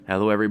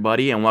Hello,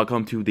 everybody, and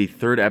welcome to the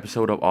third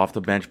episode of Off the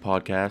Bench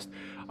podcast.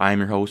 I am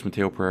your host,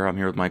 Matteo Pereira. I'm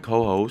here with my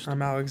co-host.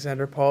 I'm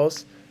Alexander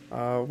Pauls.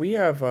 We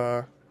have,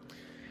 I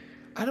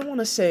don't want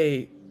to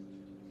say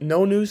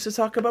no news to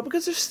talk about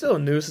because there's still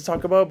news to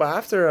talk about, but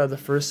after the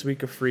first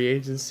week of free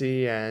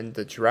agency and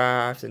the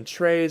draft and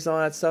trades and all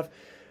that stuff,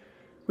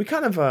 we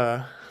kind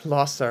of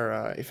lost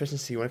our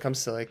efficiency when it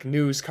comes to like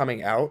news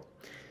coming out.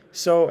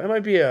 So it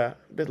might be a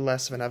bit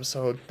less of an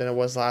episode than it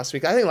was last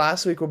week. I think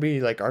last week will be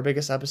like our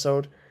biggest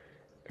episode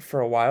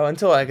for a while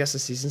until I guess the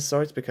season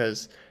starts,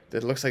 because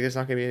it looks like there's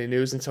not going to be any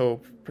news until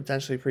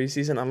potentially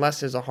preseason unless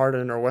there's a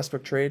Harden or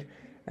Westbrook trade,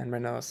 and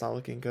right now it's not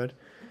looking good.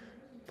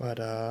 But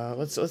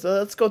let's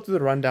go through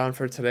the rundown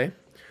for today.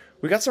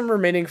 We got some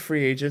remaining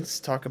free agents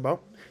to talk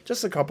about,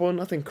 just a couple,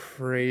 nothing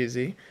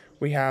crazy.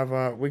 We have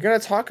we're gonna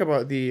talk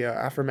about the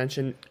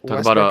aforementioned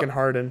Westbrook and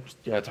Harden.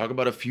 Yeah, talk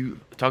about a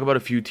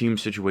few team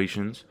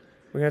situations.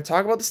 We're gonna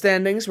talk about the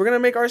standings. We're gonna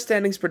make our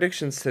standings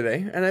predictions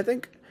today, and I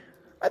think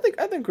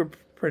we're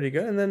pretty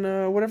good. And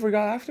then whatever we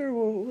got after,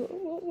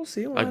 we'll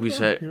see. Like we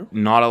said,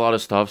 not a lot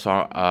of stuff,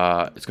 so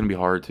it's gonna be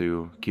hard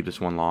to keep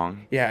this one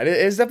long. Yeah,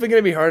 it's definitely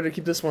gonna be hard to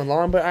keep this one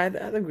long, but I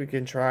think we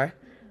can try.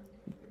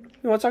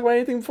 You want to talk about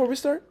anything before we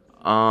start?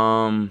 You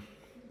want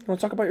to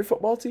talk about your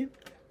football team?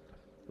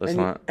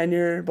 And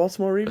your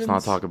Baltimore Ravens?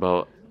 Let's not talk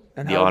about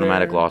the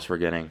automatic loss we're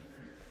getting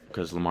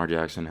because Lamar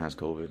Jackson has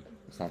COVID.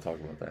 Let's not talk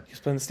about that. He's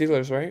playing the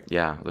Steelers, right?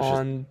 Yeah.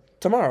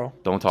 Tomorrow.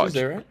 Don't talk.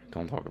 Tuesday, right?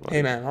 Don't talk about it.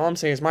 Hey, man, all I'm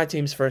saying is my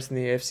team's first in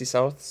the AFC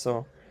South,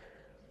 so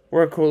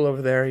we're cool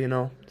over there, you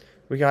know.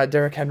 We got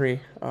Derrick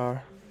Henry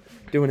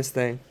doing his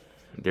thing.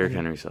 Derrick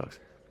Henry sucks.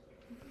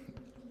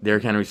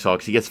 Derrick Henry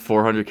sucks. He gets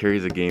 400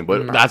 carries a game,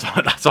 but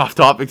that's off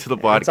topic to the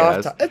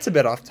podcast. It's a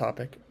bit off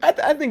topic.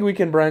 I think we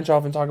can branch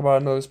off and talk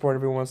about another sport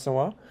every once in a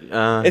while.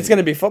 It's going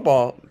to be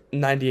football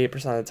 98%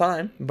 of the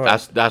time.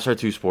 But that's our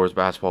two sports,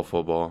 basketball,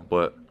 football.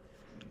 But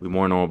we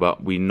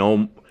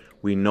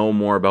know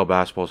more about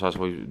basketball, so that's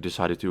why we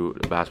decided to do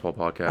a basketball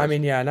podcast. I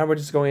mean, yeah, now we're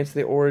just going into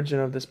the origin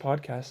of this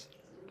podcast.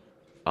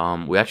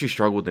 We actually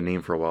struggled with the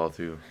name for a while,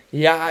 too.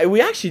 Yeah,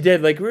 we actually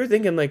did. Like, we were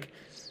thinking, like,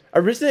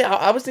 originally,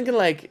 I was thinking,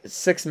 like,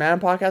 6-man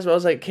podcast, but I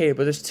was like, okay,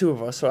 but there's two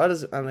of us, so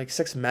I'm like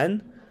 6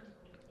 men?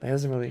 That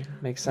doesn't really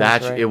make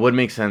sense, right? It would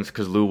make sense,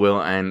 because Lou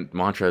Will and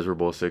Montrez were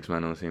both 6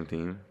 men on the same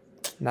team.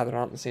 Now they're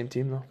not on the same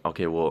team, though.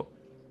 Okay, well,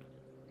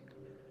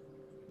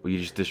 you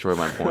just destroyed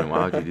my point.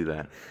 Why would you do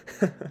that?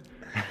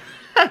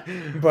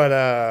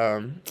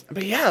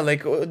 But yeah,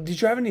 like,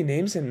 did you have any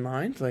names in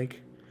mind?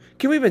 Like,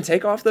 can we even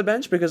take off the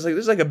bench? Because, like,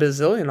 there's, like, a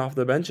bazillion off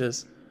the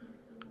benches.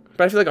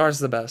 But I feel like ours is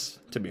the best,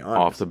 to be honest.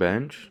 Off the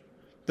bench?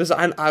 Because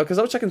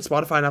I was checking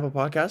Spotify and Apple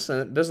Podcasts,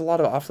 and there's a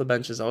lot of off the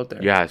benches out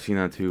there. Yeah, I've seen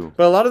that too.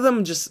 But a lot of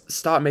them just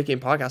stopped making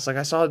podcasts. Like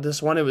I saw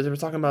this one, they were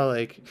talking about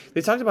like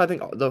they talked about I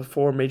think the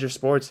 4 major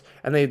sports,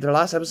 and their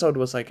last episode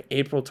was like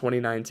April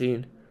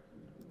 2019.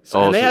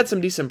 And they had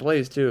some decent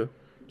plays too,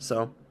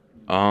 so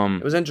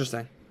it was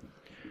interesting.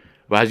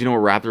 But as you know,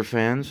 we're Raptor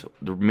fans.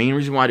 The main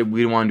reason why we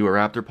didn't want to do a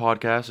Raptor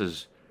podcast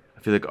is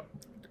I feel like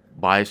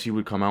bias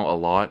would come out a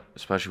lot,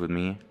 especially with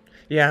me.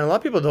 Yeah, and a lot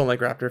of people don't like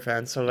Raptor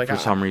fans, so like for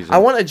some reason, I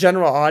want a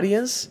general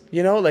audience.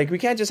 You know, like we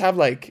can't just have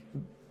like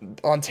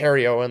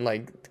Ontario and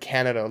like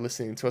Canada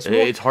listening to us.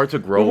 It's hard to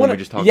grow when we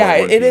just talk. Yeah,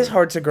 about it is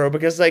hard to grow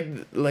because like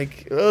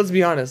let's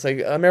be honest,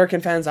 like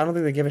American fans, I don't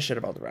think they give a shit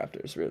about the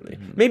Raptors really.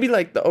 Mm-hmm. Maybe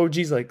like the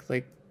OGs,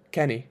 like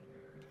Kenny,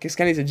 because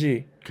Kenny's a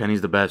G.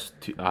 Kenny's the best.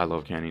 I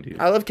love Kenny, dude.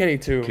 I love Kenny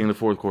too. King of the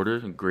fourth quarter,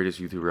 greatest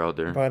YouTuber out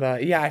there.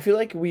 But yeah, I feel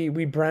like we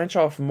branch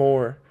off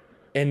more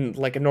in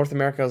like in North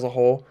America as a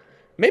whole.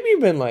 Maybe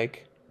even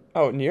like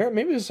out in Europe,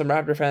 maybe there's some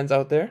Raptor fans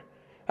out there.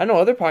 I know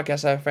other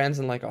podcasts have fans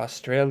in like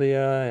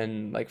Australia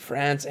and like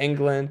France,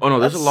 England. Oh no,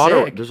 there's a lot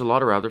of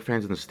Raptor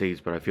fans in the States,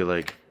 but I feel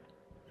like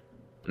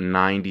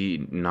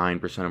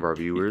 99% of our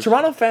viewers.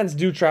 Toronto fans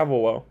do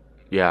travel well.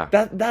 Yeah.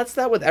 That's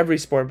that with every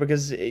sport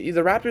because the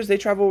Raptors, they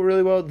travel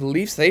really well. The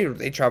Leafs,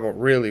 they travel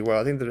really well.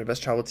 I think they're the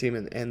best travel team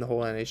in the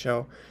whole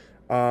NHL.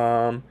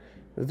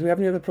 Do we have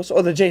any other pros?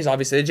 Oh, the Jays,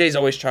 obviously. The Jays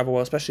always travel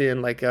well, especially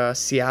in like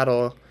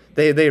Seattle.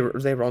 They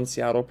run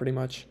Seattle pretty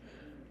much.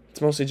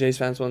 It's mostly Jays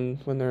fans when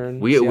they're in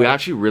Seattle. We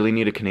actually really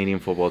need a Canadian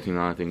football team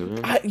now, I think.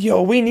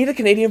 We need a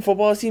Canadian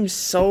football team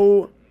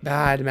so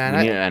bad, man.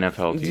 We need an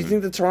NFL team. Do you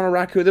think the Toronto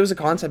Raccoons... There was a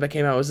concept that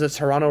came out. It was the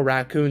Toronto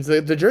Raccoons.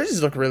 The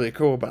jerseys look really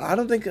cool, but I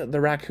don't think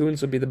the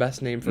Raccoons would be the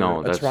best name for a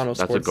Toronto sports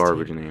team. That's a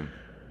garbage name.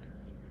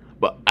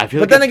 But I feel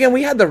But then again,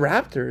 we had the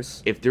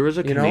Raptors. If there was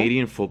a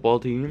Canadian football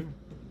team,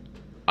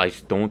 I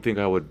don't think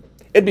I would...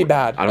 It'd be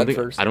bad I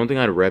don't think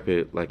I'd rep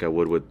it like I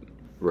would with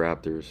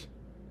Raptors.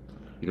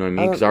 You know what I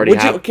mean? Because I already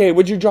have...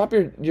 would you drop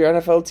your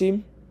NFL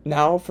team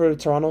now for the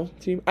Toronto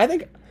team? I don't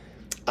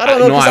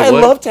know, because I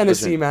love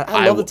Tennessee, man.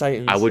 I love the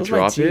Titans. I would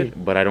drop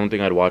it, but I don't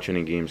think I'd watch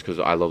any games because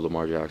I love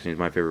Lamar Jackson. He's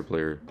my favorite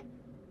player.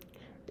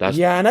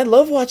 Yeah, and I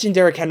love watching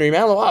Derrick Henry,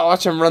 man. I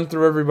watch him run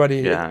through everybody.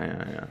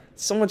 Yeah.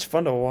 It's so much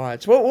fun to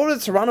watch. What would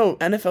the Toronto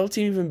NFL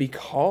team even be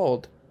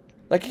called?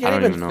 Like, I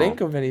can't even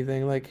think of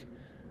anything. Like.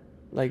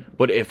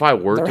 But if I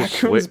were to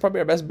switch... is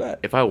probably our best bet.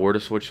 If I were to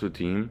switch to a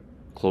team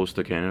close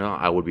to Canada,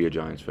 I would be a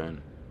Giants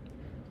fan.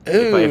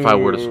 If I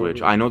were to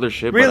switch, I know they're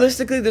shit.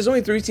 Realistically, there's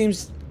only 3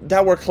 teams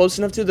that we're close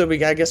enough to that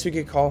I guess we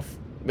could call.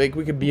 Like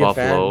we could be a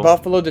fan.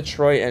 Buffalo,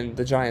 Detroit, and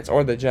the Giants,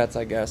 or the Jets,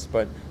 I guess.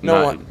 But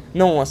no one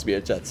wants to be a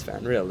Jets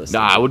fan,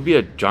 realistically. Nah, I would be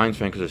a Giants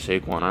fan because of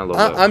Saquon. I love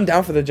that. I'm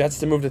down for the Jets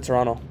to move to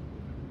Toronto,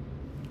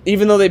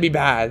 even though they'd be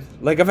bad.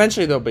 Like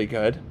eventually they'll be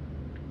good,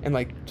 in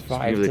like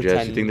 5 to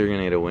 10. You think they're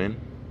gonna get a win?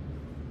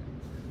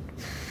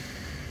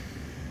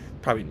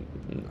 Probably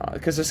not,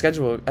 because their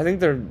schedule. I think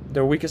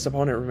their weakest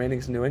opponent remaining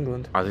is New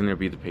England. I think they'll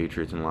beat the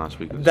Patriots in the last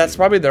week. That's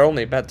probably their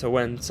only bet to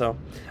win. So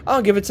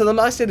I'll give it to them.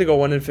 I say to go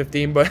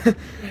 1-15, but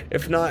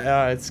if not,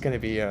 it's gonna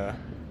be an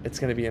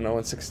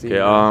 0-16.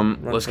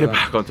 Okay, let's get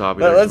back on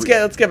topic. Let's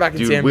get back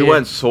into NBA. We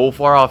went so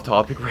far off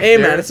topic right there.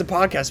 Hey man, it's a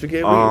podcast. We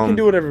can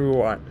do whatever we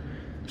want.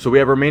 So we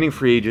have remaining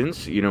free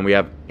agents. We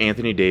have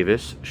Anthony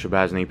Davis,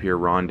 Shabazz Napier,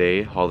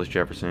 Rondé, Hollis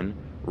Jefferson,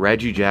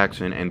 Reggie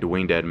Jackson, and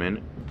Dwayne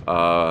Dedmon.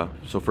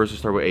 So first, let's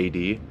start with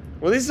AD.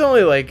 Well, these are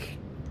only like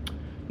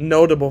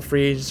notable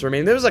free agents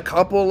remaining. There was a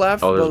couple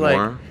left, but like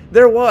more?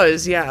 There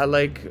was, yeah,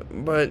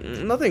 but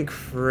nothing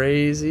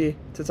crazy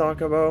to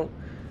talk about.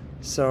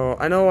 So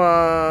I know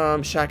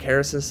Shaq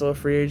Harrison's still a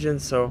free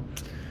agent. So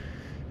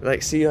do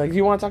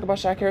you want to talk about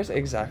Shaq Harrison?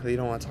 Exactly, you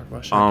don't want to talk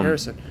about Shaq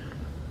Harrison.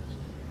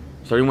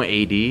 Starting with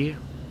AD.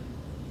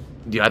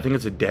 Yeah, I think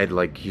it's a dead,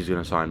 he's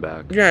going to sign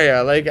back.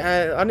 Yeah, I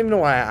don't even know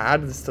why I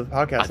added this to the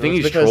podcast. I think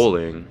he's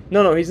trolling.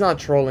 No, he's not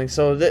trolling.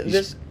 So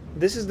this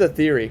is the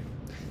theory.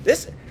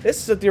 This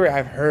is the theory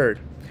I've heard.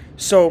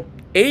 So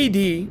AD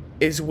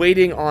is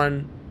waiting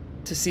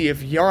to see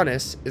if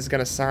Giannis is going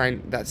to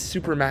sign that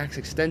Supermax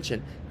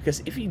extension.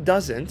 Because if he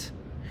doesn't,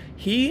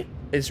 he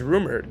is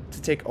rumored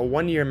to take a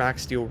 1-year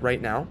max deal right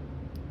now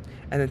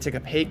and then take a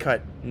pay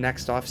cut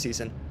next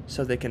offseason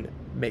so they can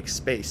make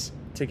space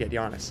to get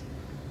Giannis.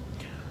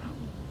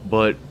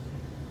 But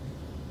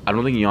I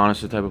don't think Giannis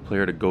is the type of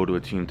player to go to a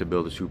team to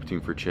build a super team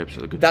for chips.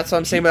 That's what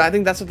I'm saying, but I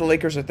think that's what the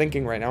Lakers are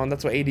thinking right now, and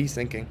that's what AD's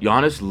thinking.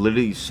 Giannis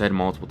literally said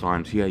multiple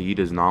times, he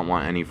does not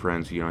want any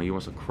friends. He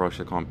wants to crush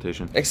the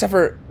competition. Except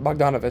for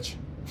Bogdanovich.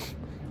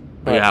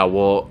 Yeah,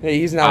 well,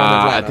 he's not in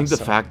Atlanta. I think the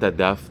fact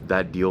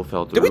that deal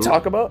fell through. Did we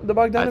talk about the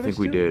Bogdanovich I think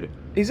we deal? did.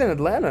 He's in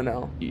Atlanta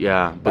now.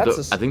 Yeah, but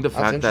I think the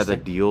fact that the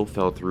deal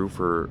fell through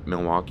for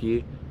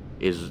Milwaukee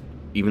is,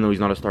 even though he's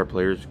not a star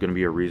player, it's going to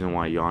be a reason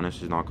why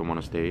Giannis is not going to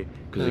want to stay,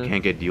 because he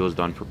can't get deals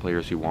done for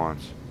players he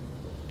wants.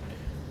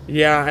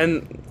 Yeah,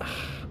 and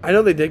I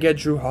know they did get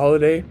Drew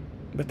Holiday,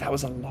 but that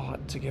was a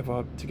lot to give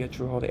up to get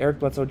Drew Holiday. Eric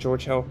Bledsoe,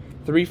 George Hill,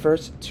 3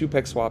 firsts, 2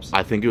 pick swaps.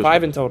 I think it was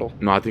 5 in total.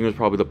 No, I think it was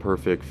probably the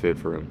perfect fit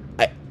for him.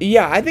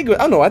 I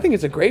think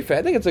it's a great fit.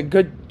 I think it's a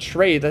good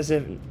trade, as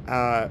if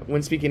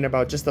when speaking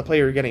about just the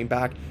player you're getting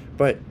back.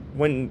 But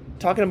when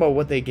talking about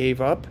what they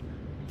gave up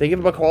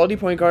a quality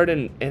point guard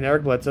in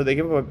Eric Bledsoe. They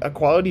gave up a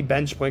quality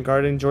bench point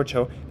guard in George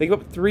Hill. They gave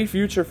up 3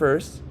 future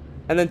firsts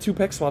and then 2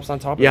 pick swaps on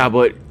top of it. Yeah,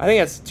 but I think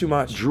that's too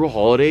much. Drew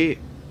Holiday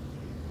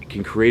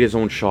can create his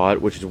own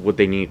shot, which is what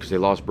they need, because they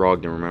lost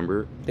Brogdon,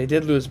 remember? They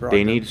did lose Brogdon.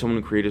 They need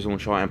someone to create his own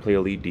shot and play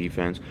elite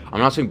defense. I'm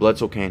not saying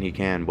Bledsoe he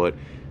can, but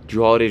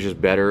Drew Holiday is just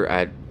better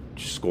at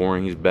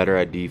scoring. He's better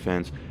at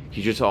defense.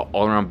 He's just an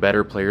all-around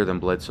better player than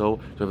Bledsoe.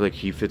 So I feel like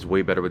he fits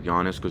way better with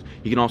Giannis, because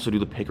he can also do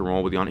the pick and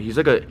roll with Giannis.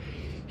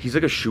 He's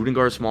like a shooting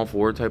guard, small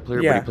forward type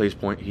player, but he can play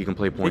point guard. He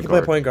can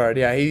play point guard,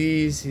 yeah.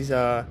 He's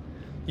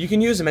you can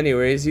use him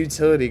anywhere. He's a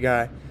utility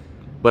guy.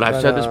 But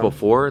I've said this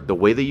before, the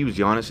way they use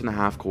Giannis in the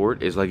half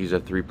court is like he's a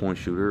 3-point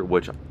shooter,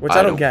 which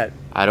I don't get.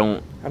 I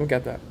don't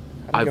get that.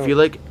 I feel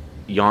like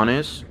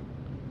Giannis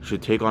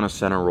should take on a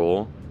center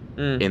role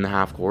in the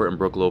half court, and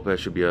Brook Lopez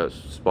should be a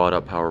spot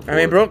up power forward.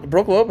 I mean,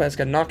 Brook Lopez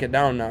can knock it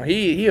down now.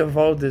 He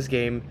evolved this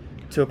game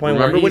to a point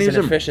where he's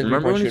an efficient 3-point shooter.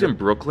 Remember when he was in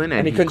Brooklyn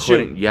and he couldn't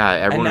shoot? Yeah,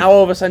 everyone. And now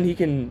all of a sudden he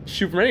can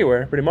shoot from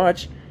anywhere, pretty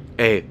much.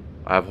 Hey,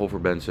 I have hope for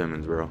Ben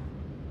Simmons, bro.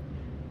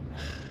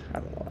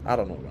 I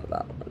don't know about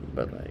that one,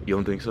 but you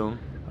don't think so?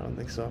 I don't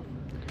think so.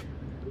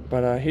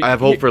 But I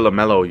have hope for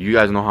LaMelo. You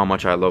guys know how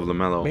much I love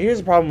LaMelo. But here's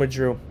the problem with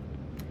Drew.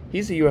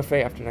 He's a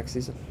UFA after next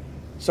season.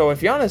 So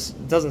if Giannis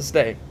doesn't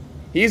stay,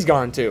 he's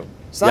gone too.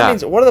 So that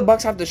means, what do the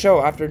Bucks have to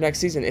show after next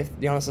season if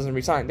Giannis doesn't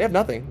resign? They have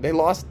nothing. They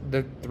lost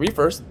the 3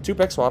 firsts, 2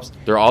 pick swaps.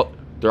 They're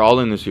all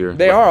in this year.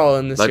 They are all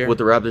in this year. Like what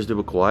the Raptors did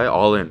with Kawhi,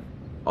 all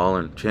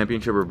in.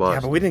 Championship or bust.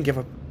 Yeah, but we didn't give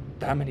up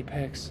that many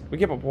picks. We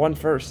gave up 1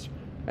 first,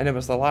 and it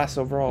was the last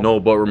overall. No,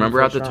 but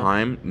remember at the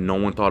time, no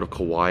one thought of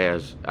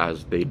Kawhi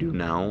as they do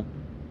now.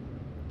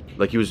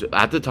 Like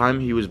at the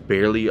time, he was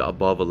barely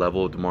above a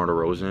level of DeMar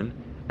DeRozan.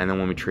 And then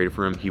when we traded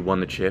for him, he won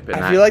the chip. And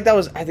I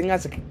think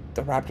that's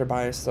the Raptor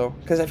bias, though.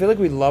 Because I feel like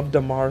we love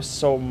DeMar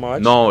so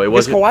much. No, it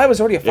wasn't. Because Kawhi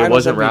was already a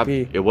finals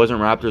MVP. It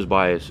wasn't Raptors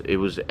bias. It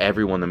was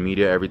everyone, the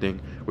media,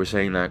 everything. We're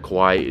saying that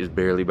Kawhi is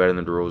barely better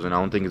than DeRozan. I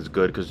don't think it's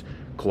good because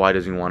Kawhi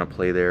doesn't want to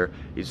play there.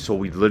 So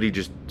we literally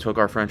just took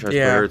our franchise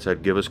player and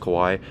said, give us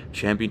Kawhi,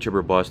 championship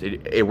or bust.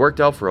 It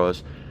worked out for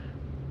us.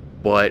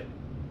 But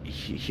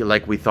he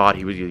like we thought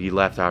he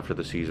left after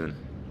the season.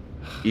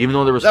 Even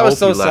though there was that hope, was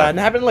so he sad. left. And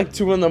it happened like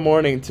 2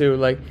 a.m. too.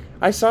 Like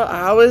I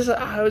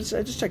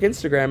just checked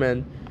Instagram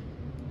and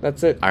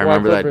that's it. I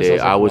remember that day.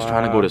 I was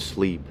trying to go to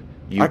sleep.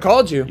 I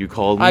called you. You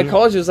called me? I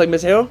called you. It's like,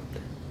 Matteo,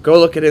 go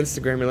look at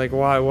Instagram. You're like,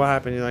 why? What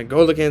happened? You're like,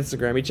 go look at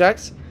Instagram. He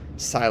checks.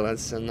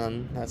 Silence. And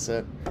then that's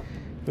it.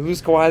 We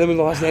lose Kawhi. Then we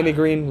lost Andy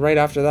Green right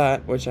after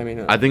that, which, I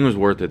mean. I think it was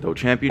worth it, though.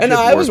 Championship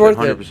it was worth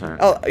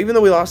 100%. it. Even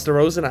though we lost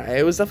DeRozan,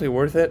 it was definitely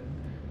worth it.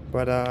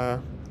 But I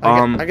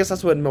guess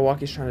that's what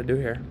Milwaukee's trying to do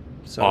here.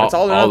 So it's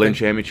all or nothing. In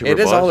championship It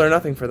or is bust. all or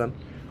nothing for them.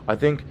 I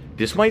think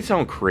this might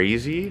sound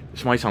crazy.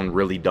 This might sound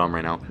really dumb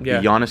right now. Yeah.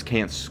 But Giannis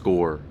can't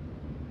score.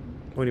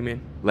 What do you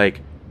mean?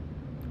 Like,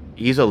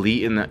 he's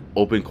elite in the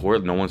open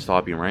court. No one's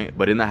stopping, right?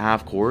 But in the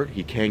half court,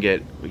 he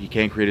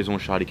can't create his own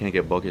shot. He can't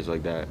get buckets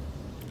like that.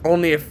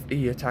 Only if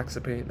he attacks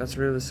the paint. That's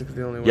realistically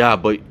the only way. Yeah,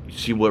 but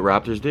see what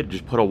Raptors did?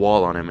 Just put a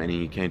wall on him, and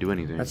he can't do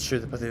anything. That's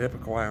true, but they did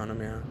put Kawhi on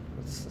him, yeah.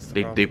 That's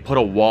the They put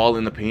a wall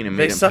in the paint and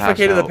made him pass out. They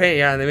suffocated the paint,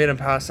 yeah, and they made him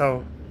pass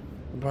out.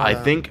 But, I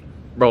think,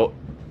 bro,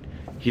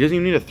 he doesn't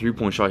even need a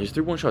 3-point shot. His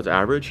 3-point shot's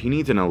average. He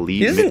needs an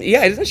elite. He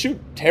doesn't shoot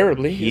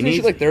terribly. He doesn't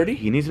shoot like 30.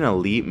 He needs an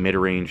elite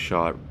mid-range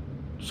shot,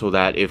 so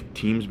that if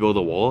teams build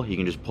a wall, he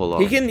can just pull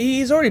up.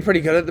 He's already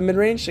pretty good at the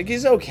mid-range. Like,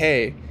 he's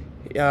okay.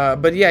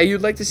 But yeah,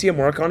 you'd like to see him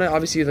work on it.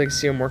 Obviously, you'd like to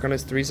see him work on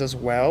his threes as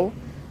well.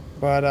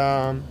 But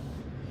I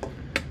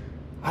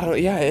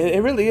don't. Yeah, it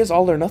really is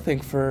all or nothing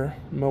for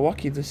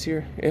Milwaukee this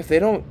year. If they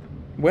don't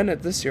win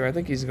it this year, I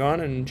think he's gone,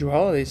 and Jrue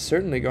Holiday's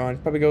certainly gone.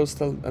 Probably goes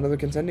to another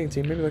contending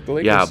team, maybe like the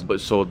Lakers. Yeah,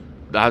 but so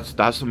that's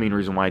the main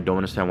reason why I don't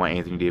understand why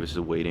Anthony Davis is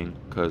waiting,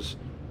 because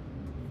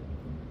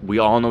we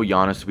all know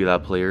Giannis to be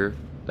that player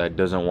that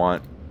doesn't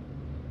want.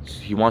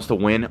 He wants to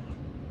win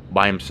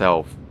by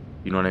himself.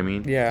 You know what I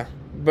mean? Yeah.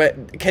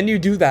 But can you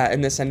do that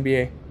in this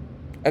NBA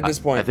at this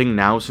point? I think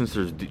now, since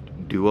there's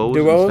duos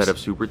instead of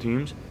super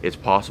teams, it's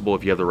possible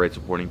if you have the right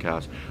supporting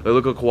cast. Like,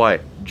 look at Kawhi.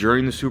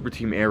 During the super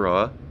team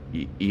era,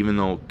 even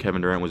though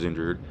Kevin Durant was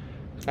injured,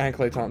 and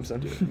Klay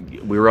Thompson,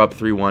 we were up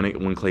 3-1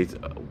 when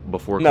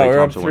before Klay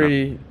Thompson went up.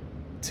 No,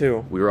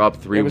 we were up 3-2. We were up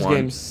 3-1. It was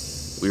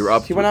games. We were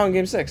up. He went out in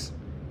game 6.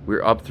 We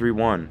were up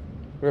 3-1.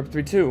 We were up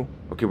 3-2.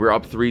 Okay, we were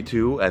up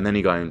 3-2, and then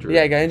he got injured.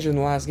 Yeah, he got injured in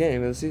the last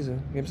game of the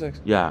season, game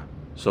 6. Yeah.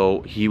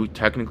 So he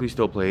technically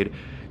still played.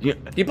 Yeah.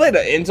 He played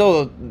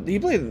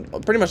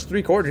pretty much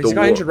 3 quarters. He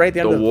got injured right at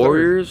the end of the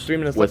Warriors, third. 3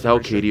 minutes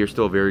without KD, are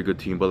still a very good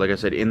team. But like I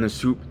said,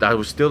 that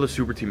was still the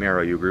super team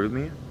era. You agree with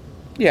me?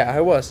 Yeah,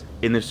 I was.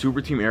 In the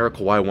super team era,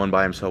 Kawhi won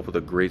by himself with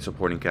a great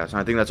supporting cast.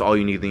 And I think that's all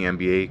you need in the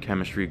NBA: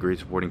 chemistry, great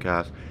supporting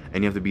cast,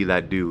 and you have to be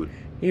that dude.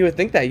 You would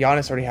think that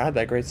Giannis already had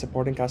that great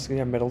supporting cast. You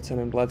have Middleton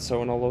and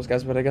Bledsoe and all those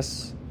guys, but I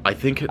guess I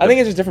think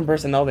it's just different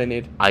personnel they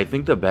need. I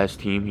think the best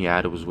team he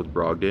had was with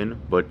Brogdon,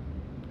 but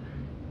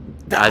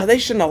they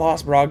shouldn't have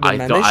lost Brogdon,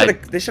 man.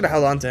 They should have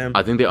held on to him.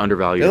 I think they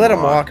undervalued him. They let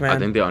him walk, man. I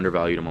think they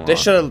undervalued him a lot.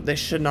 They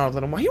should not have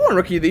let him walk. He won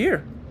Rookie of the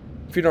Year,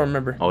 if you don't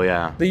remember. Oh,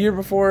 yeah. The year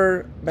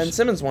before Ben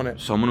Simmons won it.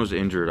 Someone was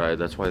injured.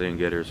 That's why they didn't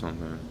get it or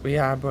something.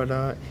 Yeah,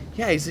 but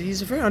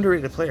he's a very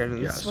underrated player.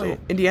 And that's why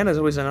Indiana's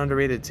always an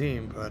underrated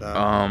team.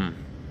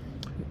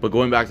 But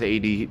going back to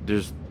AD,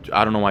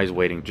 I don't know why he's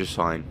waiting. Just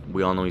sign.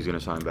 We all know he's gonna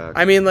sign back.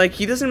 I mean, like,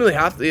 he doesn't really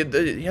have to.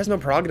 He has no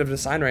prerogative to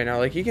sign right now.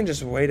 Like, he can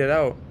just wait it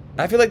out.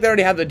 I feel like they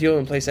already have the deal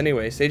in place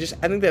anyways. I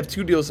think they have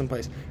 2 deals in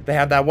place. They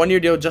have that 1-year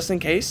deal just in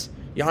case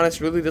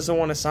Giannis really doesn't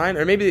want to sign,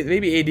 or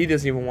maybe AD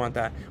doesn't even want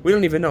that. We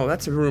don't even know.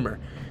 That's a rumor.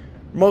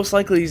 Most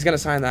likely he's gonna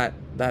sign that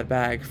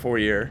bag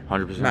 4-year.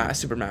 100%.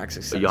 Super max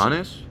extension.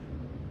 Giannis?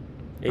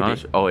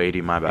 AD. Oh, AD.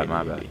 My bad.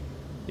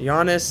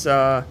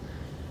 Giannis.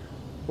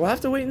 We'll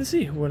have to wait and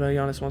see what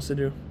Giannis wants to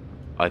do.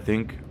 I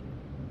think.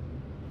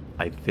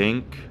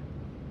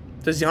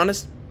 Does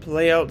Giannis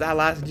play out that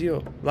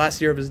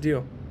last year of his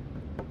deal?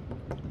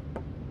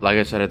 Like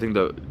I said, I think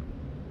the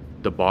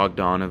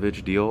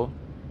Bogdanovich deal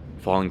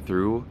falling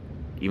through,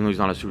 even though he's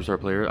not a superstar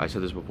player, I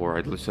said this before.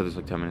 I said this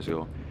like 10 minutes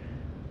ago.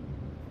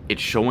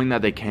 It's showing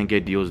that they can't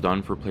get deals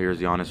done for players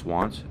Giannis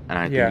wants, and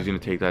I think he's going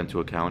to take that into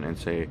account and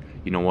say,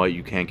 you know what,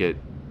 you can't get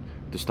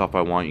the stuff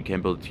I want. You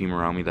can't build a team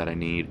around me that I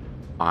need.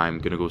 I'm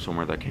going to go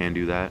somewhere that can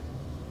do that.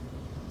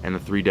 And the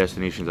 3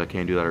 destinations that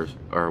can do that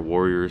are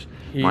Warriors,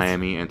 Heat,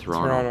 Miami, and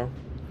Toronto.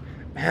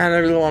 Man, I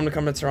really want him to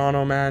come to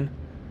Toronto, man.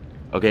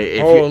 Okay,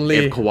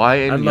 if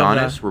Kawhi and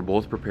Giannis were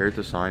both prepared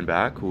to sign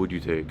back, who would you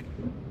take?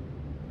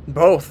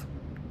 Both.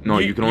 No,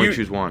 you can only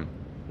choose one.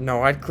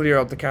 No, I'd clear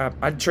out the cap.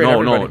 I'd trade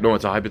everybody. No,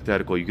 it's a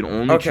hypothetical. You can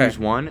only choose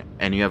one,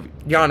 and you have...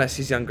 Giannis,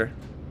 he's younger.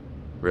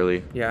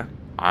 Really? Yeah.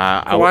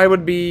 Kawhi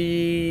would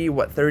be,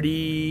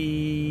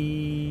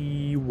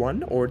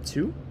 31 or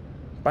 2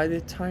 by the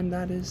time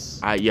that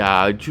is?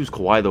 I'd choose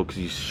Kawhi, though, because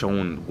he's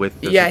shown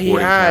with the he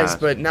has, cast.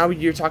 But now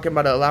you're talking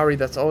about a Lowry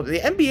that's old. The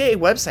NBA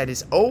website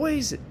is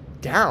always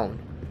down.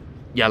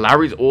 Yeah,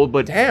 Lowry's old,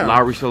 but damn.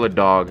 Lowry's still a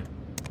dog.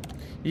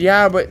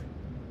 Yeah, but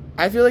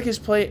I feel like his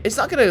play... It's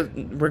not going to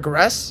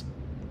regress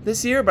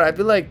this year, but I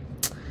feel like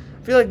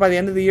by the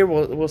end of the year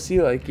we'll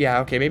see, like, yeah,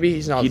 okay, maybe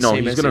he's not the same as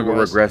he was. He's going to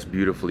regress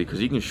beautifully because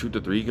he can shoot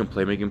the 3, he can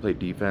make him play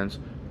defense.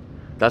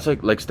 That's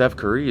like Steph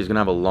Curry is going to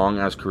have a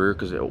long-ass career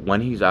because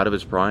when he's out of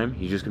his prime,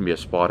 he's just going to be a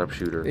spot-up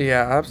shooter.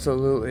 Yeah,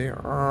 absolutely.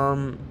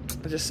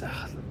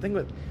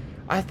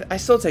 I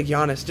still take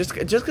Giannis just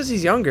because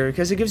he's younger,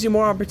 because it gives you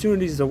more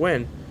opportunities to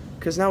win.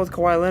 Because now with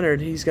Kawhi Leonard,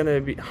 he's going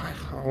to be...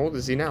 How old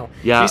is he now?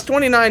 Yeah. He's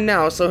 29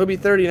 now, so he'll be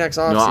 30 next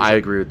offseason. No, I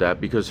agree with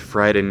that because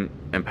Fred and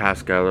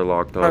Pascal are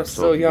locked up. That's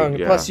still young.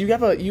 Yeah. Plus, you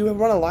run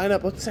a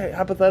lineup. Let's say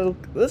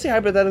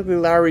hypothetically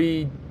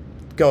Larry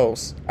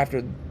goes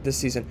after this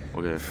season.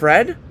 Okay.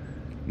 Fred,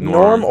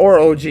 Norm or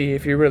OG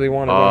if you really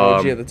want to run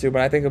OG of the two.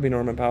 But I think it'll be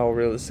Norman Powell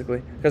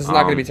realistically because it's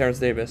not going to be Terrence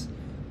Davis.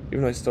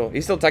 Even though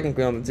he's still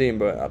technically on the team,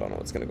 but I don't know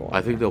what's going to go on.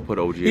 I think they'll put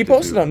OG. He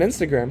posted on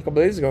Instagram a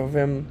couple days ago of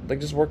him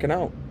just working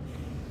out.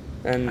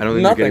 And I don't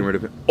think they're getting rid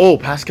of him. Oh,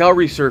 Pascal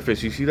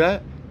resurfaced. You see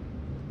that?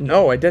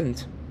 No, I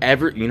didn't.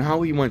 You know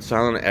how he went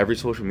silent on every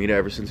social media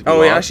ever since he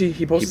actually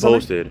he posted. He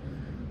posted.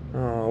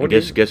 Oh,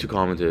 Guess who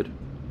commented?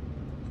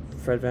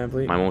 Fred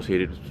VanVleet. My most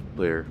hated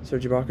player.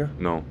 Serge Ibaka.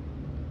 No.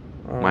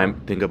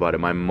 Think about it.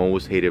 My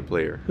most hated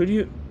player. Who do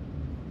you?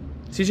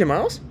 CJ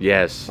Miles?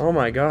 Yes. Oh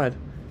my God.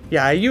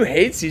 Yeah, you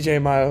hate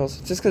CJ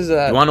Miles just because. You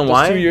want to know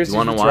why? 2 years. Do you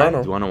want to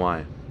know why?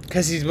 Why?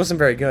 Because he wasn't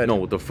very good.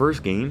 No, the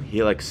first game he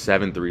had like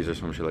 7 threes or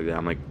some shit like that.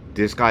 I'm like,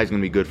 this guy's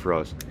gonna be good for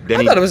us.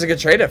 I thought it was a good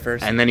trade at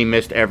first. And then he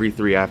missed every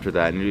 3 after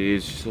that, and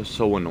it's just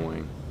so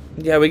annoying.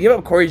 Yeah, we give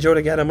up Corey Joe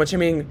to get him, which I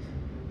mean,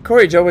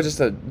 Corey Joe was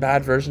just a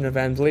bad version of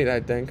Van Vliet, I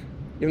think.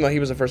 Even though he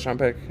was a first round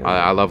pick.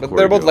 I love Corey Joe.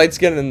 They're both light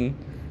skinned and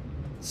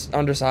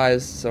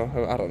undersized, so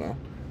I don't know.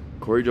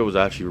 Corey Joe was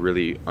actually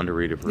really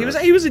underrated for us.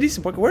 He was a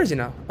decent point. Where is he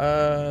now?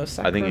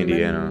 I think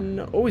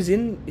Indiana. Oh, is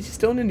he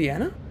still in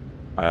Indiana?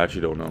 I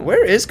actually don't know.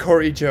 Where is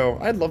Corey Joe?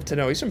 I'd love to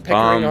know. He's from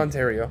Pickering,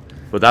 Ontario.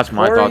 But that's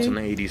my thoughts on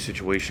the AD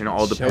situation.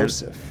 All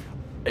depends.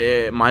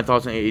 Joseph. My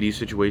thoughts on the AD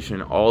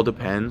situation all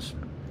depends.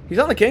 He's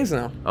on the Kings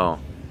now. Oh,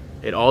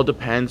 it all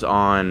depends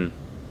on.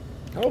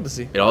 How old is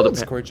he? How old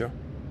is Corey Joe?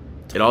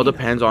 It all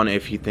depends on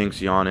if he thinks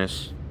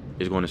Giannis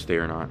is going to stay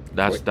or not.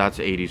 That's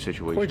AD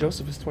situation. Corey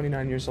Joseph is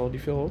 29 years old. Do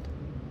you feel old?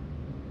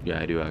 Yeah,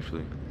 I do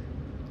actually.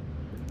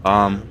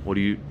 What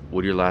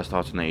are your last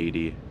thoughts on the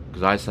AD?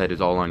 Because I said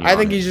it's all on Giannis. I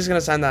think he's just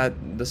gonna sign the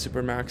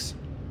Supermax.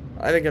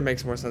 I think it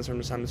makes more sense for him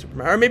to sign the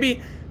Supermax, or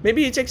maybe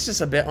he takes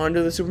just a bit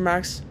under the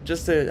Supermax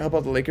just to help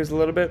out the Lakers a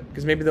little bit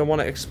because maybe they'll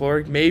want to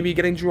explore maybe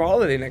getting Drew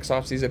Holiday next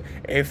offseason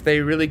if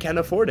they really can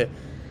afford it.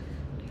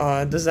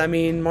 Does that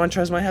mean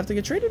Montrezl might have to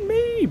get traded?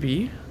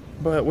 Maybe.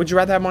 But would you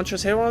rather have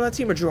Montrezl Harrell on that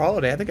team or Drew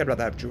Holiday? I think I'd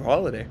rather have Drew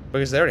Holiday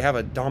because they already have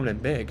a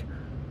dominant big.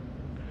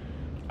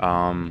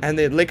 And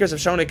the Lakers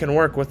have shown it can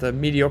work with a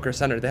mediocre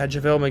center. They had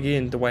JaVale McGee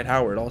and Dwight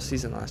Howard all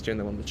season last year, and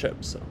they won the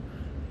chip. So,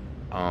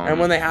 and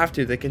when they have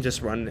to, they can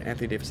just run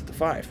Anthony Davis at the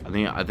 5.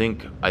 I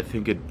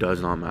think it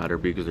does not matter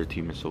because their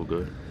team is so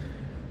good.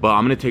 But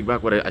I'm gonna take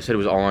back what I said. It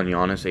was all on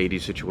Giannis.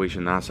 AD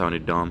situation. That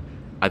sounded dumb.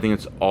 I think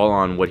it's all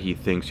on what he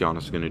thinks Giannis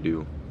is gonna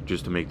do.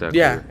 Just to make that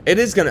clear. It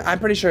is gonna. I'm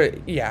pretty sure.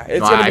 Yeah,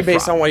 it's gonna be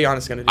based on what Giannis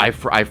is gonna do.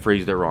 I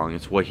phrased it wrong.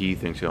 It's what he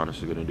thinks Giannis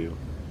is gonna do.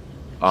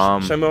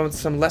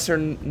 Some lesser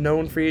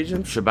known free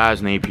agents.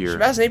 Shabazz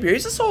Napier.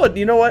 He's a solid.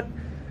 You know what?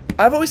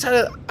 I've always had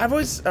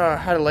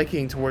a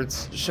liking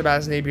towards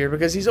Shabazz Napier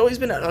because he's always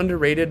been an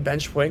underrated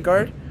bench point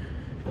guard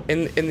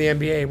in the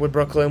NBA with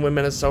Brooklyn, with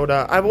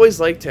Minnesota. I've always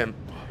liked him.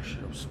 Oh shit,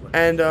 I'm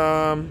sweating. And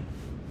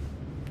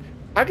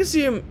I can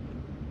see him.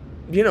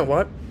 You know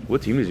what?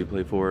 What team does he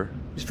play for?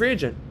 He's free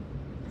agent.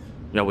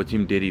 Yeah, what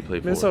team did he play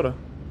for? Minnesota.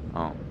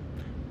 Oh.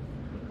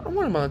 I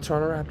want him on the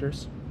Toronto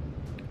Raptors.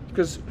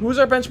 Because who's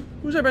our bench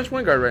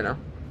point guard right now?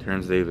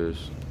 Terrence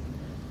Davis.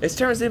 Is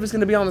Terrence Davis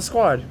going to be on the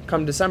squad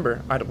come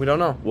December? We don't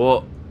know.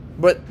 Well,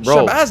 but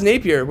Shabazz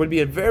Napier would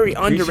be a very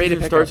underrated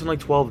pickup. Starts in like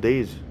 12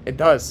 days. It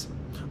does.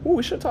 Ooh,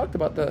 we should have talked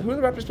about that. Who are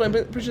the Raptors playing?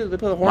 Pretty sure they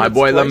play the Hornets. My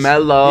boy twice.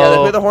 LaMelo. Yeah, they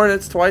play the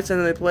Hornets twice, and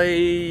then they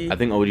play. I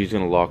think OG's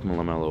gonna lock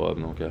LaMelo up.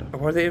 No cap.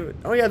 Or they?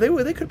 Oh yeah,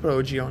 they could put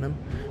OG on him.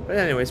 But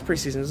anyways,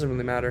 preseason doesn't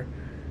really matter.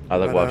 I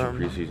like watching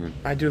preseason.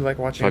 I do like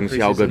watching. So I can see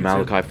how good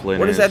Malachi Flynn is.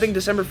 What is that? I think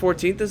December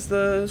 14th is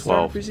the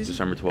start of preseason.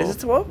 December 12th. Is it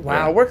 12? Wow,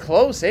 yeah. We're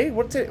close, eh?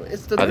 What's it?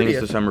 It's the 30th. I think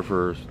it's December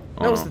 1st.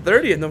 No, it's the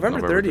 30th.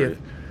 November 30th.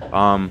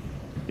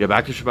 Yeah,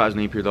 back to Shabazz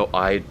Napier though.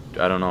 I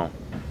don't know.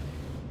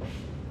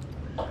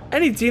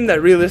 Any team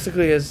that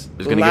realistically is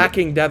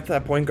lacking depth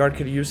at point guard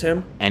could use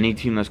him. Any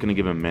team that's gonna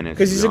give him minutes.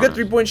 Because he's a good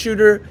 3-point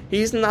shooter.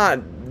 He's not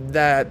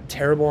that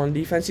terrible on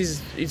defense.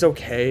 He's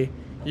okay.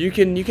 You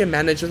can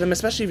manage with him,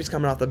 especially if he's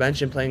coming off the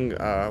bench and playing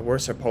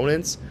worse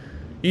opponents.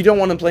 You don't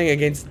want him playing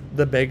against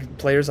the big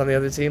players on the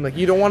other team. Like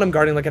you don't want him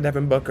guarding like a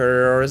Devin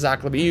Booker or a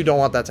Zach LaVine. You don't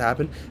want that to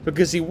happen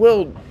because he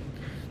will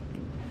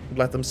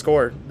let them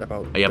score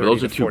about. Yeah, but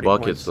those are 2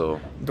 buckets points. Though.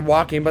 The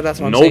walking, but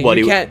that's what I'm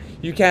saying.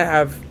 You can't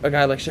have a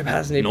guy like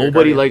Shabazz Napier.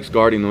 Nobody likes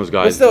guarding those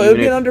guys. But still, it would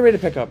be an underrated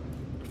pickup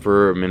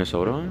for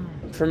Minnesota.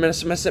 For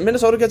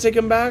Minnesota could take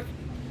him back.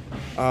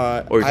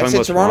 I'd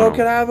say Toronto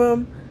could have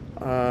him.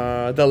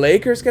 The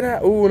Lakers could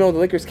have. Oh no, the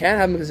Lakers can't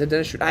have him because of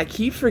Dennis Schroeder. I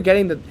keep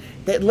forgetting that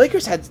the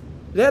Lakers had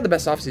the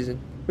best offseason.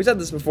 We said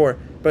this before,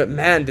 but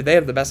man, did they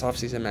have the best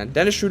offseason, man.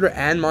 Dennis Schroeder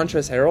and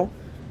Montrezl Harrell,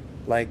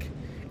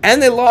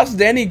 and they lost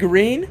Danny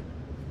Green.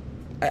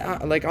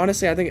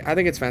 Honestly, I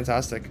think it's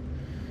fantastic.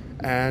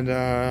 And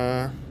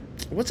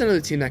what's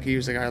another team that could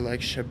use a guy like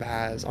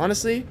Shabazz?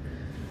 Honestly,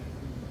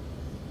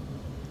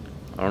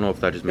 I don't know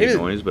if that just made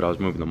noise, but I was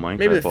moving the mic.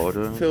 Maybe I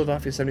apologize. The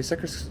Philadelphia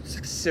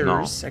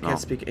 76ers. I can't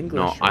speak English.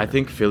 No, I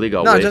think Philly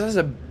got No, just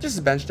as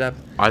a bench depth.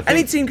 I think,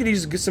 any team could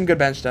use some good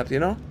bench depth, you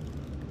know?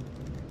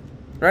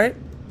 Right?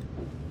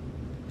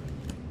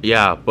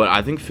 Yeah, but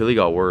I think Philly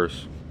got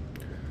worse.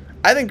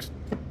 I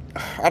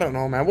don't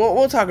know, man.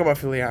 We'll talk about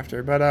Philly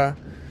after, but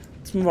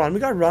let's move on. We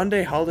got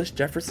Rondé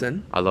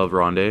Hollis-Jefferson. I love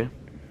Rondé.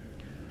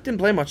 Didn't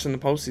play much in the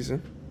postseason,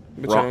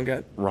 which I don't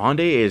get.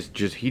 Rondé is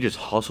just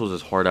heart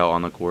his heart out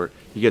on the court.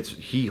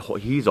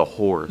 He's a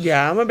horse.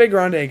 Yeah, I'm a big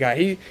Rondé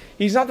guy.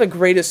 He's not the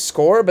greatest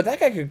scorer, but that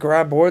guy could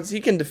grab boards.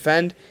 He can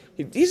defend.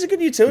 He's a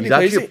good utility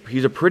player.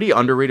 He's a pretty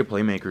underrated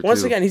playmaker, too.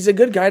 Once again, he's a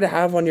good guy to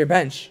have on your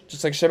bench,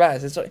 just like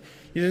Shabazz.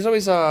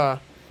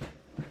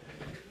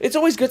 It's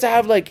always good to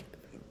have, like,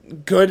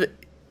 good...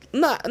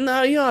 No,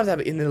 you don't have to have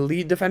an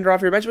elite defender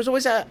off your bench, but it's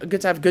always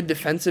good to have good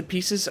defensive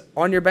pieces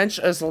on your bench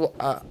as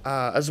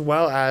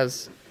well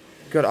as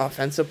good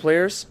offensive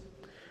players.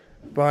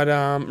 But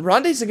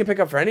Rondé's a good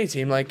pickup for any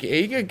team. Like,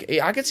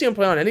 I could see him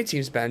play on any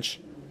team's bench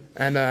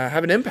and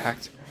have an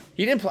impact.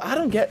 He didn't play. I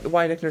don't get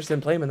why Nick Nurse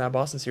didn't play him in that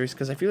Boston series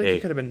because I feel like he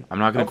could have been. I'm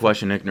not going to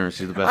question Nick Nurse.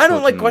 He's the best. I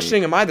don't like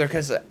questioning him either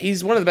because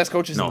he's one of the best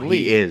coaches in the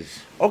league. He is.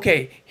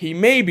 Okay, he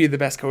may be the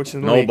best coach in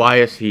the league. No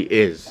bias, he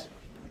is.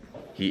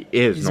 He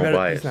is He's no better,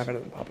 bias. He's not better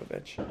than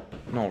Popovich.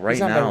 No, right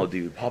now,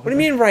 dude. What do you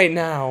mean right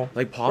now?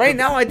 Like Pop. Right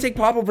now, I'd take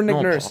Pop over Nick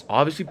Nurse.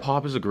 Obviously,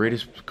 Pop is the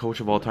greatest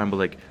coach of all time, but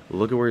like,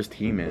 look at where his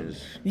team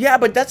is. Yeah,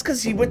 but that's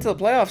because he went to the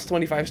playoffs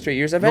 25 straight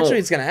years. Eventually,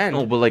 it's gonna end.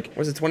 No, but like,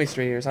 was it 20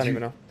 straight years? I don't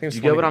even know. I think it was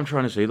you get what I'm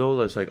trying to say though?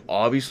 That's like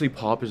obviously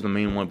Pop is the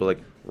main one, but like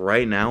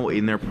right now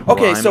in their prime.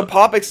 Okay, so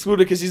Pop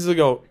excluded because he's the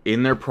GOAT.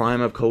 In their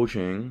prime of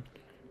coaching.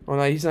 Oh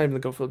no, he's not even the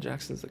GOAT. Phil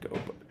Jackson's the GOAT.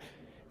 But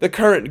the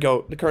current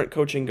GOAT, the current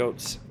coaching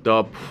GOATs.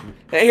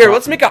 Here,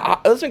 let's make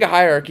a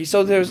hierarchy.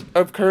 So there's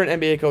of current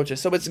NBA coaches.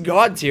 So it's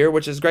God tier,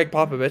 which is Greg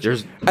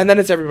Popovich, and then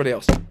it's everybody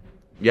else.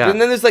 Yeah. And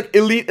then there's like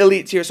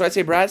elite tier. So I'd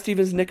say Brad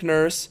Stevens, Nick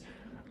Nurse.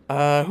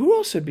 Who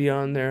else would be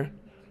on there?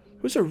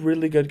 Who's a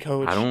really good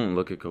coach? I don't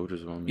look at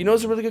coaches on. You know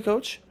who's a really good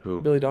coach?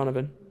 Who? Billy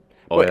Donovan.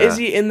 Oh, but yeah. is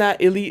he in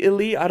that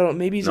elite? I don't know.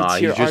 Maybe he's a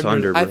tier he's just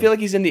under. I feel like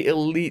he's in the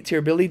elite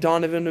tier. Billy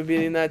Donovan would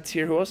be in that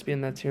tier. Who else would be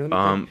in that tier?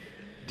 Do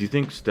you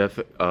think Steph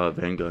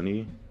Van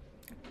Gundy?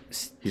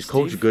 He's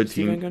coached a good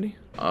team. Van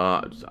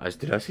Gundy?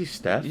 Did I see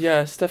Steph?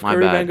 Yeah, Steph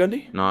Curry Van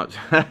Gundy? Not.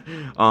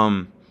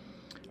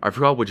 I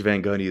forgot which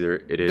Van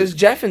Gundy it is. There's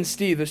Jeff and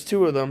Steve. There's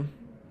two of them.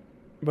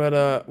 But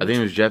I think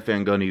it was Jeff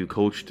Van Gundy who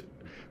coached.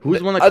 Who was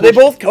the one that coached? They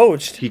both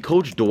coached. He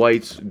coached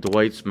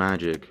Dwight's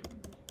Magic.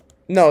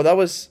 No, that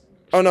was.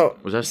 Oh no.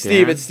 Was that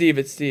Steve? Stan?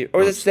 It's Steve.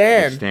 Or is it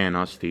Stan? It's Stan,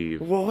 not Steve.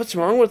 Well, what's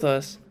wrong with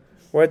us?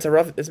 Well, it's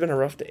been a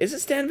rough day. Is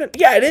it Stan?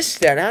 Yeah, it is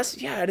Stan.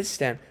 Yeah, it is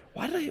Stan.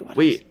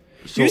 Wait.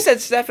 You said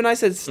Steph and I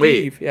said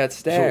Steve. Yeah, it's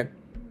Stan.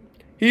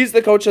 He's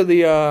the coach of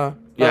the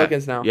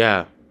Pelicans now.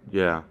 Yeah.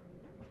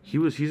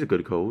 He's a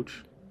good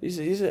coach. I'd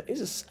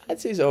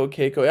say he's an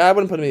okay coach. I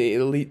wouldn't put him in the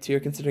elite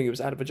tier considering he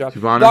was out of a job.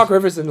 Honest, Doc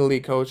Rivers is an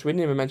elite coach. We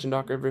didn't even mention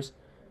Doc Rivers.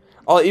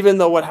 Even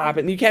though what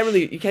happened, you can't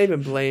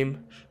even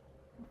blame.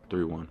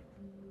 3-1.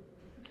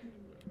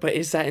 But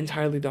is that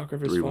entirely Doc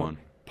Rivers' fault?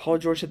 Paul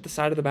George hit the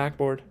side of the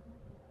backboard.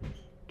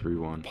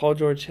 3-1. Paul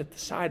George hit the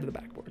side of the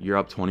backboard. You're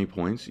up 20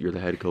 points. You're the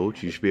head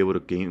coach. You should be able to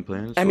game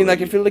plan. I mean, I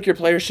feel like your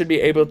players should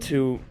be able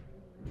to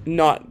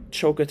not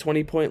choke a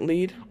 20-point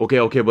lead.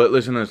 Okay, but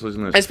listen to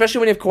this. Especially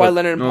when you have Kawhi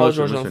Leonard and Paul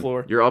George on the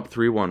floor. You're up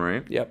 3-1,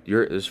 right? Yep.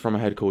 This is from a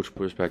head coach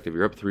perspective.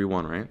 You're up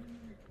 3-1, right?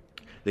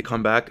 They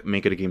come back,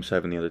 make it a game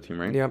 7, the other team,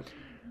 right? Yep.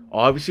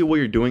 Obviously, what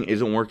you're doing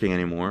isn't working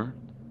anymore.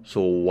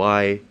 So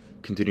why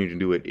continue to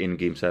do it in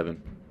game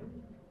 7?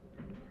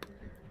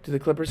 Do the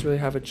Clippers really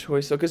have a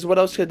choice? So, because what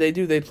else could they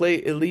do? They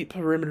play elite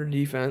perimeter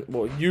defense.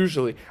 Well,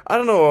 usually. I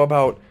don't know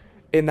about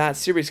in that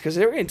series because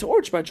they were getting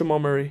torched by Jamal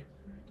Murray.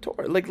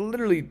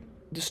 Literally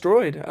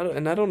destroyed. I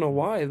don't know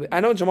why. I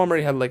know Jamal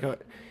Murray had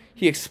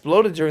he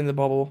exploded during the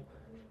bubble.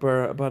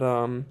 But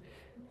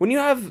when you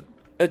have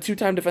a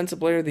 2-time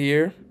defensive player of the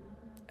year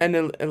and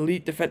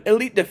elite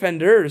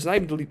defenders, not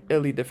even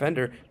elite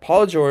defender,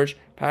 Paul George,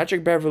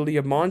 Patrick Beverley,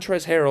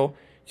 Montrezl Harrell,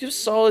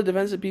 just solid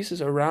defensive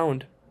pieces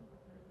around.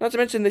 Not to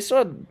mention, they still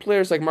had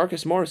players like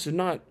Marcus Morris who's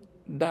not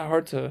that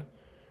hard to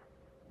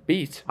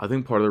beat. I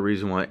think part of the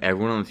reason why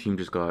everyone on the team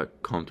just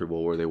got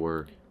comfortable where they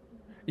were.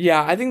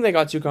 Yeah, I think they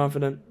got too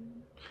confident.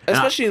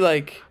 Especially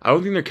I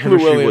don't think their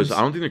chemistry was.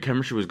 I don't think their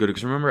chemistry was good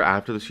because remember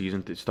after the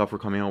season, stuff were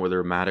coming out where they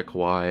were mad at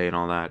Kawhi and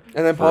all that.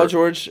 And then Paul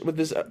George with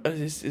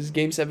his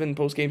Game 7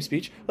 post game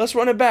speech. Let's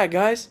run it back,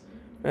 guys.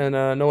 And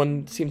no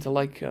one seemed to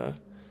like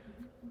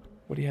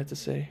what he had to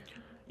say.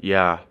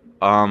 Yeah.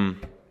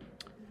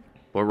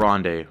 But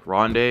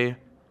Rondé,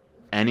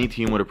 any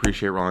team would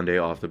appreciate Rondé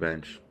off the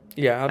bench.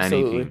 Yeah,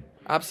 absolutely.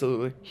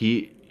 Absolutely.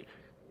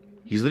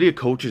 He's literally a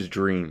coach's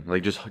dream.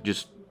 Like just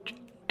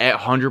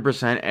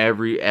 100%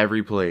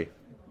 every play.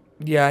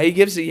 Yeah, he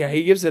gives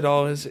it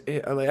all.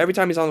 Every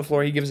time he's on the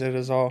floor, he gives it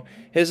his all.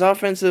 His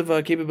offensive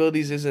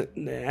capabilities he's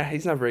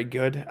not very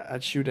good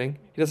at shooting.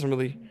 He doesn't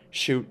really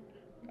shoot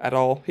at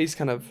all. He's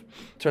kind of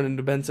turned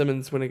into Ben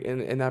Simmons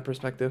in that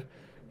perspective.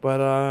 But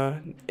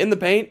in the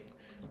paint,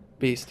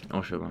 Beast.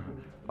 Oh shit, man.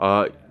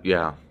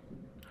 Yeah.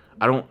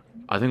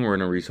 I think we're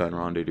gonna re-sign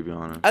Rondé, to be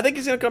honest. I think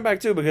he's gonna come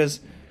back too because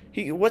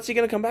what's he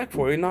gonna come back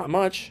for? Not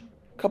much.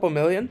 A couple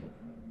million.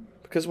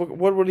 Because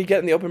what would he get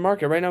in the open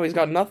market? Right now he's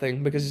got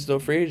nothing because he's still a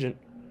free agent.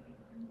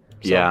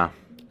 So, yeah.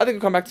 I think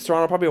he'll come back to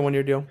Toronto, probably a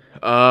 1-year deal.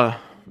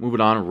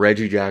 Moving on,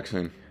 Reggie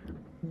Jackson.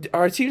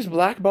 Our team's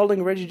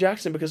blackballing Reggie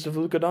Jackson because of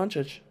Luka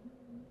Doncic.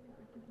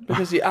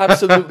 Because he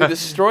absolutely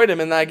destroyed him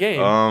in that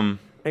game.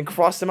 And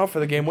crossed him out for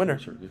the game winner.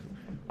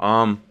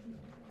 I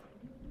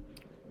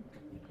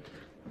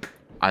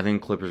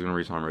think Clippers gonna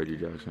re-sign Reggie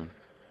Jackson.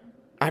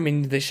 I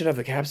mean, they should have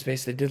the cap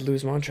space. They did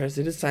lose Montrezl.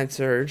 They did sign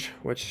Serge,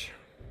 which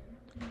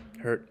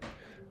hurt,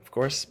 of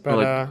course.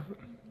 But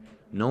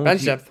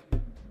bench depth.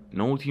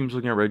 No team's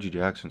looking at Reggie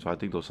Jackson, so I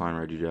think they'll sign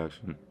Reggie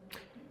Jackson.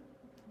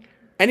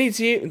 Any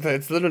team,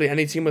 it's literally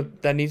any team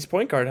that needs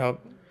point guard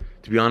help.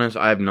 To be honest,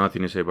 I have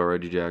nothing to say about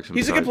Reggie Jackson.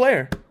 He's a good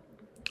player.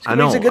 I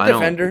know. He's a good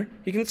defender.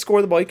 He can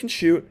score the ball. He can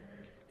shoot.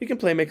 He can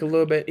play make a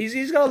little bit.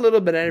 He's got a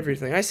little bit of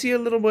everything. I see a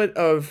little bit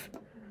of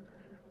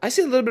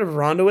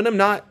Rondo in him,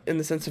 not in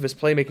the sense of his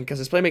playmaking, because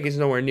his playmaking is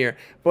nowhere near,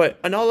 but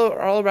an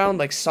all around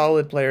like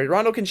solid player.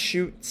 Rondo can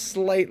shoot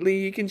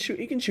slightly. He can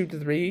shoot the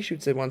three. He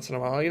shoots it once in a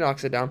while. He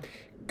knocks it down.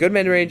 Good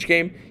mid-range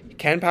game. He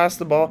can pass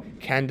the ball.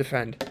 Can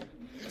defend.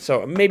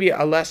 So maybe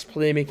a less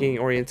playmaking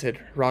oriented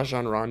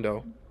Rajon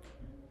Rondo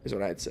is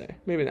what I'd say.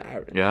 Maybe not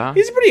average. Yeah.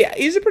 He's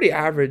a pretty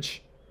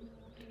average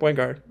point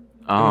guard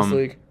in this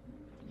league.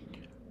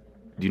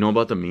 Do you know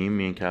about the meme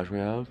me and Cashway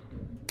have?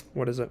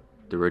 What is it?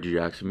 The Reggie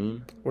Jackson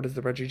meme. What is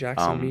the Reggie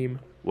Jackson meme?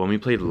 When we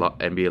played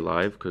NBA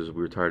Live, because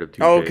we were tired of 2K.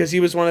 Oh, because he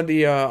was one of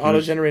the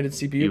auto-generated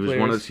CPU players. He was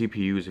one of the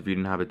CPUs if you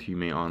didn't have a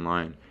teammate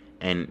online.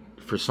 And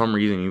for some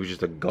reason, he was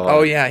just a god.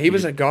 Oh, yeah, he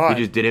was a god.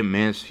 He just didn't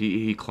miss.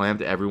 He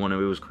clamped everyone. It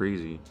was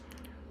crazy.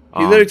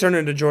 He literally turned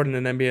into Jordan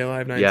in NBA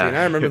Live 19. Yeah.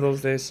 I remember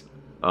those days.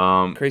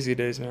 Crazy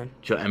days, man.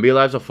 NBA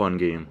Live's a fun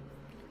game.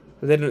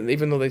 They didn't,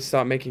 even though they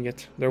stopped making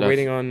it. They're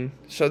waiting on...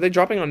 So are they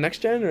dropping on next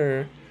gen,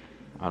 or...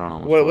 I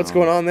don't know. What's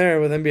going on there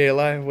with NBA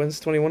Live? When's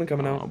 21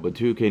 coming out? But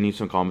 2K needs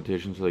some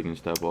competition so they can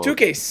step up.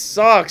 2K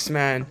sucks,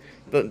 man.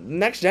 The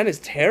next gen is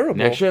terrible.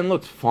 Next gen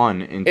looked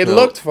fun. It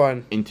looked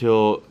fun.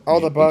 Until all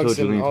the bugs.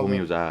 Until Julian told me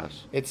it was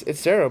ass.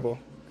 It's terrible.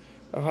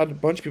 I've had a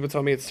bunch of people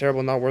tell me it's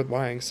terrible, not worth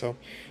buying. So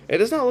it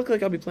does not look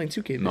like I'll be playing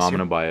 2K this year. No, I'm going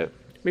to buy it.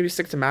 Maybe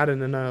stick to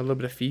Madden and a little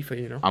bit of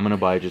FIFA, you know. I'm going to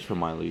buy it just for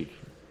my league.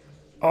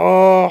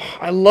 Oh,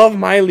 I love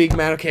my league,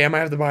 man. Okay, I might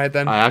have to buy it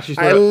then. I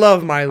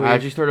love my league.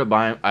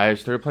 I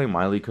started playing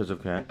my league because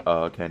of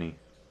Kenny.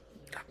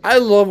 I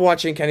love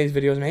watching Kenny's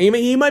videos, man.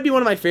 He might be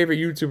one of my favorite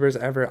YouTubers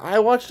ever. I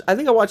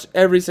think I watched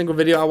every single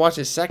video. I watched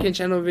his second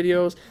channel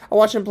videos. I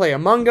watched him play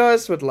Among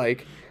Us with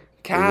like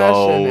Cash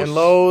and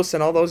Los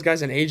and all those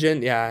guys, and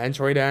Agent, and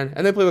Troy Dan,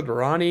 and they play with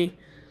Ronnie.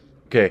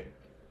 Okay,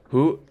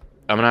 I'm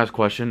gonna ask a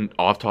question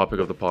off topic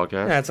of the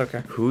podcast. Yeah, it's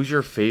okay. Who's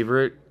your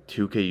favorite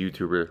 2K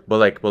YouTuber?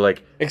 But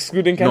like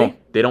excluding Kenny? No,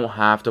 they don't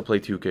have to play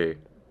 2K.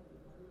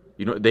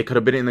 You know, they could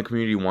have been in the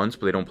community once,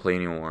 but they don't play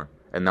anymore,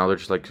 and now they're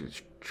just like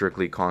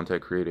strictly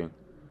content creating,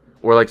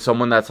 or like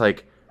someone that's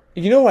like.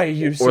 You know why I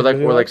used to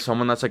like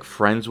someone that's like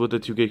friends with the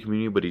 2K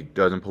community, but he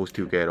doesn't post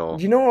 2K at all.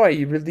 You know why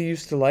I really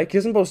used to like? He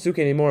doesn't post 2K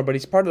anymore, but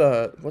he's part of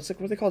the what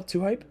they call it?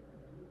 2Hype?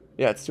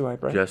 Yeah, it's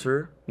 2Hype, right?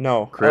 Jesser?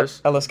 No,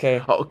 Chris?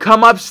 LSK. Oh,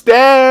 come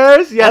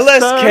upstairs! Yes,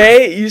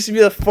 LSK used to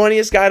be the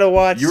funniest guy to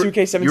watch.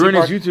 2K17. You were in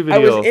his YouTube video. I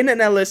was in an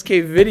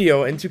LSK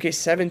video in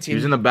 2K17. He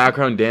was in the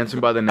background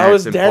dancing by the nets. I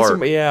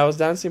was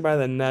dancing by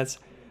the nets.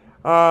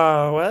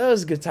 Well, that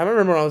was a good time. I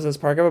remember when I was in this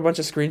park. I have a bunch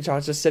of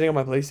screenshots just sitting on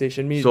my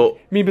PlayStation.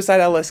 Me beside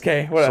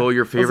LSK. So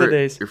your favorite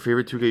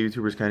 2K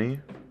YouTuber is Kenny?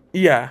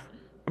 Yeah.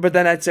 But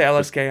then I'd say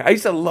LSK. I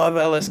used to love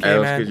LSK,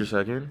 man. LSK's your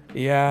second?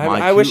 Yeah.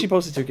 I wish he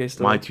posted 2K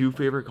still. My two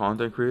favorite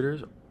content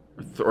creators,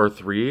 or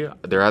three,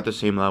 they're at the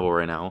same level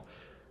right now.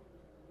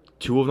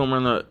 Two of them were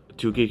in the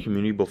 2K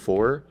community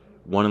before.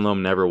 One of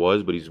them never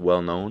was, but he's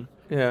well known.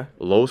 Yeah.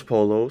 Los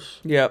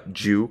Polos. Yep.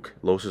 Juke,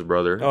 Los's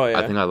brother. Oh, yeah.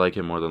 I think I like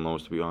him more than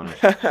Los, to be honest.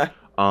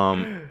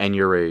 And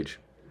Your Age.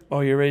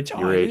 Oh, Your Age.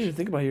 I didn't even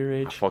think about Your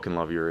Age. I fucking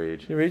love Your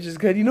Age. Your Age is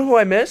good. You know who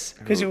I miss?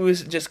 Because it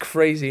was just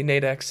crazy.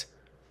 Nadex.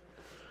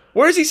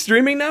 Where is he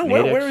streaming now?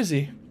 Where is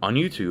he? On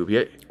YouTube.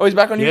 He's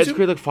back on YouTube? He has to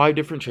create like 5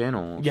 different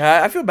channels.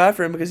 Yeah, I feel bad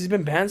for him because he's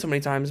been banned so many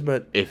times,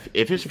 but if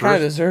his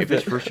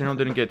first channel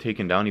didn't get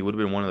taken down, he would have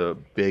been one of the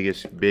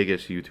biggest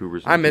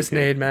YouTubers. I miss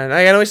Nade, man.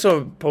 I know he's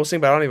still posting,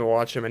 but I don't even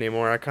watch him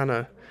anymore.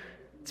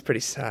 It's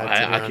pretty sad,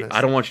 to be honest.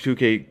 I don't watch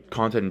 2K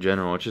content in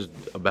general. It's just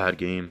a bad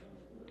game.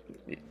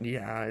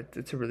 Yeah,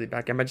 it's a really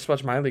bad game. I just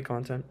watch My League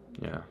content.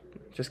 Yeah.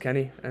 Just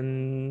Kenny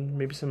and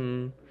maybe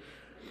some...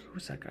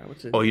 Who's that guy?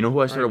 What's it? Oh, you know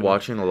who I started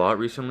watching a lot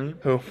recently?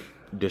 Who?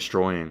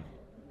 Destroying.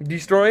 Yeah,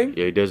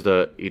 he does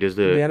the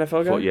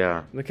NFL guy?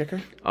 Yeah. The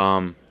kicker?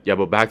 Yeah,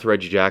 but back to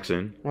Reggie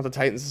Jackson. I want the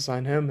Titans to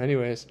sign him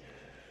anyways.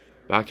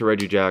 Back to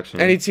Reggie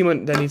Jackson. Any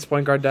team that needs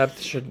point guard depth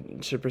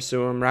should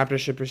pursue him. Raptors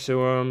should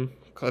pursue him.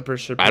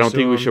 Clippers should pursue him. I don't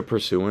think we should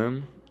pursue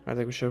him. I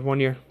think we should. 1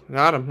 year.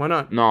 Got him. Why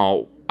not?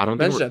 No, I don't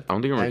think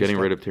we're getting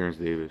rid of Terrence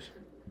Davis.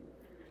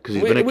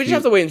 We just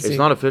have to wait and see. It's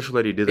not official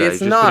that he did that.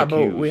 It's not,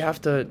 but we have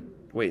to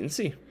wait and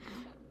see,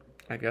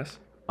 I guess.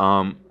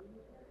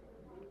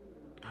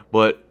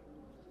 But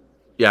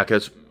yeah,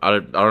 cause I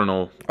don't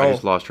know. I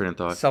just lost train of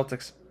thought.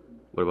 Celtics.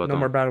 What about no them?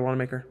 more Brad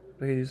Wanamaker?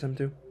 They could use him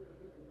too.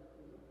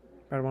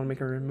 Brad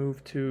Wanamaker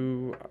moved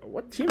to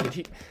what team did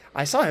he?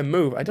 I saw him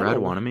move. I don't know.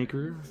 Brad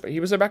Wanamaker? But he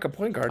was their backup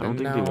point guard. I don't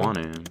think they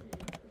wanted him.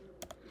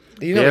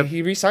 You know,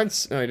 he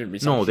resigned. No, he didn't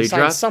resign. No, he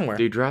signed somewhere.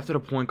 They drafted a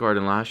point guard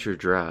in last year's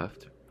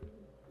draft,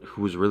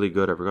 who was really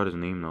good. I forgot his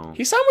name though.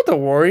 He signed with the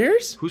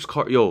Warriors. Who's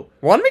Yo?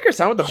 Wanamaker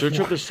signed with the. Search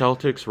up the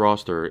Celtics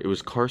roster. It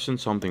was Carson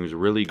something. He was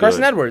really good.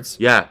 Carson Edwards.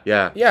 Yeah.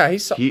 Yeah, he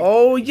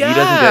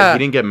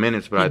didn't get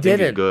minutes, but I think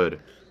he's good.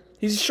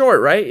 He's short,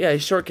 right? Yeah,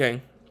 he's short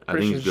king. I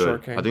think he's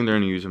good. I think they're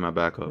gonna use him at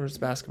backup. Where's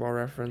Basketball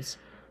Reference?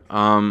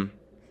 But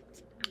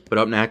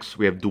up next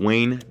we have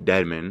Dwayne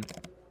Dedmon,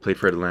 played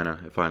for Atlanta,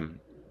 if I'm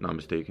not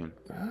mistaken.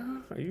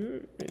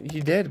 He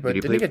did, but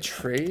didn't he get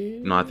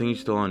traded? No, I think he's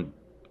still on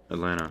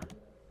Atlanta.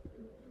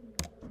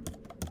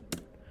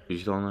 Is he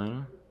still on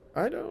Atlanta?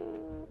 I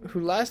don't.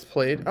 Who last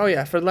played? Oh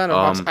yeah, for Atlanta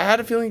Hawks. I had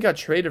a feeling he got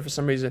traded for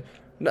some reason.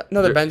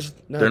 Another bench.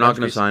 They're not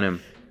going to sign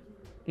him.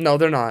 No,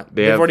 they're not.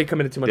 They've already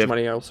committed too much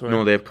money elsewhere.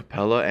 No, they have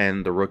Capella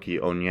and the rookie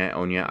Onya.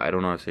 I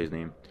don't know how to say his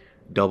name.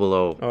 Double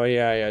O. Oh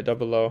yeah,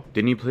 Double O.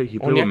 Didn't he play? He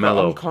played with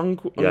Melo.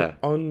 Yeah.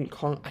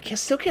 I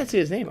still can't say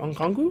his name.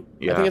 Onkongu?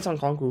 Yeah. I think it's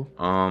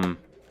Onkongu.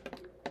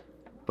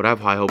 But I have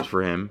high hopes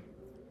for him,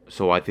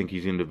 so I think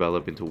he's going to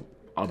develop into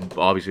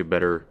obviously a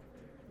better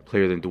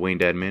player than Dwayne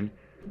Dedmon.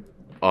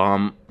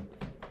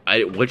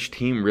 Which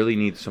team really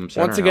needs some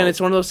center Once again, help? it's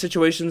one of those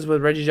situations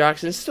with Reggie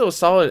Jackson. He's still a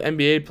solid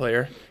NBA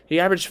player. He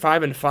averaged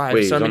 5 and 5.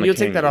 Wait, so I mean, you'll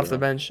take that off though. the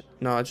bench.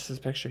 No, it's just his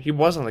picture. He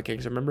was on the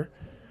Kings, remember?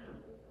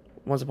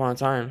 Once upon a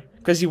time,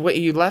 because he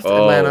left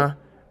Atlanta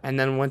and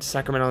then went to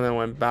Sacramento and then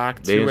went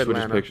back to Atlanta. They didn't switch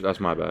his picture.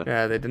 That's my bad.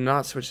 Yeah, they did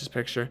not switch his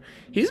picture.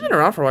 He's been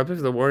around for a while. He played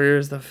for the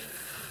Warriors, the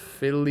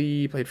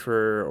Philly. He played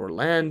for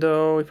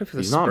Orlando. He played for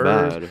the Spurs.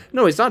 Not bad.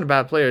 No, he's not a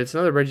bad player. It's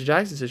another Reggie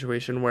Jackson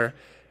situation where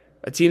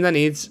a team that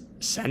needs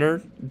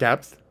center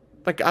depth.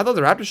 Like, I thought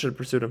the Raptors should have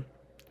pursued him.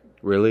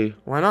 Really?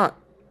 Why not?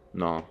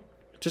 No.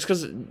 Just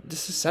because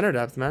this is center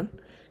depth, man.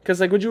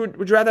 Because, like, would you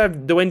rather have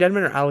Dwayne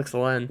Dedmon or Alex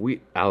Len?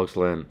 Alex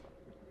Len.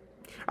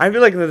 I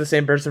feel like they're the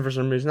same person for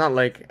some reason. Not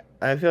like...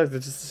 I feel like they're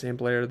just the same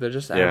player. They're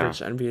just average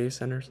NBA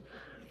centers.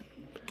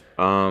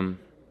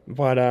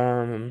 But,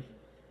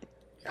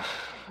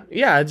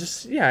 yeah,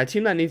 a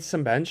team that needs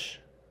some bench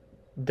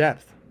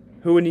depth.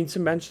 Who would need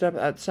some bench depth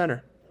at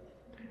center?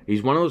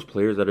 He's one of those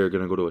players that are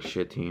going to go to a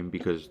shit team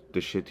because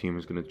the shit team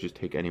is going to just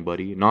take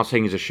anybody. Not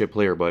saying he's a shit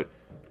player, but,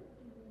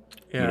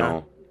 you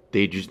know,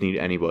 they just need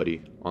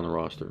anybody on the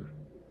roster.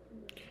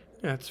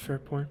 Yeah, that's a fair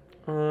point.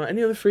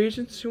 Any other free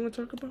agents you want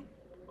to talk about?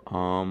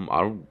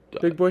 I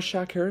don't... Big boy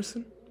Shaq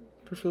Harrison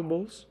for the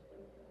Bulls?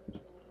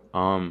 We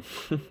don't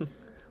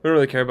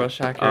really care about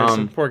Shaq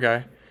Harrison. Poor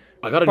guy.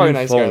 I got a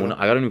new phone.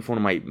 I got a new phone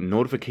and my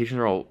notifications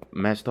are all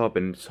messed up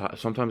and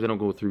sometimes they don't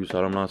go through,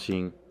 so I'm not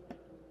seeing...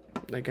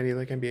 Like any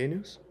NBA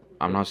news?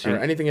 I'm not seeing... Or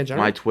anything in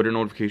general? My Twitter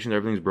notifications,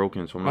 everything's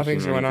broken, so I'm not seeing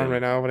anything. Nothing's going on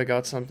right now, but I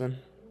got something.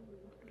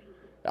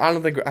 I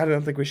don't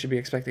think we should be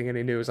expecting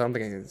any news. I don't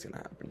think anything's going to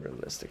happen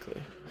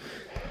realistically.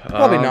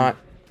 Probably not.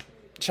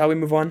 Shall we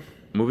move on?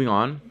 Moving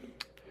on.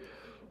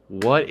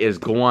 What is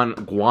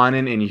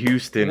guanin in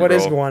Houston, What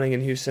is guanin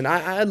in Houston?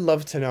 I'd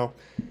love to know.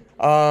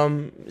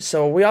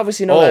 So we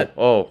obviously know that...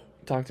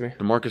 Talk to me.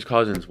 DeMarcus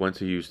Cousins went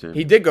to Houston.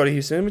 He did go to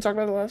Houston. Didn't we talk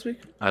about that last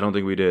week? I don't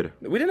think we did.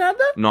 We didn't have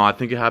that? No, I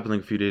think it happened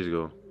like a few days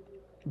ago.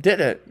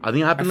 Did it? I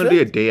think it happened maybe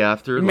a day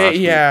after last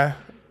week. Yeah.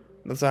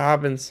 That's what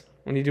happens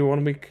when you do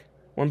one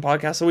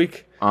podcast a week.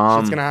 Shit's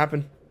going to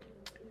happen.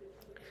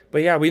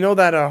 But yeah, we know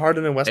that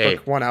Harden and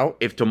Westbrook won out.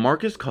 If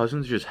DeMarcus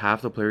Cousins is just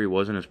half the player he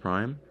was in his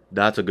prime,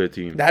 that's a good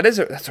team.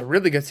 That's a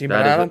really good team.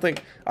 But I don't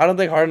think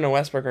Harden and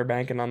Westbrook are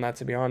banking on that,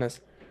 to be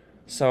honest.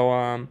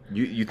 So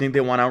you think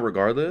they won out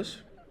regardless?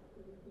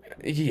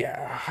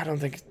 Yeah, I don't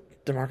think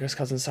DeMarcus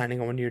Cousins signing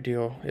a 1-year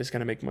deal is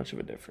going to make much of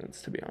a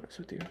difference, to be honest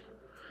with you.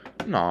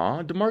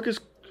 Nah, DeMarcus.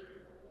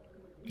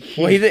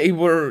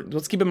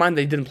 Let's keep in mind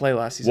they didn't play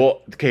last season.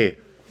 Well, okay,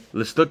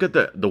 let's look at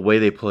the way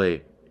they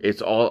play.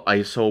 It's all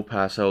ISO,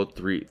 pass out,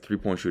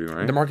 three-point shooting,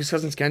 right? DeMarcus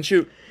Cousins can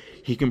shoot.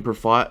 He can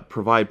provide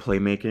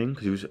playmaking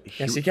because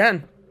Yes, he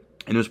can.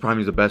 In his prime,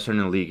 he's the best center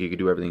in the league. He could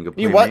do everything.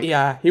 He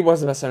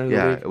was the best center in the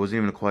league. Yeah, it wasn't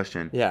even a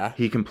question. Yeah.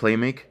 He can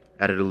playmake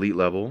at an elite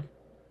level.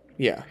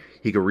 Yeah.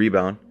 He could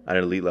rebound at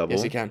an elite level.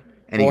 Yes, he can.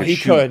 And he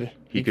could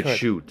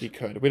shoot. He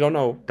could. We don't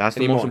know. That's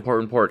the most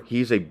important part.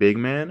 He's a big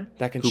man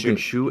who can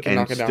shoot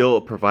and still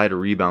provide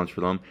rebounds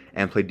for them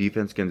and play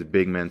defense against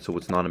big men, so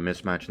it's not a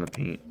mismatch in the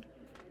paint.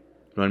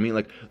 You know what I mean?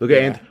 Like, look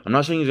at I'm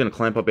not saying he's gonna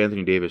clamp up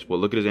Anthony Davis, but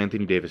look at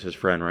Anthony Davis, his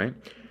friend, right?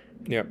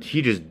 Yep.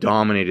 He just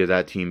dominated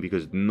that team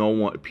because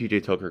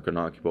PJ Tucker could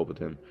not keep up with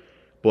him.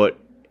 But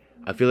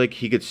I feel like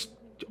he could.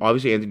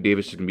 Obviously, Anthony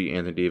Davis can be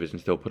Anthony Davis and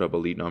still put up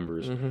elite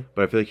numbers. Mm-hmm.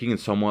 But I feel like he can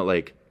somewhat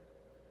like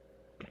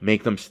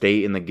make them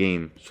stay in the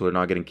game so they're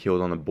not getting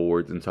killed on the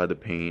boards inside the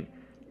paint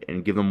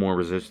and give them more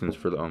resistance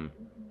for them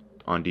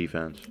on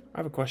defense. I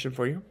have a question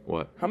for you.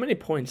 What? How many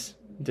points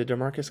did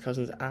DeMarcus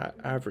Cousins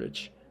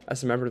average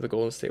as a member of the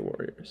Golden State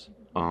Warriors?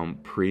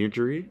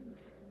 Pre-injury?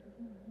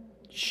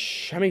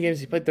 How many games?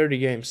 He played 30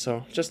 games,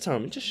 so just tell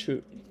him. Just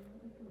shoot.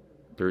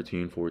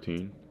 13,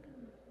 14.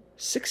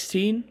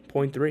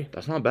 16.3.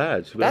 That's not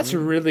bad. That's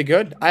really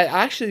good. I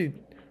actually,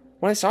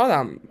 when I saw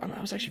that,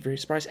 I was actually very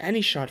surprised. And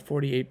he shot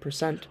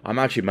 48%. I'm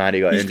actually mad he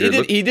got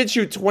injured. He did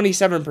shoot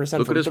 27%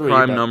 Look at his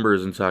prime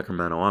numbers in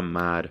Sacramento. I'm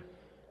mad.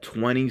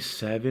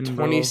 27,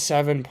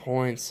 27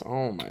 points.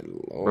 Oh, my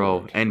Lord.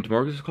 Bro, and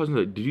DeMarcus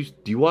Cousins,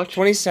 do you watch?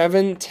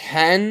 27,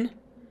 10,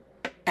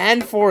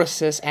 and 4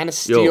 assists, and a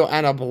steal,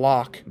 and a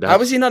block. How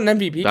was he not an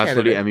MVP That's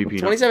candidate? literally MVP.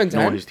 27,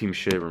 10? No, his team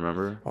shit,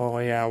 remember? Oh,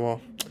 yeah,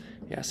 well...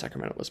 Yeah,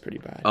 Sacramento was pretty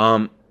bad.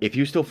 If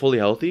he was still fully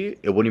healthy,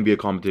 it wouldn't be a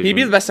competition. He'd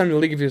be the best center in the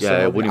league if he was still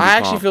healthy. I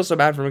actually comp. feel so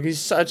bad for him because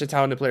he's such a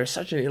talented player,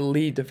 such an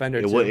elite defender.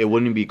 It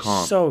wouldn't be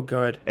comp. So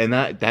good. And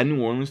that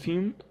New Orleans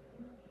team,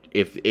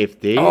 if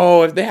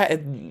DeMarcus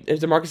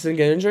didn't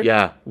get injured,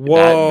 yeah,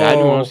 whoa, that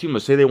New Orleans team,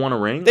 let's say they won a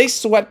ring, they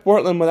swept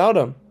Portland without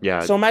him.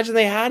 Yeah. So imagine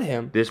they had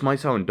him. This might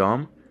sound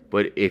dumb,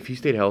 but if he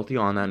stayed healthy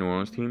on that New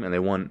Orleans team and they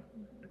won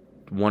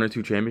 1 or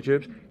 2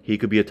 championships, he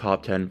could be a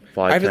top 10,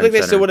 5, I feel 10 like they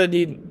center. still would have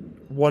needed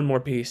one more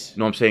piece.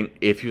 No, I'm saying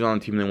if he was on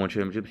the team and they won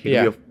championships, he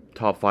could be a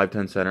top 5,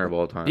 10 center of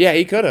all time. Yeah,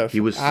 he could have. He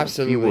was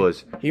absolutely.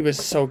 He was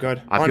so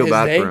good. I on feel his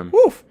bad day, for him.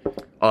 Woof.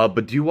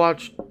 But do you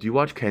watch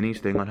Kenny's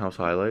thing on House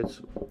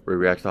Highlights where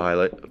he reacts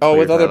to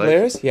with other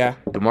players? Yeah.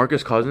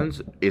 DeMarcus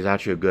Cousins is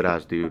actually a good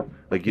ass dude.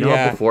 Like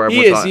how before he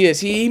everyone is.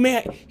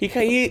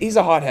 He's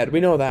a hothead. We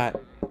know that.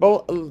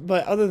 But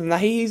other than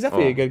that, he's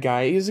definitely a good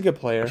guy. He's a good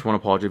player. I just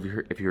want to apologize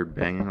if you heard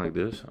banging like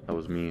this. That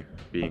was me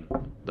being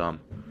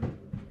dumb.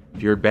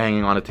 If you heard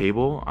banging on a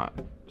table,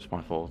 it's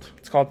my fault.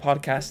 It's called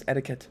podcast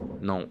etiquette.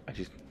 No, I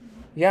just.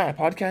 Yeah,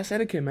 podcast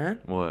etiquette, man.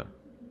 What?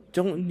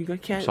 You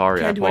can't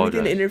do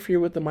anything to interfere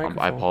with the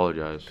microphone. I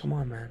apologize. Come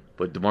on, man.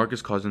 But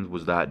DeMarcus Cousins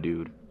was that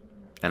dude,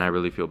 and I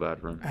really feel bad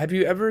for him. Have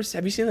you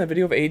seen that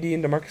video of AD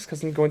and DeMarcus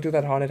Cousins going through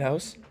that haunted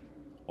house?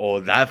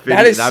 Oh, that video!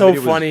 That is so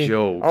funny.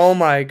 Jokes. Oh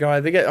my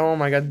god!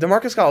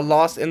 DeMarcus got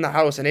lost in the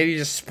house, and AD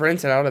just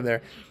sprinted out of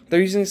there.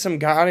 They're using some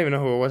guy. I don't even know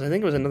who it was. I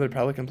think it was another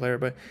Pelican player,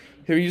 but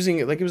they were using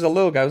it like he was a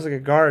little guy. It was like a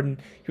guard, and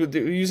they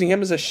were using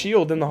him as a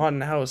shield in the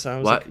haunted house. I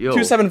was like, 2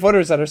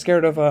 7-footers that are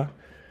scared of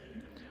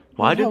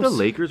Why did the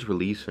Lakers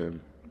release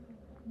him?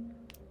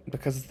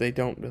 Because they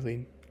don't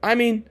really. I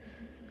mean,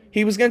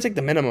 he was gonna take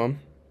the minimum.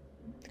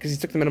 Because he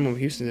took the minimum of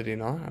Houston, did he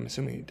not? I'm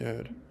assuming he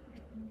did.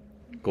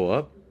 Go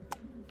up.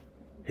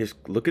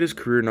 Look at his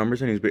career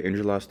numbers, and he's been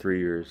injured the last 3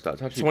 years.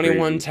 That's actually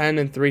 21, crazy. 10,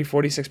 and 3,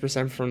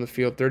 46% from the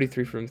field,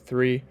 33 from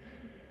 3.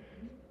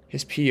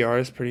 His PR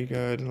is pretty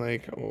good.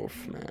 Like,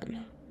 oof,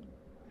 man.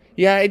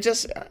 Yeah,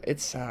 it's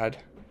sad.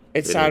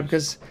 It's sad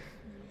because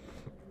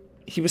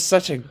he was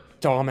such a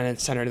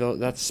dominant center though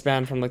that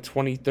spanned from like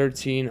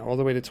 2013 all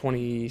the way to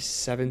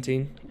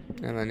 2017,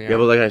 and then yeah.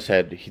 But like I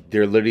said,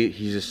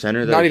 he's a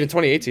center that not even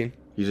 2018.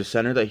 He's a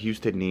center that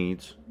Houston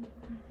needs,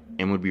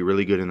 and would be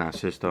really good in that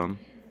system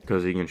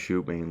because he can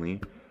shoot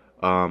mainly.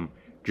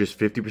 Just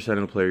 50%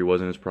 of the player he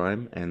was in his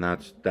prime, and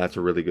that's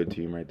a really good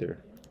team right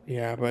there.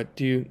 Yeah, but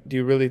do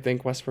you really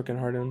think Westbrook and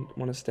Harden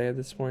want to stay at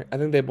this point? I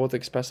think they both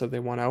expressed that they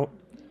want out.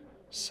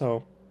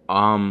 So, do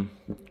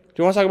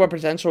you want to talk about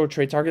potential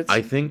trade targets?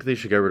 I think they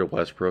should get rid of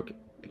Westbrook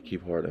and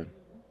keep Harden.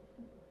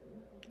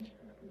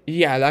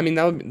 Yeah, I mean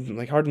that would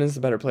like Harden is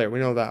the better player. We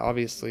know that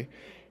obviously.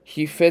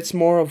 He fits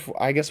more of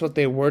I guess what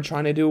they were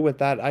trying to do with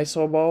that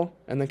ISO ball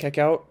and then kick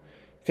out,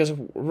 because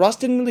Russ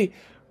didn't really.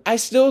 I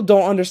still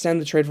don't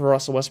understand the trade for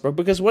Russell Westbrook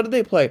because what did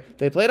they play?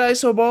 They played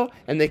ISO ball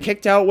and they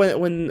kicked out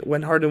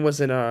when Harden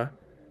wasn't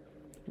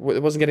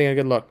getting a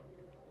good look.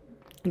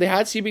 They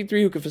had CP3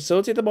 who could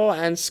facilitate the ball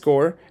and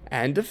score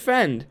and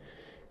defend.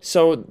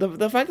 So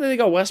the fact that they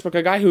got Westbrook,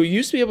 a guy who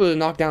used to be able to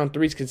knock down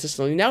threes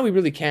consistently, now he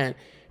really can't.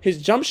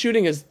 His jump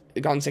shooting has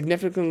gotten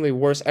significantly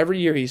worse every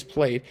year he's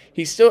played.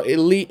 He's still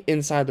elite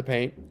inside the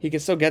paint. He can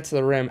still get to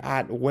the rim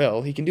at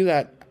will. He can do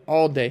that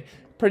all day.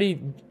 Pretty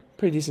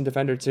decent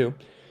defender too.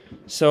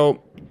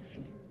 So,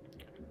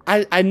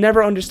 I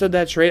never understood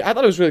that trade. I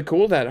thought it was really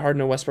cool that Harden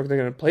and Westbrook, they're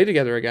going to play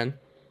together again.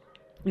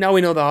 Now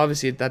we know that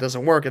obviously that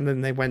doesn't work, and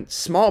then they went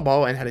small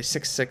ball and had a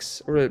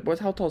 6'6", or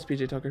how tall is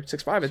PJ Tucker?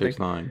 6'5", I think.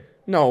 6'9".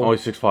 No. Oh,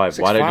 he's 6'5".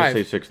 Why did I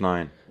just say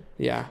 6'9"?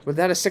 Yeah, but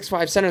they had a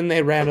 6'5" center, and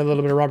they ran a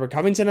little bit of Robert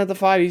Covington at the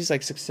 5. He's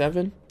like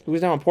 6'7", who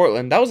was now in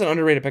Portland. That was an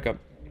underrated pickup.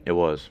 It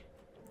was.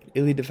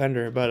 Elite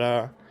defender,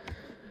 but,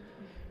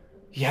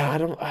 yeah, I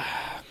don't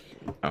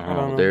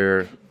know.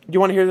 They're... You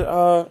want to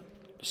hear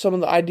some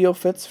of the ideal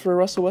fits for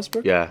Russell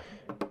Westbrook? Yeah,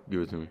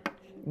 give it to me.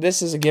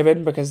 This is a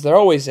given because they're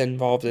always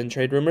involved in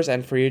trade rumors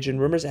and free agent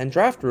rumors and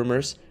draft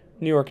rumors.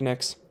 New York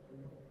Knicks.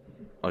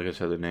 Like I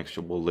said, the Knicks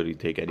will literally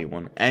take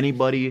anyone.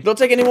 Anybody. They'll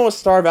take anyone with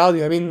star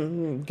value. I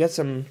mean, get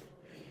some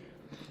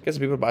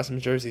people to buy some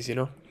jerseys, you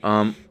know?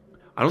 I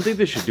don't think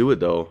they should do it,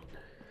 though.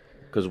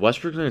 Because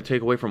Westbrook's going to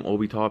take away from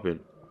Obi Toppin.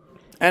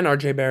 And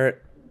RJ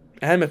Barrett.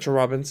 And Mitchell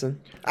Robinson.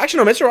 Actually,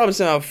 no, Mitchell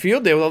Robinson had a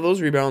field day with all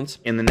those rebounds.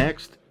 In the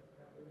next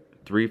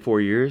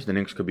 3-4 years, the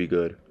Knicks could be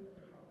good.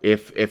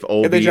 If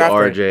Obi, they draft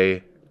RJ...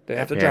 Right. They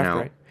have to draft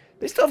right.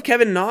 They still have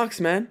Kevin Knox,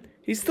 man.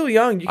 He's still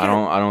young. You can't.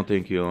 I don't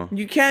think he'll.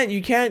 You can't Hey,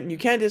 you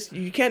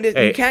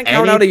can't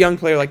count out a young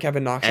player like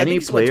Kevin Knox. I Any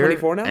think he's player,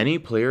 24 now. any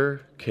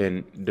player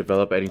can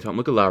develop any time.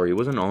 Look at Lowry. He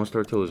wasn't an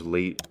all-star till his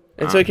late.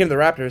 Until he came to the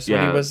Raptors when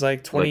yeah, he was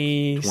like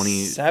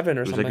 27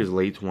 or It was something. like his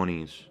late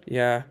 20s.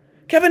 Yeah.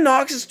 Kevin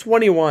Knox is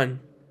 21.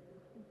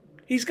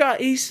 I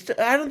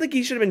don't think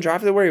he should have been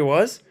drafted where he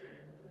was,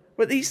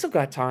 but he's still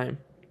got time.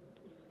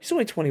 He's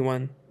only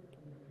 21.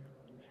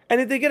 And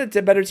if they get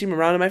a better team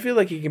around him, I feel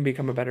like he can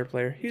become a better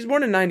player. He's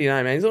born in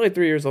 99, man. He's only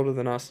 3 years older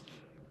than us.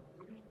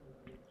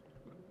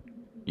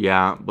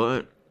 Yeah,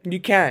 but You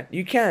can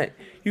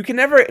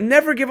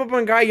never give up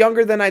on a guy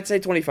younger than I'd say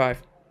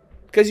 25.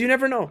 Because you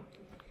never know.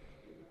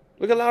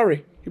 Look at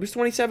Lowry. He was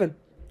 27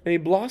 and he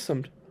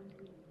blossomed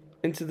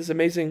into this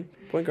amazing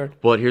point guard.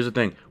 But here's the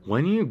thing.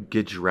 When you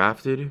get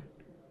drafted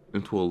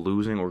into a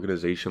losing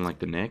organization like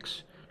the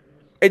Knicks,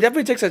 it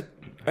definitely takes a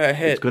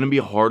hit. it's going to be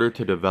harder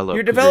to develop.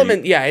 Your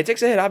development, it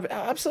takes a hit.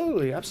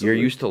 Absolutely. You're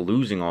used to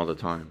losing all the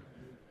time.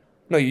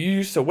 No, you're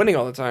used to winning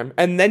all the time.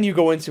 And then you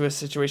go into a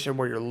situation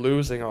where you're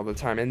losing all the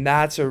time. And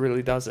that's what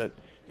really does it.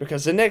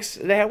 Because the Knicks,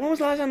 when was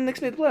the last time the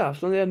Knicks made the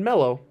playoffs? When they had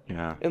Melo.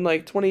 Yeah. In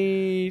like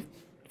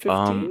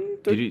 2015,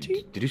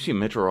 13? Did you see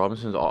Mitchell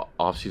Robinson's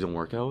off-season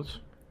workouts?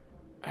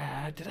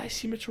 Did I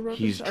see Mitchell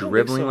Robinson? He's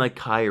dribbling like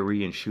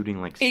Kyrie and shooting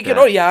like Steph.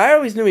 I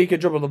always knew he could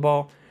dribble the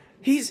ball.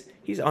 He's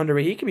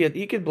underrated.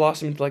 He could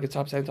blossom into like a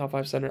top 10, top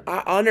 5 center.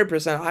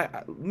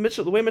 100%.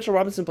 The way Mitchell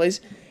Robinson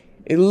plays,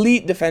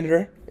 elite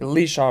defender,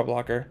 elite shot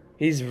blocker.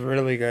 He's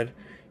really good.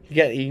 He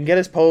can get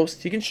his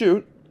post. He can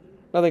shoot.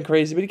 Nothing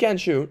crazy, but he can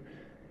shoot.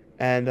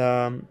 And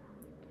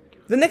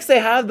the Knicks, they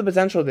have the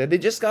potential there. They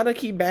just gotta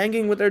keep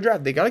banging with their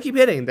draft. They gotta keep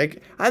hitting.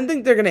 I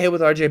think they're gonna hit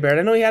with RJ Barrett.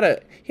 I know he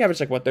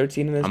averaged like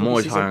 13 in his. I'm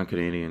always season. high on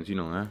Canadians. You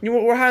know that.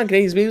 We're high on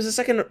Canadians, but he was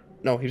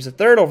the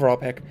third overall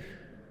pick.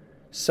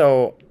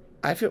 So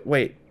I feel.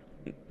 Wait,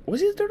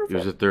 was he the third overall? He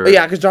was the third. Oh,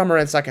 yeah, because John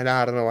Morant's second.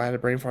 I don't know. I had a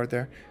brain fart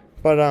there.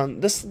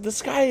 But the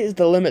sky is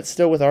the limit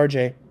still with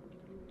RJ.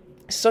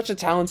 Such a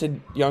talented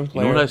young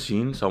player. You know what I've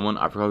seen?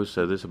 I forgot who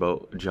said this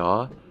about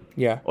Ja.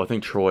 Yeah. Oh, I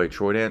think Troy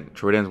Dan's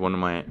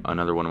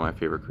another one of my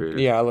favorite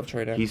creators. Yeah, I love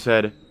Troy Dan. He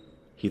said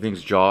he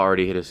thinks Ja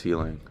already hit his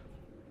ceiling.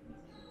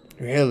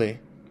 Really?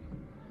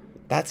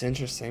 That's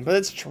interesting. But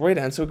it's Troy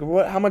Dan, so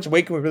how much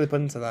weight can we really put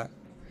into that?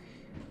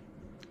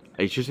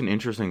 It's just an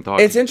interesting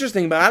thought. It's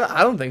interesting, but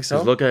I don't think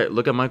so. Look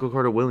at Michael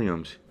Carter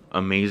Williams.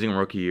 Amazing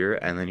rookie year,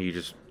 and then he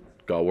just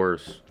got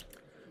worse.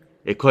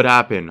 It could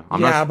happen.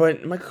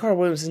 But Michael Carter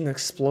Williams isn't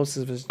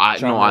explosive as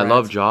Ja. I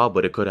love Ja,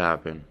 but it could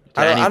happen.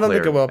 I don't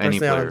think it will.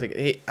 Personally, I don't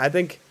think I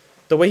think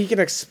the way he can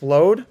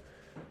explode.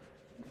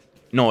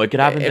 No, it could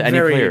happen to any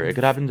player. It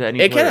could happen to any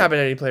player. It can happen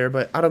to any player,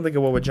 but I don't think it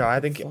will with Ja. I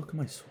think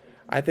I'm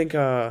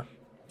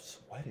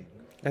sweating.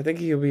 I think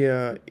he'll be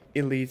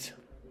elite.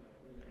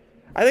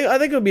 I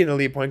think he'll be an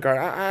elite point guard.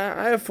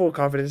 I have full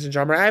confidence in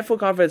Ja Morant. I have full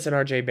confidence in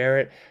RJ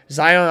Barrett.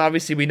 Zion,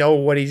 obviously, we know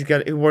what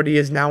what he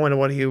is now and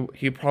what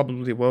he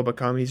probably will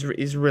become.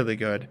 He's really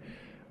good.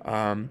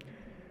 So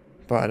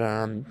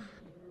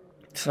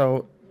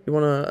you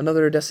want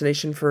another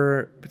destination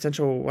for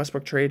potential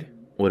Westbrook trade?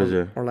 What is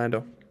it?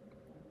 Orlando.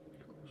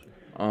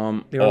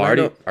 I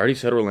already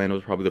said Orlando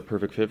is probably the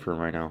perfect fit for him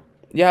right now.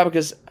 Yeah,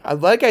 because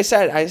like I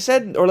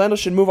said Orlando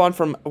should move on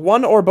from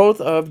one or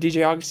both of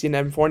DJ Augustine and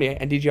Evan Fournier,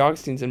 and DJ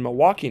Augustine's in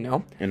Milwaukee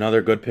now. Another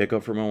good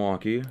pickup for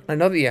Milwaukee.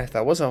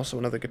 That was also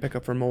another good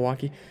pickup for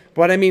Milwaukee.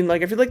 But I mean,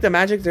 like, I feel like the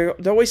Magic, they're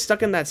always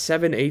stuck in that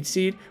 7-8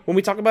 seed. When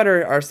we talk about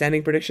our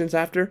standing predictions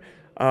after,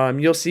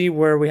 you'll see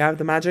where we have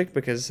the Magic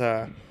because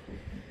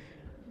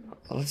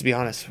let's be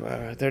honest,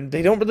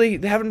 they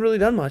haven't really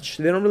done much.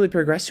 They don't really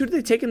progress. Who did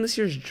they take in this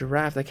year's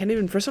draft?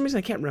 For some reason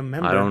I can't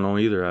remember. I don't know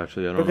either,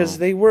 actually. Because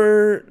they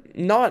were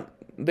not.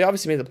 They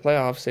obviously made the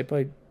playoffs. They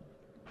played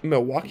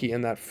Milwaukee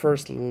in that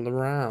first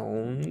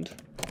round.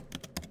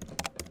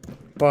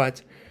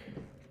 But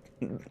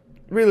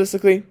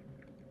realistically,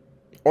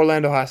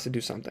 Orlando has to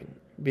do something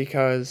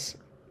because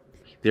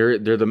they're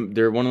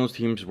one of those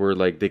teams where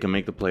like they can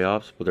make the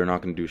playoffs, but they're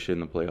not going to do shit in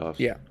the playoffs.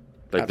 Yeah,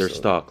 like they're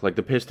stuck. Like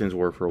the Pistons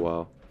were for a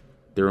while.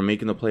 They were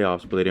making the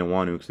playoffs, but they didn't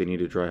want to because they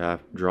needed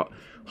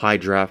high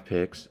draft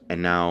picks,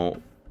 and now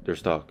they're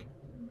stuck.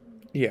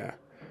 Yeah.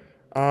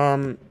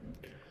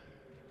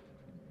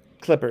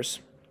 Clippers.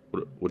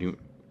 What do you?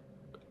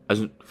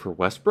 As for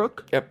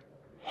Westbrook? Yep.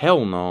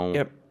 Hell no.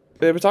 Yep.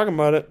 They were talking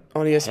about it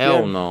on ESPN.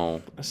 Hell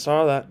no. I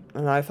saw that,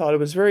 and I thought it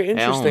was very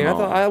interesting. Hell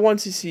no. I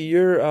wanted to see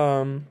your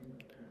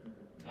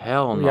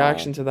Hell no.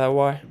 reaction to that.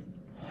 Why?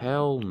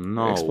 Hell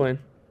no. Explain.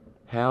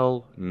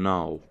 Hell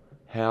no.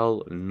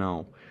 Hell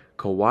no.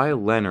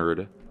 Kawhi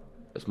Leonard,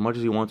 as much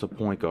as he wants a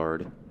point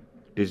guard,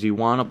 does he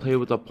want to play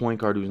with a point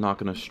guard who's not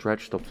going to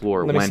stretch the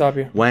floor? Let me stop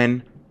you.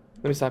 Let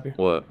me stop you.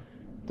 What?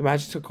 The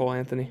Magic took Cole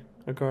Anthony,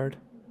 a guard.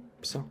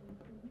 So,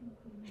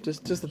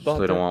 just a thought. So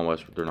they don't want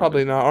Westbrook. They're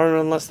probably not, or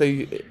unless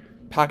they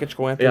package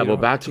Cole Anthony. Yeah, but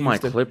back to my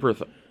Clipper.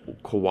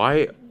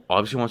 Kawhi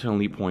obviously wants an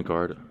elite point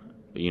guard.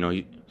 You know,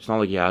 it's not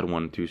like he had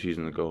one 2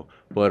 seasons ago,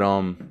 but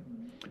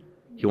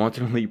he wants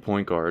an elite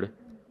point guard.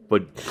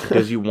 But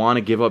does he want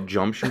to give up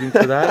jump shooting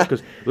for that?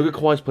 Because look at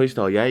Kawhi's play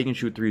style. Yeah, he can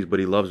shoot threes, but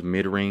he loves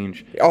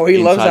mid-range. Oh, he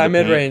loves that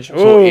mid-range.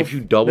 So if you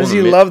double, does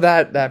he love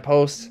that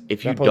post?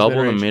 If you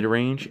double the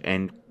mid-range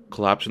and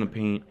collapse in the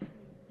paint,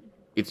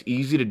 it's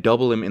easy to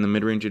double him in the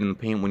mid-range and in the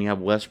paint when you have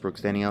Westbrook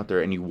standing out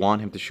there and you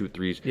want him to shoot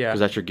threes because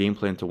that's your game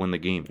plan to win the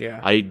game.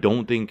 Yeah. I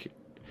don't think...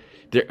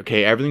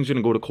 Okay, everything's going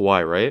to go to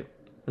Kawhi, right?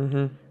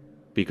 Mm-hmm.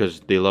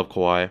 Because they love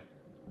Kawhi.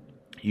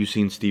 You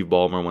seen Steve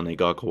Ballmer when they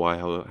got Kawhi,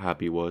 how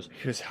happy he was.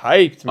 He was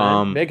hyped,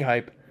 man. Big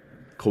hype.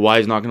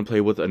 Kawhi's not going to play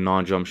with a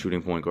non-jump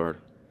shooting point guard.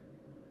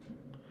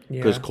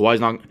 Because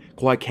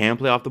Kawhi can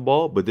play off the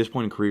ball, but at this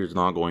point in career, he's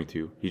not going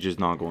to. He's just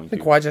not going to. I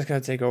think Kawhi's just going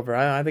to take over.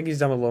 I think he's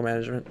done with low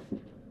management.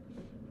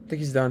 I think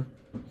he's done.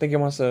 I think he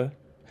wants to...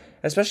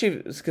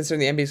 Especially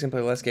considering the NBA's going to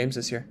play less games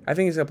this year. I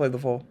think he's going to play the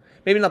full.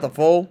 Maybe not the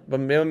full, but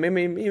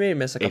maybe he may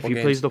miss a couple games. If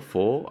he plays the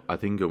full, I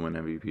think he'll win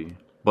MVP.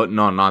 But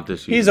no, not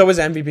this season. He's always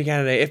an MVP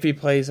candidate if he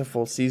plays a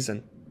full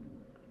season.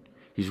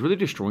 He's really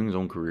destroying his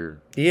own career.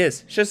 He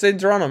is. Should have stayed in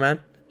Toronto, man.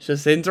 Should have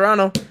stayed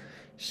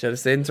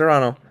in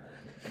Toronto.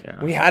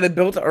 Yeah. We had it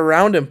built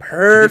around him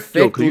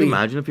perfectly. Could you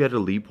imagine if he had a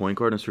lead point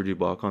guard and Serge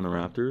Ibaka on the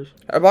Raptors?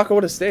 Ibaka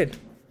would have stayed.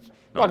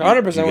 No,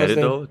 100% would have stayed. Do you get it,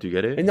 though? Do you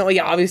get it? No,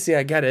 yeah, obviously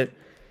I get it.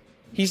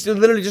 He's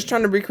literally just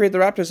trying to recreate the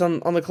Raptors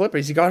on the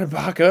Clippers. He got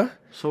Ibaka.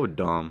 So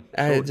dumb.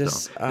 And dumb.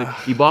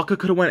 Ibaka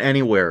could have went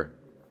anywhere.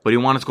 But he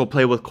wanted to go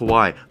play with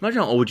Kawhi.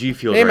 Imagine how OG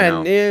feels right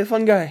now. Hey, man,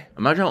 fun guy.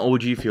 Imagine how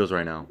OG feels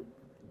right now.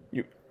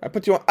 I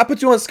put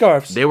you on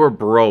scarves. They were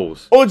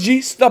bros.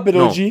 OG, stop it,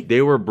 OG. No,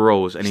 they were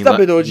bros, and he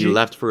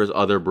left for his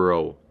other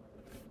bro.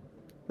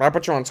 I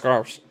put you on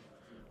scarves.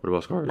 What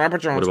about scarves? I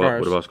put you on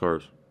scarves.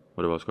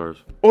 What about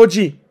scarves?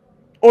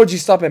 OG,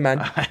 stop it, man.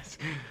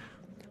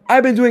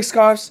 I've been doing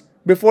scarves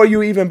before you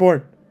were even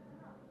born.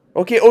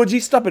 Okay, OG,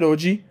 stop it,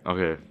 OG.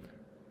 Okay.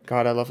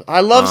 God,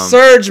 I love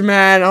Serge,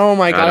 man. Oh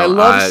my God, I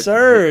love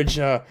Serge.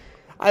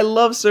 I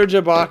love Serge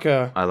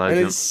Ibaka. I like him.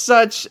 And it's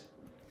such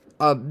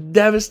a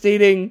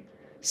devastating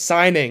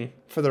signing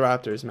for the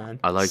Raptors,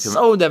 man. I liked him.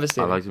 So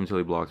devastating. I liked him until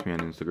he blocks me on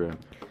Instagram.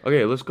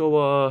 Okay, let's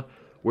go.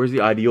 Where's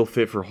the ideal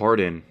fit for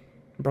Harden?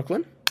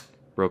 Brooklyn.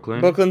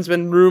 Brooklyn's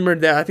been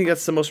rumored there. I think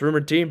that's the most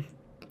rumored team.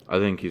 I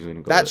think he's gonna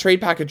go. That trade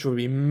package would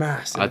be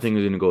massive. I think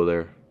he's gonna go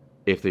there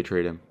if they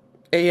trade him.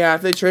 Yeah,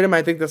 if they trade him,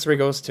 I think that's where he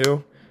goes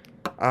too.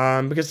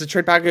 Because the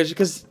trade package,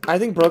 because I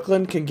think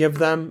Brooklyn can give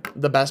them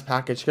the best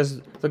package because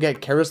they'll get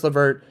Karis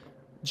LeVert,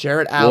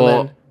 Jarrett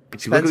Allen,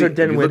 Spencer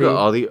Dinwiddie. Look at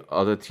all the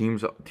other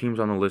teams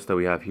on the list that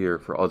we have here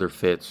for other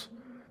fits.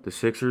 The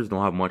Sixers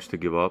don't have much to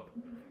give up.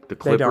 The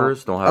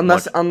Clippers don't have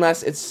much.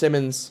 Unless it's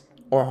Simmons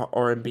or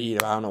Embiid.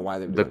 I don't know why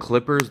they're doing The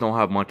Clippers don't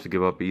have much to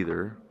give up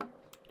either.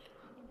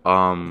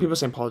 People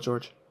saying Paul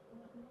George.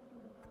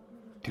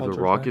 Do the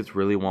Rockets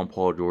really want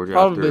Paul George?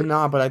 Probably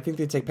not, but I think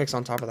they take picks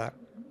on top of that.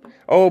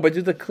 Oh, but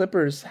do the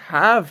Clippers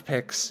have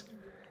picks?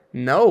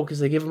 No, because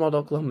they give them all to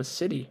Oklahoma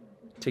City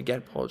to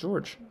get Paul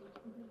George.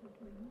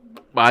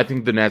 I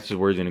think the Nets is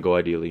where he's going to go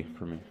ideally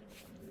for me.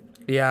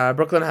 Yeah,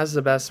 Brooklyn has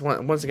the best.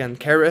 Once again,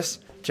 Karis,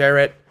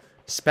 Jarrett,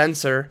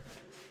 Spencer,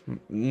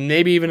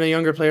 maybe even a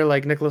younger player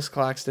like Nicholas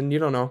Claxton. You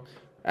don't know.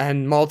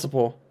 And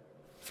multiple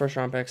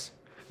first-round picks.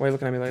 Why are you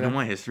looking at me like that? You know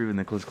my history with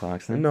Nicholas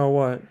Claxton? No,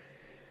 what?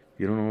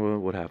 You don't know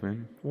what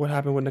happened? What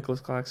happened with Nicholas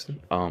Claxton?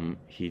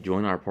 He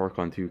joined our park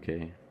on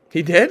 2K.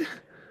 He did?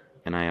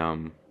 And I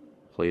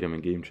played him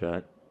in game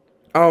chat.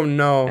 Oh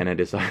no! And I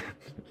decided.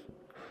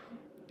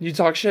 You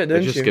talk shit,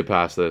 didn't you? Let's just skip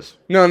past this.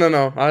 No.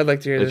 I'd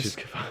like to hear this. Let's just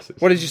skip past this.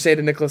 What did you say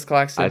to Nicholas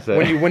Claxton? I said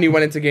when you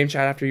went into game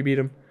chat after you beat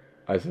him.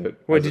 I said.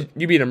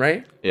 You beat him,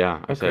 right?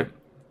 Yeah, I said.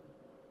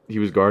 He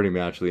was guarding me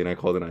actually, and I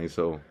called an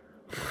ISO,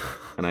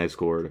 and I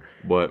scored.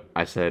 But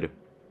I said.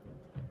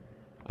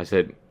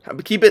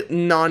 Keep it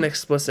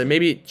non-explicit.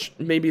 Maybe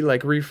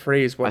like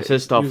rephrase what I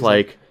said. Stuff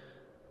like,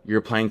 "You're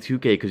playing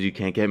 2K because you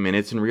can't get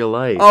minutes in real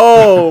life."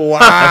 Oh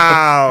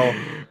wow!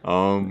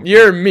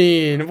 You're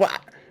mean.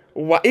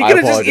 What? He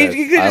could have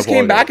just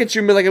came back at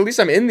you and be like, "At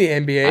least I'm in the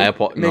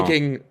NBA,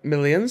 making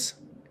millions."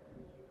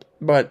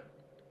 And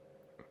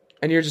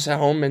you're just at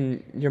home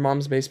in your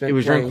mom's basement. It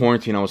was during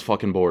quarantine. I was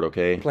fucking bored.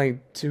 Okay. Playing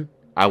 2K.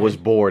 I was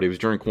bored. It was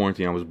during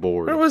quarantine. I was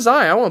bored. Where was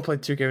I? I want to play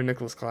 2K with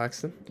Nicholas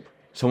Claxton.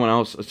 Someone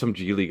else, some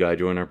G League guy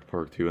joined our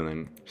park too, and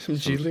then some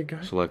G League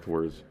guy. Select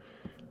words.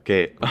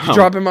 Okay. Did you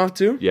drop him off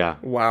too? Yeah.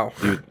 Wow.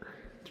 Dude,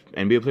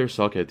 NBA players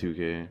suck at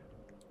 2K.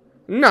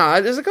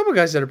 Nah, there's a couple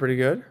guys that are pretty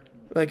good.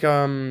 Like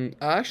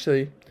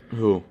actually.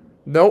 Who?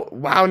 No.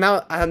 Wow.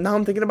 Now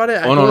I'm thinking about it.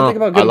 I can only think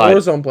about good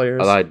Warzone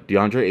players. I lied.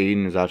 DeAndre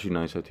Ayton is actually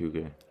nice at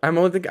 2K. I can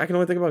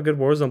only think about good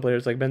Warzone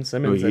players like Ben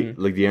Simmons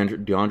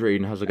DeAndre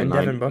Ayton has like a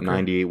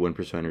 98 win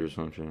percentage or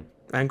something.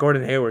 And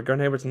Gordon Hayward.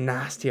 Gordon Hayward's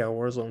nasty at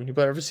Warzone. You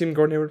ever seen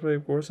Gordon Hayward play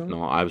Warzone?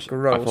 No, I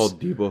followed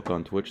D-Book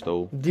on Twitch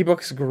though.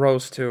 D-Book's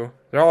gross too.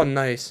 They're all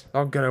nice.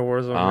 All good at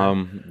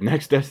Warzone.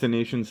 Next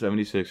destination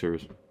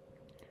 76ers.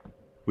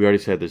 We already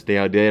said this. They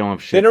don't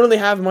have shit. They don't really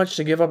have much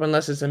to give up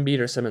unless it's Embiid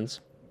or Simmons.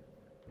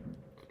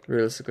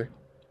 Realistically.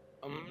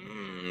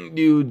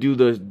 Do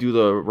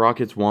the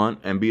Rockets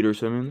want Embiid or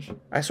Simmons?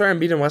 I swear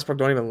Embiid and Westbrook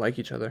don't even like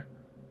each other.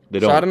 They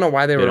don't. So I don't know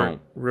why they were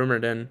don't.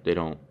 rumored in. They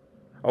don't.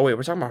 Oh, wait.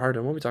 We're talking about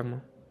Harden. What are we talking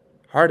about?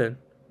 Harden.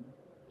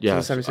 Yeah.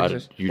 To the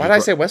 76ers. Why did I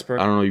say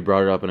Westbrook? I don't know. You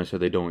brought it up and I said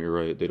they don't. You're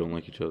right. They don't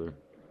like each other.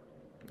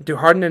 Do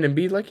Harden and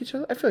Embiid like each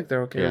other? I feel like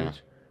they're okay. Yeah.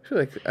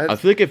 I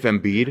feel like if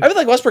Embiid... I feel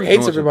like Westbrook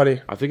hates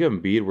everybody. I think if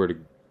Embiid were to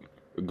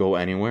go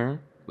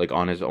anywhere, like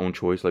on his own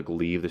choice, like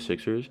leave the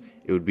Sixers,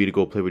 it would be to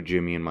go play with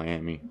Jimmy in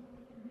Miami.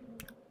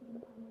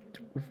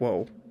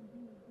 Whoa.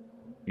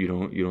 You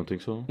don't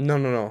think so?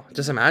 No.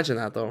 Just imagine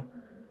that, though.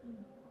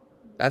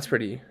 That's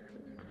pretty...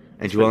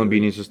 And Joel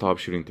Embiid needs to stop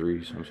shooting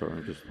threes. I'm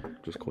sorry.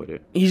 Just quit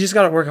it. He's just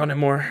got to work on it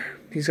more.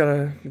 He's got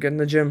to get in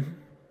the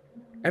gym.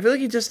 I feel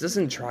like he just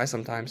doesn't try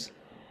sometimes.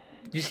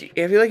 I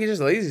feel like he's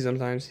just lazy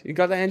sometimes. He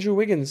got the Andrew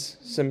Wiggins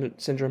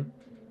syndrome.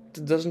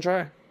 Doesn't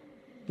try.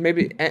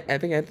 Maybe I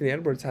think Anthony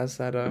Edwards has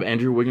that.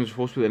 Andrew Wiggins is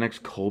supposed to be the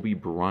next Kobe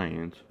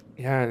Bryant.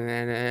 Yeah,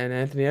 and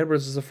Anthony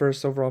Edwards is the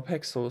first overall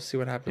pick, so we'll see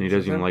what happens. And he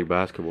doesn't even like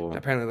basketball.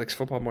 Apparently likes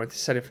football more. He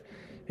said if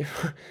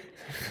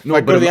no,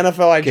 I go to the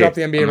NFL, I drop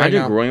the NBA right now.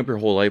 Imagine growing up your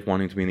whole life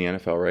wanting to be in the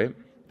NFL, right?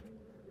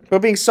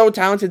 But being so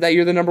talented that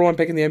you're the number one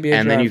pick in the NBA and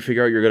draft. then you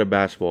figure out you're good at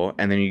basketball,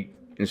 and then you,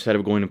 instead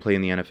of going to play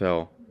in the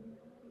NFL,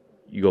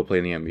 you go play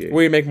in the NBA.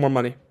 Where you make more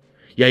money.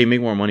 Yeah, you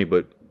make more money,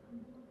 but at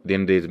the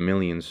end of the day, it's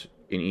millions.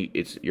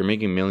 You're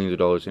making millions of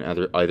dollars in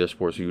either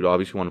sport, so you'd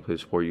obviously want to play the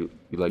sport you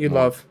like. You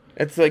love.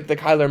 It's like the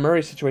Kyler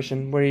Murray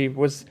situation where he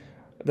was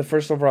the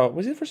first overall.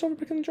 Was he the first overall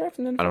pick in the draft?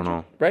 I don't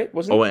know. Right?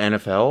 Wasn't he?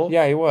 NFL?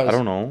 Yeah, he was. I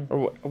don't know.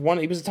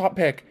 He was a top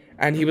pick,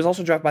 and he was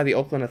also drafted by the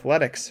Oakland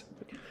Athletics.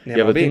 Yeah,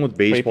 but the thing with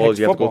baseball is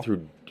you have to go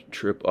through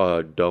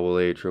AA,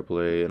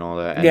 AAA, and all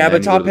that. And yeah,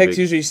 but top picks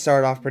usually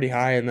start off pretty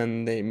high, and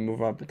then they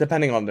move up,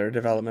 depending on their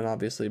development,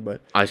 obviously.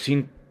 But I've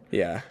seen.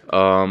 Yeah.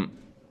 Yeah.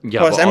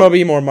 Plus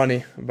MLB more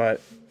money, but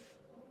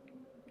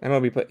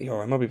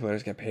MLB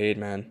players get paid,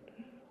 man.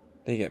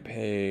 They get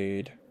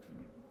paid.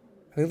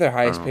 I think they're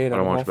highest paid. I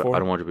don't watch baseball.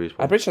 I'm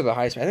pretty sure they're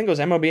highest paid. I think it was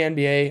MLB,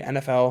 NBA,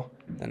 NFL,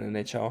 then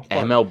NHL.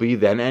 MLB,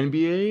 then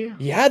NBA?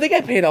 Yeah, they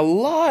get paid a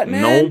lot,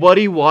 man.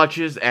 Nobody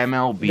watches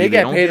MLB. They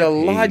get paid a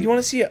lot. You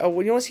want to see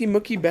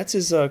Mookie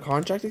Betts'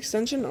 contract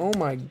extension? Oh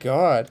my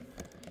god,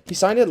 he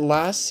signed it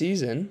last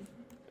season.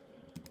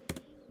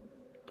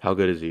 How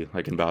good is he?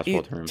 Like in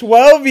basketball terms?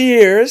 12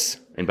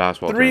 years. In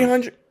basketball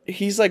 300. terms.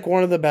 He's like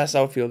one of the best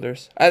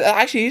outfielders.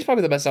 Actually, he's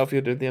probably the best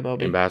outfielder in the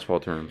MLB. In basketball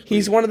terms.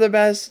 He's one of the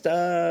best.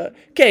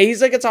 Okay,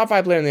 he's like a top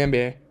 5 player in the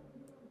NBA.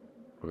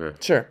 Okay.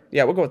 Sure.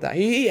 Yeah, we'll go with that.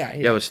 Yeah,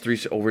 it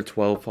was over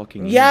 12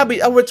 fucking years. Yeah,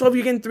 but over 12,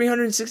 you're getting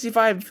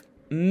 $365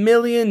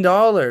 million.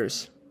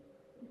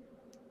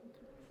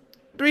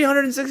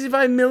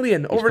 $365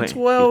 million over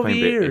 12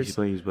 years.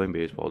 He's playing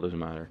baseball. It doesn't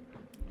matter.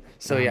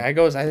 So yeah, it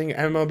goes. I think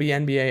MLB,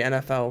 NBA,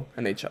 NFL,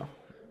 NHL.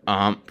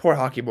 Poor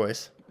hockey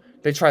boys.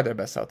 They try their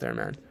best out there,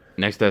 man.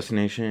 Next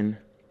destination,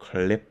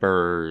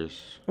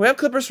 Clippers. We have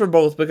Clippers for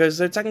both because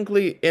they're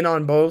technically in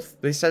on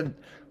both. They said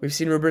we've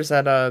seen rumors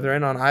that they're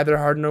in on either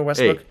Harden or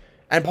Westbrook,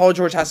 and Paul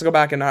George has to go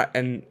back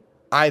and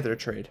either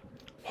trade.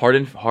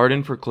 Harden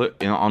for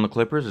on the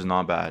Clippers is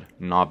not bad,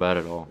 not bad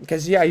at all.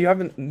 Because you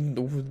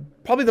haven't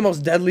probably the most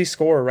deadly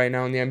scorer right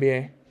now in the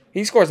NBA.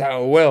 He scores at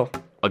will.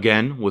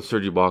 Again, with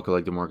Serge Ibaka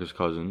like DeMarcus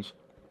Cousins,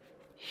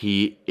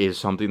 he is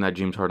something that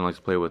James Harden likes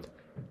to play with.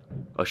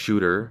 A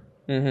shooter,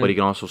 but he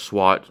can also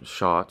swat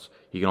shots.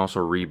 He can also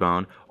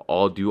rebound.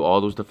 Do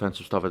all those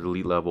defensive stuff at the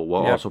elite level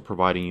while also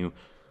providing you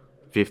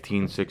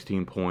 15,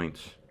 16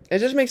 points. It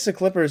just makes the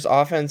Clippers'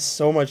 offense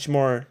so much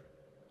more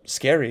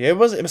scary. It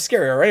was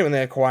scary already when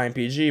they had Kawhi and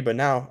PG, but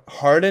now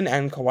Harden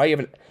and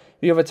Kawhi,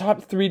 you have a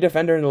top 3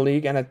 defender in the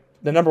league and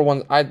the number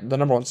one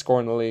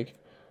scorer in the league.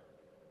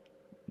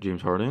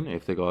 James Harden,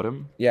 if they got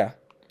him? Yeah,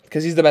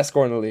 because he's the best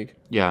scorer in the league.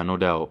 Yeah, no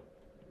doubt.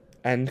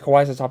 And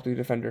Kawhi's a top 3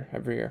 defender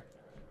every year.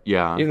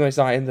 Yeah. Even though he's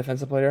not a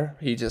defensive player,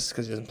 because he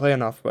doesn't play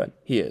enough, but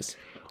he is.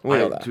 We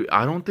know that. To be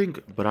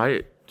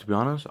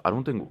honest, I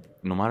don't think,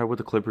 no matter what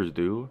the Clippers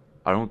do,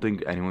 I don't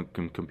think anyone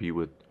can compete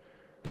with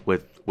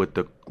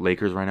the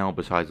Lakers right now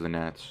besides the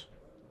Nets.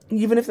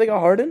 Even if they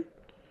got Harden?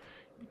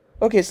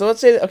 Okay, so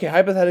let's say,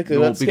 hypothetically,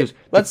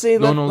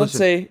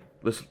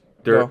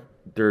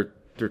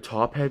 they're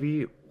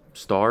top-heavy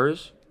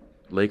stars.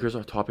 Lakers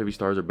are top-heavy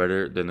stars are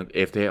better than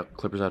if they have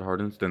Clippers had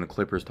Harden, then the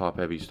Clippers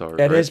top-heavy stars.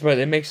 That is, but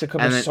it makes the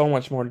Clippers so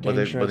much more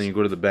dangerous. But then you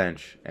go to the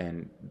bench,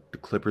 and the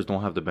Clippers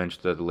don't have the bench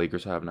that the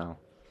Lakers have now.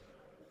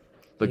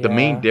 The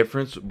main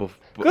difference...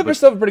 Clippers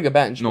still have a pretty good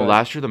bench. No,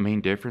 last year the main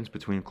difference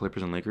between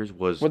Clippers and Lakers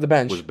was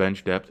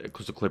bench depth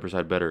because the Clippers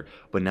had better.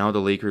 But now the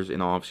Lakers in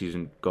the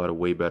offseason got a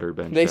way better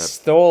bench depth. They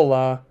stole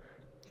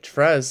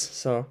Trez,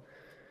 so...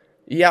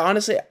 Yeah,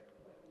 honestly...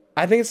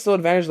 I think it's still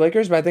advantage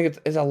Lakers, but I think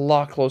it's a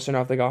lot closer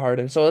now if they got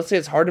Harden. So let's say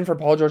it's Harden for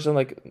Paul George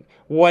and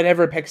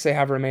whatever picks they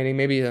have remaining,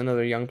 maybe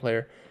another young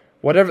player.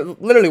 Whatever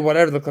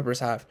the Clippers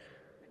have.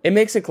 It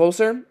makes it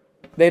closer.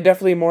 They're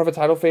definitely more of a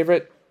title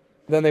favorite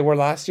than they were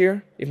last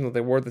year, even though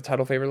they were the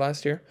title favorite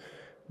last year.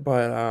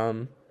 But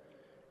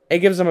it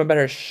gives them a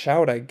better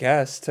shout, I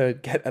guess, to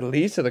get at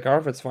least to the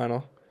conference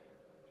final.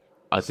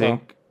 I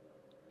think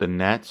the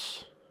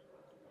Nets,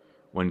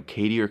 when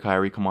Katie or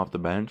Kyrie come off the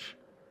bench,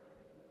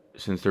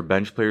 since their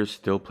bench players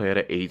still play at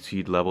an 8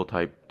 seed level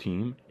type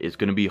team, it's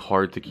gonna be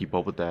hard to keep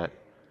up with that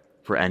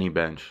for any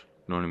bench.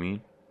 You know what I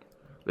mean?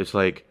 It's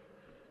like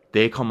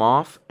they come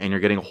off and you're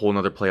getting a whole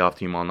nother playoff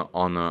team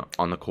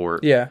on the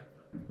court. Yeah.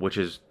 Which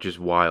is just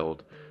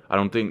wild. I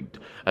don't think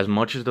as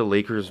much as the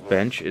Lakers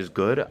bench is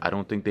good, I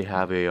don't think they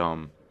have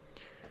a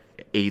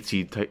 8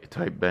 seed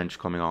type bench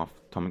coming off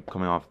onto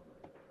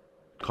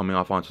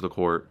the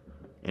court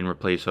in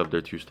place of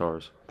their 2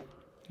 stars.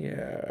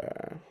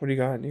 Yeah. What do you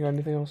got? You got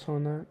anything else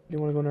on that? You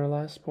want to go to our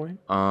last point?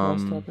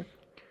 Last topic?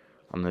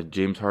 On the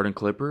James Harden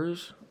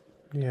Clippers?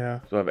 Yeah.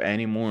 Do I have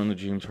any more on the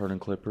James Harden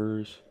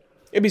Clippers?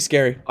 It'd be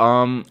scary.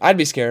 I'd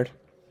be scared.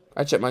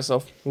 I'd shit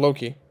myself.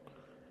 Low-key.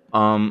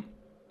 I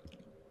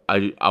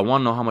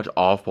want to know how much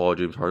off-ball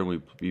James Harden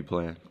would be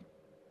playing.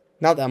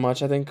 Not that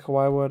much. I think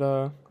Kawhi would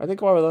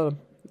let him.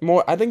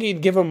 More. I think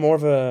he'd give him more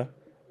of a...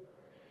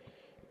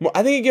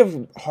 I think he'd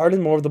give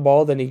Harden more of the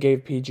ball than he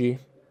gave PG.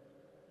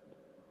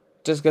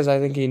 Just because I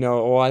think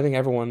I think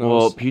everyone knows.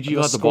 Well, PG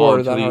got the ball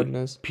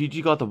until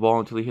PG got the ball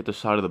until he hit the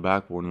side of the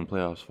backboard in the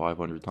playoffs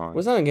 500 times.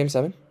 Was that in Game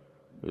 7?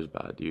 It was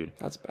bad, dude.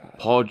 That's bad.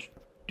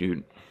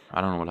 Dude,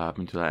 I don't know what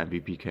happened to that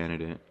MVP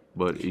candidate,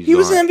 but he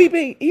was an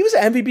MVP. He was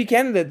an MVP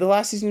candidate the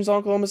last season he was on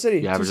Oklahoma City.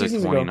 Yeah, he averaged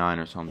like 29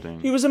 or something.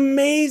 He was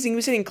amazing. He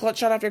was hitting clutch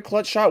shot after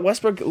clutch shot.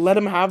 Westbrook let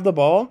him have the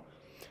ball.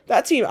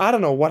 That team, I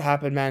don't know what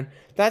happened, man.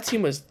 That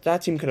team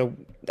could have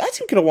won. That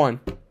team could have won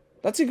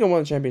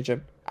the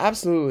championship.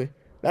 Absolutely.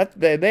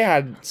 They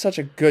had such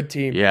a good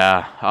team.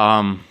 Yeah.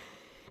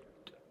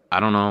 I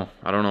don't know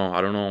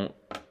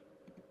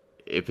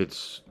if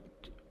it's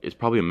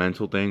probably a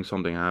mental thing.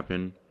 Something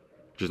happened.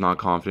 Just not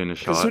confident in his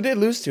shot. Who did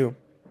lose to?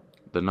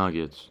 The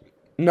Nuggets.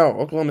 No,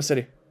 Oklahoma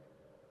City.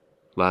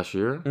 Last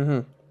year? Mm-hmm.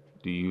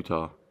 The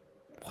Utah.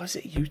 Was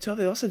it Utah?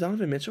 They lost to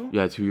Donovan Mitchell?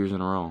 Yeah, 2 years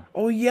in a row.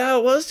 Oh, yeah,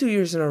 it was 2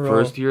 years in a row.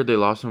 First year, they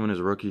lost him in his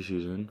rookie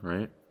season,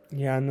 right?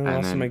 Yeah, and then they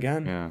lost him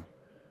again. Yeah.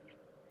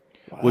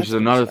 Wow, which is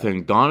another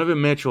thing.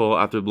 Donovan Mitchell,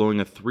 after blowing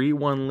a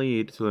 3-1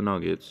 lead to the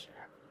Nuggets...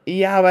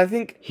 Yeah, but I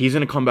think... He's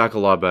going to come back a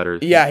lot better.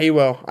 Yeah, he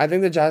will. I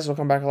think the Jazz will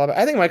come back a lot better.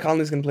 I think Mike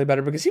Conley's going to play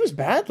better because he was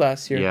bad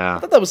last year. Yeah. I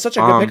thought that was such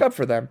a good pickup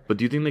for them. But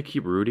do you think they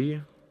keep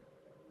Rudy?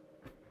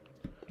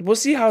 We'll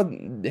see how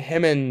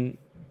him and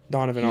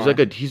Donovan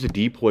are. He's a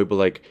decoy, but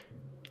like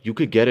you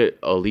could get an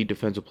elite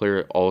defensive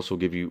player also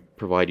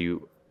provide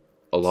you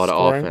a lot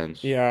of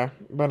offense. Yeah,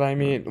 but I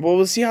mean,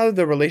 we'll see how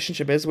the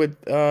relationship is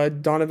with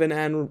Donovan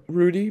and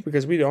Rudy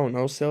because we don't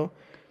know still.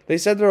 They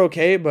said they're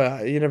okay,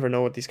 but you never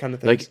know with these kind of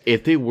things. Like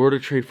if they were to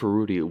trade for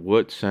Rudy,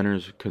 what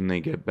centers can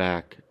they get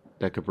back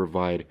that could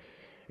provide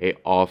a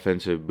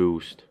offensive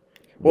boost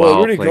while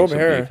Rudy playing some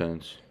Gobert,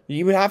 defense?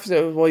 You have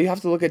to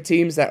look at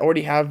teams that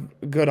already have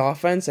good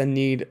offense and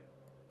need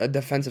a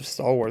defensive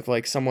stalwart,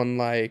 like someone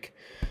like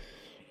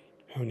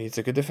who needs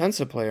a good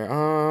defensive player.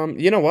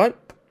 You know what?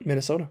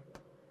 Minnesota.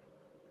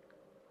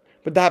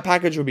 But that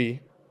package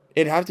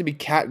it'd have to be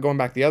Cat going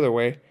back the other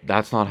way.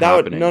 That's not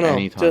happening. No.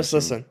 Just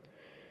listen.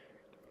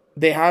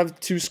 They have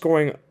 2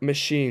 scoring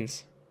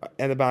machines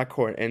in the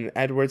backcourt, and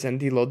Edwards and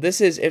D'Lo. This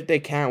is if they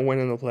can't win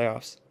in the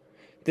playoffs.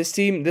 This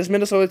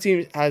Minnesota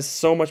team has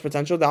so much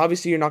potential that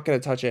obviously you're not going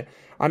to touch it.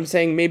 I'm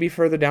saying maybe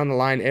further down the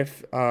line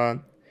if...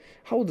 how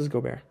old is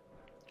Gobert?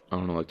 I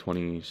don't know, like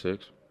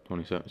 26,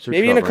 27.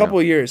 Maybe in a couple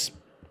of years.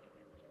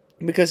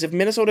 Because if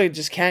Minnesota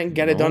just can't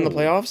get it done in the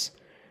playoffs,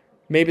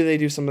 maybe they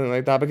do something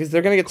like that because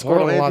they're going to get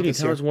scored on a lot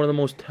this year. Is one of the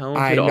most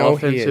talented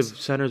offensive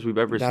centers we've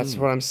ever seen. That's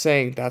what I'm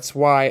saying. That's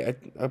why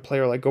a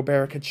player like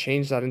Gobert could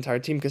change that entire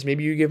team because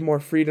maybe you give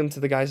more freedom to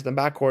the guys in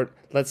the backcourt.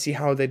 Let's see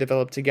how they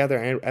develop together.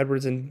 And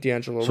Edwards and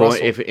D'Angelo Russell.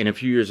 So if in a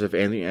few years, if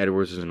Anthony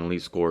Edwards is an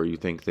elite scorer, you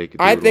think they could?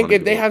 I think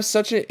if they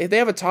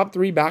have a top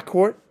 3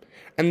 backcourt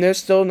and they're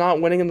still not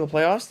winning in the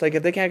playoffs, like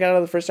if they can't get out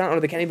of the first round or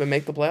they can't even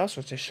make the playoffs,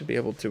 which they should be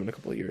able to in a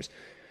couple of years.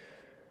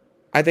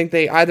 I think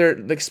they either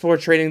explore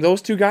trading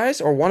those 2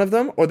 guys or one of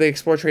them, or they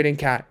explore trading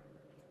Cat.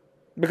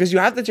 Because you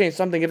have to change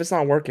something if it's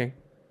not working.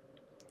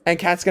 And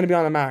Cat's going to be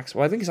on the max.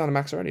 Well, I think he's on the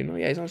max already. No,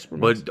 yeah, he's on super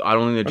max. But I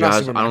don't think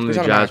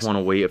the Jazz want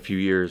to wait a few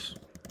years.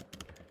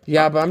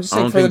 Yeah, but I'm just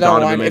saying further down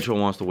the line. I don't think Donovan Mitchell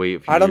wants to wait a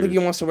few years. I don't think he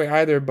wants to wait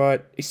either,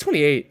 but he's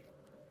 28.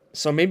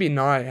 So maybe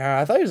not. Yeah,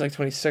 I thought he was like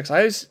 26.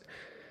 I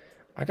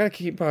got to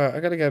keep I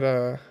got to get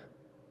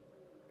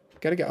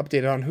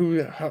updated on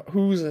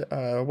who's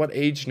what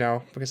age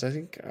now because I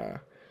think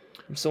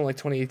I'm still in like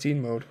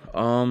 2018 mode.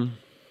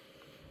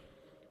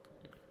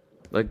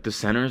 Like the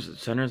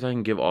centers I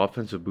can give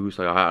offensive boost.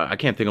 Like I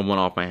can't think of one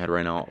off my head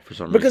right now for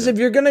some reason. Because if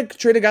you're gonna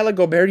trade a guy like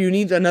Gobert, you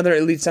need another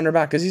elite center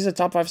back because he's a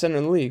top 5 center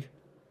in the league.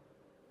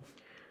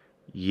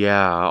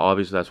 Yeah,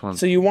 obviously that's one.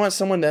 So you want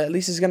someone that at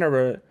least is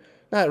gonna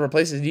not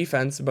replace his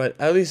defense, but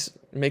at least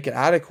make it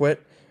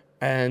adequate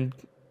and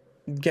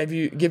give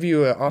you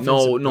an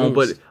offensive No,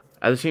 boost.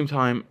 but at the same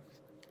time,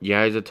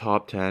 yeah, he's a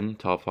top 10,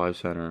 top 5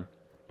 center,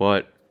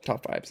 but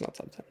top 5 is not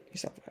top 10.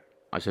 He's top 5.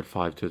 I said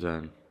 5 to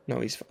 10. No,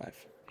 he's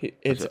 5.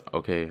 It's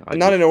okay.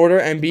 Not in order.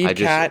 Embiid,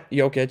 Cat,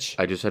 Jokic.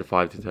 I just said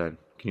 5 to 10.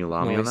 Can you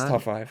allow No, me on he's that?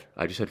 top 5.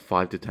 I just said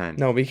 5 to 10.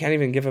 No, we can't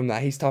even give him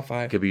that. He's top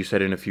 5. Okay, but you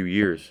said in a few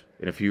years.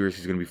 In a few years,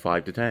 he's gonna be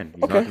 5 to 10.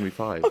 He's Okay. not gonna be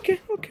 5. Okay.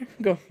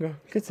 Go.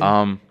 Continue.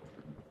 I'm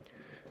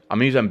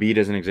gonna use Embiid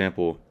as an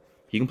example.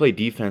 He can play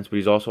defense, but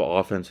he's also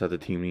offense that the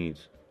team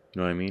needs.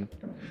 You know what I mean?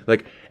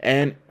 Like,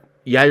 and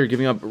yeah, you're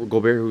giving up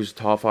Gobert, who's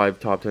top 5,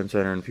 top 10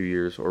 center in a few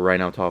years, or right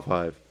now top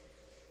 5,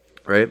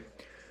 right?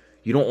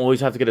 You don't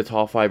always have to get a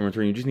top 5 in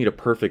return. You just need a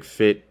perfect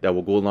fit that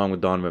will go along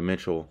with Donovan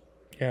Mitchell.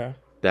 Yeah.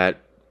 That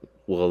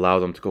will allow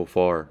them to go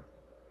far.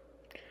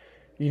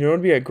 You know, it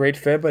would be a great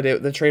fit, but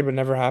the trade would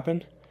never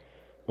happen.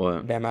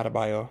 What? Bam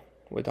Adebayo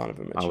with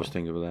Donovan Mitchell. I was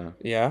thinking of that.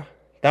 Yeah,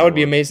 that would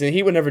be amazing.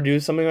 He would never do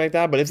something like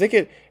that. But if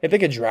they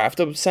could draft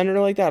a center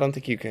like that, I don't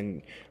think you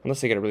can.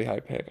 Unless they get a really high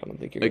pick, I don't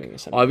think you're getting a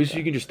center. Obviously,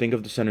 like you can just think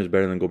of the centers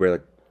better than Gobert,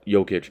 like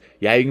Jokic.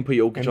 Yeah, you can put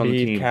Jokic on the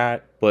Embiid, team,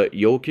 Cat. but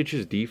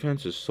Jokic's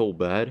defense is so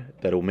bad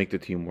that it will make the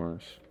team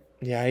worse.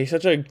 Yeah, he's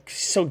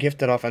so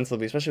gifted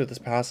offensively, especially with his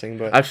passing.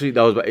 But Actually,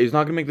 it's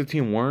not gonna make the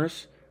team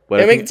worse. But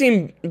it make the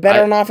team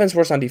better on offense,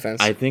 worse on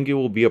defense. I think it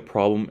will be a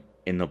problem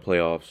in the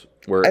playoffs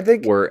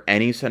where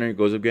any center it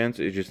goes against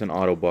is just an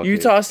auto bucket.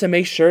 Utah has to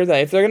make sure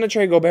that if they're going to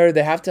trade Gobert,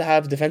 they have to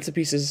have defensive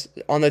pieces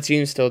on the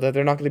team still, that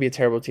they're not going to be a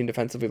terrible team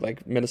defensively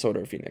like Minnesota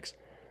or Phoenix.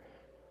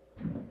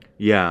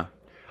 Yeah.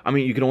 I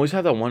mean, you can always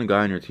have that one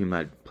guy on your team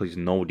that plays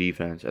no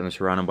defense and is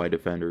surrounded by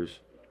defenders.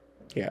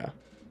 Yeah.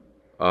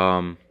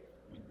 Yeah,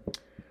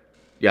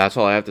 that's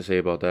all I have to say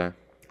about that.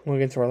 We'll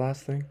get to our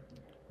last thing.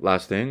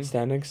 Last thing.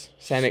 Standings.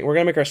 We're going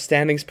to make our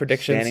standings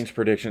predictions. Standings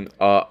prediction.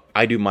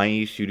 I do my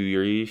East, you do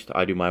your East.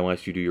 I do my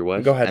West, you do your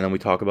West. Go ahead. And then we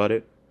talk about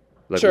it.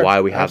 Like Sure.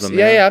 why we have them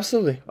there. Yeah,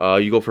 absolutely.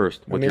 You go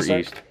first with me your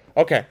start? East.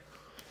 Okay.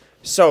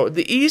 So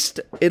the East,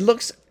 it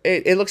looks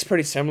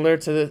pretty similar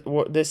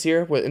to this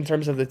year in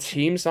terms of the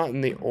teams, not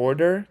in the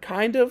order,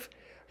 kind of.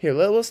 Here,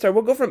 let's start.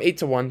 We'll go from 8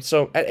 to 1.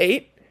 So at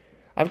 8,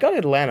 I've got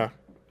Atlanta.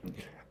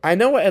 I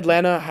know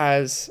Atlanta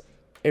has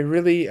a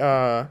really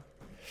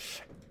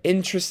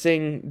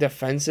interesting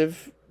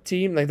defensive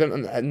team. Like,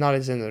 they're not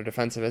as in their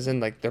defensive, as in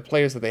like their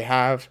players that they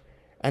have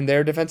and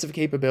their defensive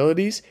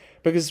capabilities.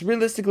 Because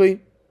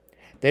realistically,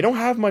 they don't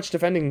have much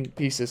defending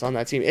pieces on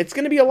that team. It's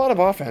going to be a lot of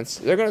offense.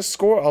 They're going to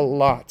score a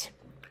lot.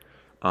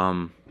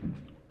 I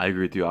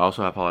agree with you. I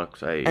also have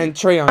Hawks. And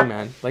Trae Young,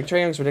 man. Like,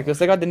 Trae Young's ridiculous.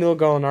 They got Danilo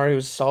Gallinari,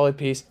 who's a solid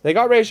piece. They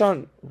got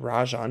Rajon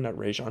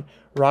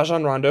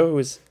Rondo, who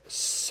is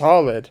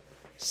solid.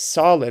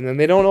 And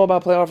they don't know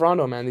about playoff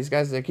Rondo, man. These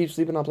guys, they keep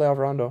sleeping on playoff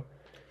Rondo.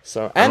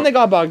 So, and they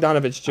got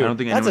Bogdanovich, too.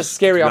 That's a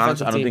scary offensive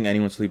team. I don't think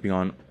anyone's sleeping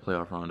on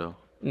playoff Rondo.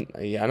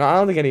 Yeah, no, I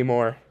don't think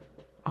anymore.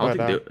 I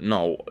don't think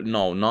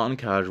no,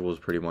 non-casual is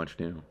pretty much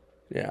new.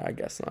 Yeah, I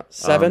guess not.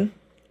 7,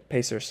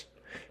 Pacers.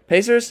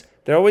 Pacers,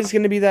 they're always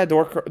going to be that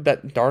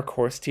dark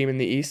horse team in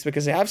the East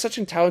because they have such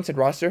a talented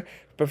roster,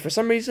 but for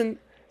some reason,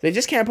 they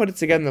just can't put it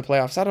together in the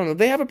playoffs. I don't know.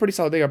 They have a pretty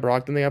solid. They got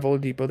Brogdon, they have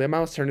Oladipo, they have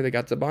Miles Turner, they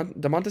got Domantas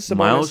Sabonis.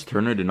 Miles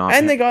Turner did not.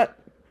 And they got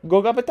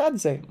Goga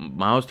Bitadze.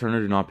 Miles Turner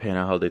did not pan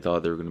out how they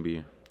thought they were going to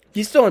be.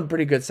 He's still a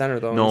pretty good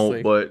center, though. No,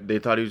 honestly. but they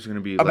thought he was going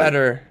to be a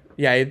better.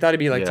 Yeah, he thought he'd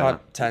be like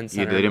top 10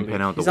 center. Yeah, they didn't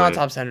pan out the way. He's not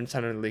top center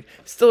in the league.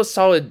 Still a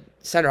solid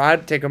center.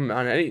 I'd take him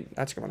on any.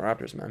 I'd take him on the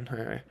Raptors, man.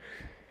 Anyway.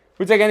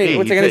 We'll take any.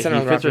 We'll take any center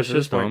on the Raptors. He fits our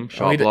system.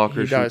 Shot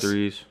blocker, shoot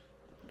threes.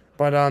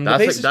 But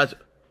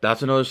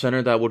that's another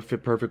center that would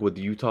fit perfect with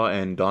Utah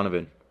and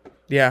Donovan.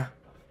 Yeah.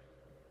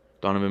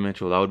 Donovan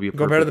Mitchell. That would be a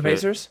perfect Go better to the fit.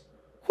 Pacers.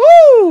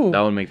 Woo!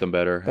 That would make them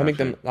better.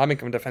 That'd make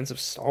them a defensive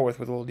stalwart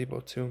with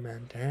Oladipo too,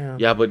 man. Damn.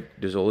 Yeah,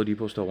 but does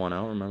Oladipo still want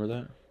out? Remember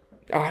that?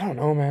 I don't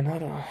know, man.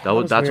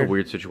 That's a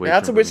weird situation. Yeah,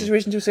 that's a weird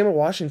situation too. Same with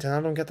Washington.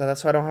 I don't get that.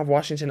 That's why I don't have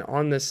Washington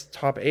on this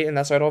top 8, and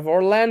that's why I don't have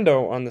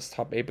Orlando on this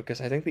top 8 because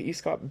I think the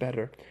East got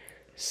better.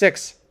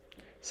 6,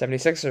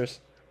 76ers.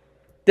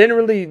 Didn't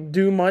really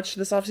do much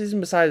this offseason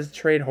besides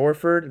trade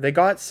Horford. They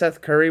got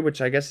Seth Curry,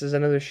 which I guess is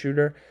another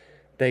shooter.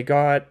 They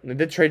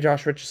did trade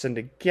Josh Richardson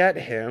to get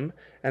him,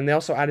 and they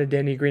also added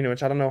Danny Green,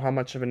 which I don't know how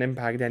much of an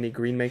impact Danny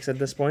Green makes at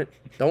this point.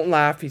 Don't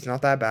laugh, he's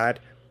not that bad.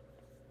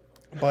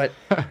 But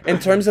in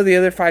terms of the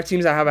other 5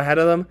 teams I have ahead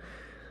of them,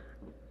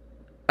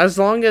 as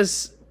long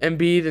as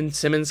Embiid and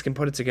Simmons can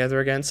put it together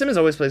again, Simmons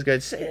always plays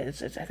good. I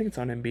think it's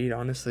on Embiid,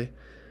 honestly.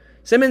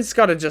 Simmons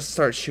got to just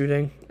start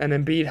shooting, and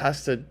Embiid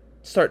has to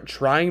start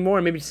trying more.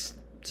 And maybe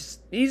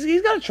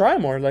he's got to try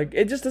more. Like,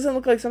 it just doesn't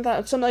look like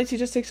some nights he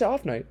just takes it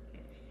off night.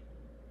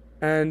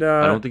 And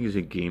I don't think he's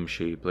in game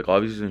shape. Like,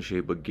 obviously he's in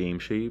shape, but game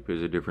shape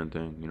is a different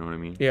thing. You know what I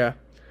mean? Yeah.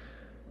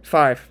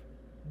 5,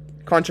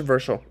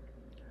 controversial.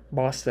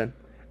 Boston.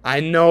 I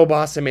know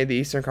Boston made the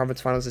Eastern Conference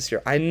Finals this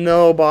year. I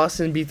know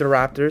Boston beat the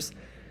Raptors.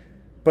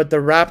 But the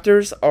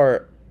Raptors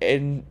are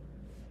a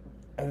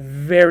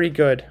very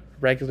good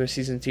regular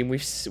season team.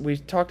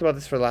 We've talked about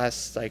this for the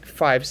last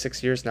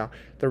 5-6 years now.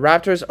 The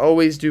Raptors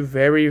always do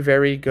very,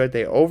 very good.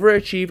 They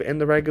overachieve in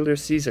the regular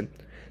season.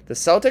 The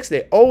Celtics,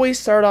 they always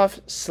start off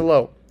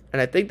slow.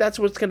 And I think that's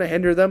what's going to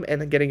hinder them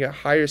and getting a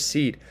higher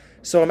seed.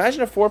 So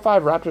imagine a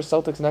 4-5 Raptors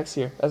Celtics next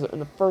year in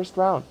the first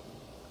round.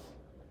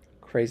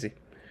 Crazy.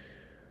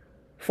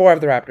 4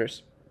 of the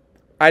Raptors.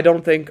 I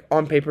don't think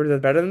on paper they're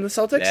better than the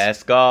Celtics.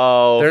 Let's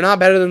go. They're not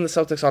better than the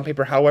Celtics on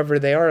paper. However,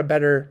 they are a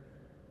better...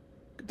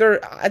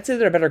 I'd say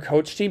they're a better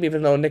coach team,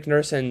 even though Nick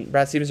Nurse and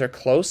Brad Stevens are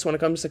close when it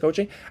comes to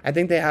coaching. I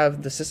think they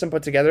have the system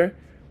put together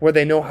where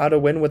they know how to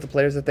win with the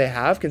players that they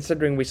have,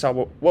 considering we saw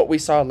what we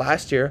saw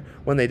last year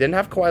when they didn't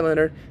have Kawhi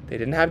Leonard, they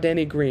didn't have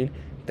Danny Green.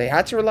 They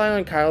had to rely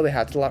on Kyle, they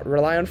had to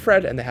rely on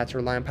Fred, and they had to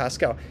rely on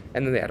Pascal.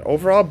 And then they had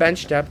overall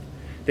bench depth.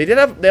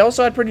 They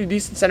also had pretty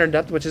decent center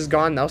depth, which is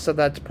gone now, so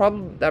that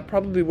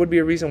probably would be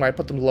a reason why I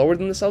put them lower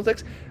than the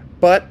Celtics.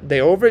 But they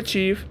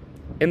overachieve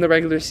in the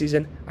regular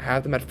season. I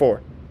have them at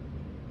 4.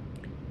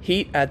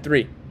 Heat at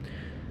 3.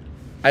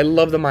 I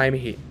love the Miami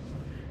Heat.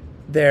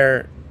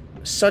 They're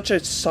such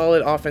a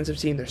solid offensive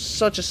team. They're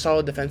such a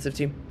solid defensive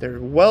team. They're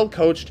well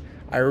coached.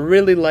 I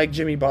really like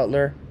Jimmy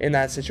Butler in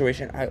that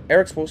situation.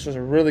 Eric Spoelstra is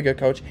a really good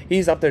coach.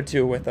 He's up there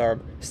too with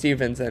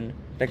Stevens and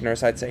Nick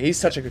Nurse, I'd say. He's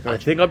such a good coach.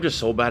 I think I'm just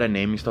so bad at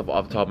naming stuff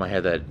off the top of my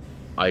head that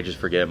I just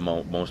forget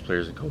most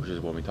players and coaches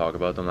when we talk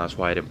about them. That's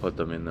why I didn't put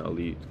them in the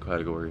elite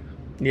category.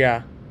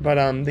 Yeah, but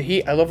the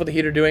Heat, I love what the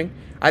Heat are doing.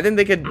 I think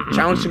they could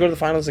challenge to go to the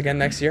finals again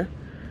next year.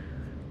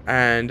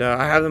 And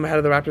I have them ahead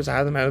of the Raptors. I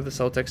have them ahead of the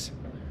Celtics.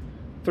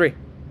 3.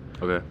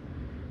 Okay.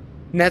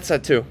 Nets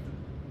at 2.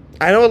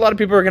 I know a lot of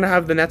people are going to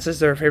have the Nets as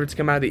their favorite to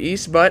come out of the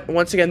East, but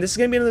once again, this is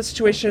going to be another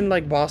situation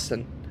like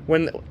Boston. I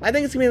think it's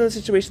going to be another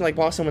situation like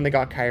Boston when they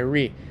got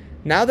Kyrie.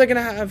 Now they're going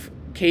to have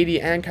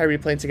KD and Kyrie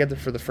playing together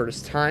for the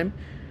first time.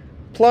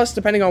 Plus,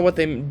 depending on what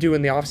they do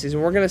in the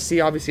offseason, we're going to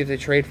see, obviously, if they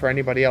trade for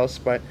anybody else,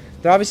 but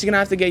they're obviously going to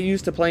have to get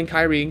used to playing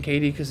Kyrie and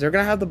KD because they're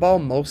going to have the ball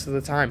most of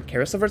the time.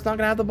 Karis LeVert's not going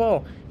to have the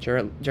ball.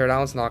 Jared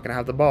Allen's not going to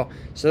have the ball.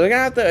 So they're going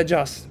to have to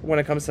adjust when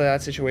it comes to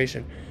that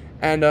situation.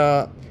 And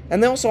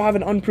they also have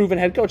an unproven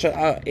head coach.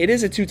 It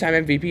is a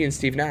 2-time MVP in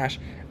Steve Nash,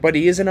 but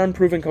he is an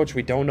unproven coach.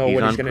 We don't know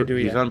what he's going to do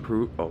yet. He's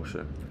unproven. Oh,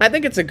 shit. I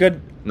think it's a good...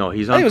 No,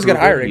 he's unproven. I think it was good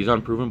hiring. He's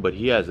unproven, but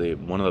he has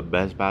one of the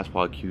best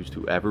basketball IQs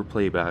to ever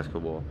play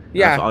basketball.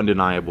 Yeah. That's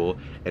undeniable,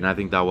 and I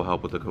think that will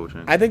help with the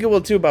coaching. I think it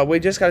will too, but we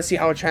just got to see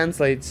how it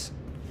translates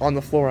on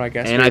the floor, I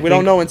guess. And we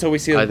don't know until we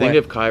see it play. I think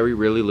if Kyrie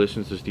really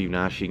listens to Steve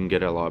Nash, he can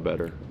get it a lot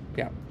better.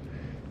 Yeah.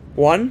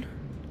 1,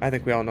 I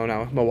think we all know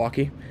now,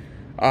 Milwaukee.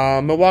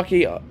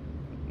 Milwaukee...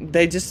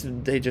 They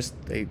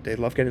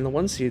love getting the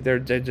 1 seed. They're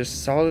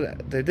just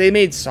solid. They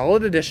made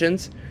solid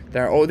additions. They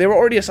were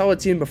already a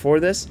solid team before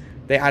this.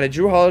 They added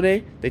Drew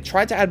Holiday. They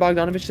tried to add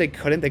Bogdanovich. They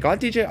couldn't. They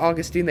got DJ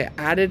Augustine. They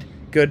added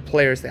good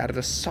players. They added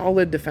a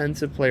solid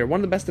defensive player,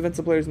 one of the best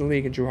defensive players in the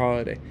league, in Drew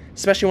Holiday,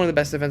 especially one of the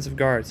best defensive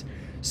guards.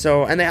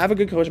 So, and they have a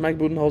good coach, Mike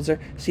Budenholzer.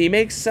 So he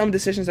makes some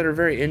decisions that are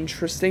very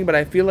interesting. But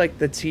I feel like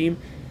the team,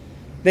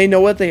 they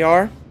know what they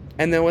are.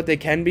 And then what they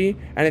can be,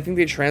 and I think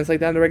they translate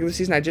that in the regular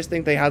season. I just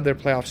think they have their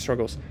playoff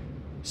struggles.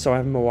 So I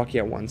have Milwaukee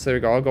at 1. So there we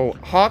go. I'll go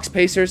Hawks,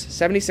 Pacers,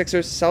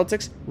 76ers,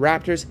 Celtics,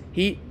 Raptors,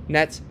 Heat,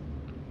 Nets,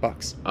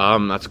 Bucks.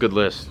 That's a good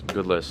list.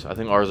 Good list. I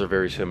think ours are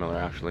very similar,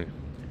 actually.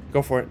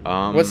 Go for it.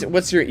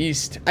 What's your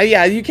East?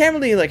 Yeah, you can't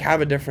really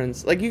have a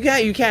difference.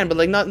 You can,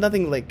 but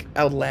nothing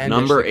outlandish.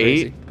 Number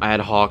 8, I had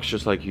Hawks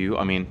just like you.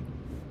 I mean,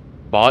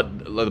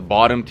 the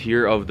bottom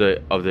tier of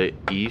the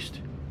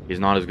East is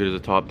not as good as the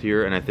top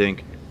tier, and I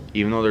think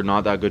even though they're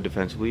not that good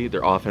defensively,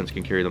 their offense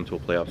can carry them to a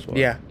playoff spot.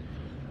 Yeah.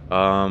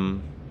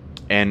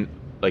 And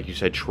like you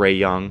said, Trae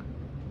Young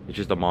is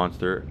just a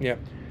monster. Yeah.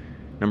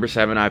 Number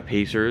 7, I have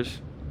Pacers.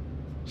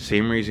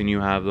 Same reason you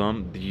have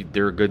them.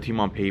 They're a good team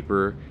on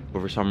paper,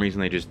 but for some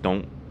reason they just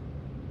don't.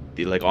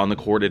 On the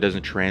court, it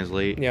doesn't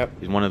translate. Yep.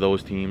 He's one of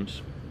those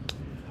teams.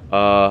 6,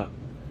 I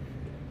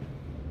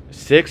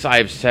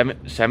have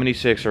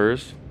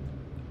 76ers.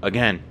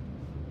 Again,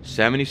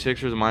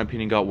 76ers, in my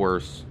opinion, got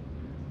worse.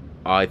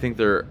 I think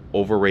they're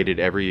overrated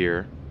every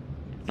year.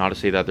 Not to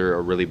say that they're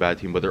a really bad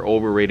team, but they're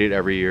overrated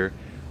every year.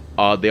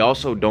 They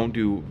also don't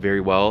do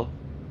very well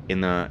in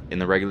the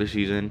regular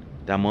season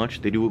that much.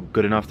 They do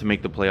good enough to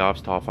make the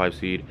playoffs, top 5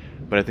 seed.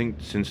 But I think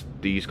since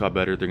the East got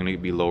better, they're going to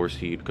be lower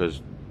seed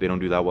because they don't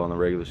do that well in the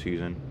regular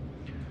season.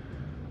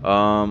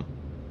 5,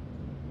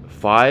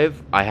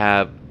 I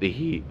have the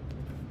Heat.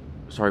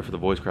 Sorry for the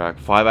voice crack.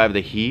 5, I have the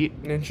Heat.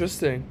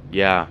 Interesting.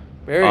 Yeah.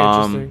 Very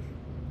interesting.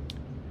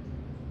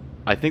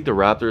 I think the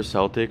Raptors,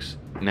 Celtics,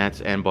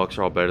 Nets, and Bucks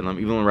are all better than them.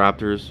 Even the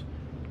Raptors,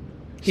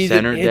 He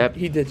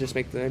did just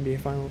make the NBA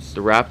Finals.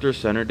 The Raptors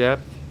center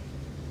depth.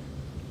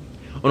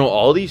 Oh no,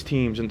 all these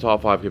teams in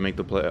top 5 can make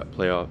the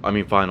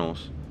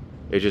finals.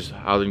 It's just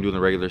how they do in the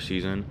regular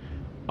season.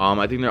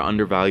 I think they're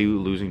undervalued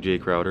losing Jay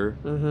Crowder.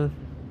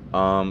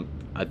 Mm-hmm.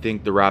 I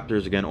think the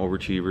Raptors again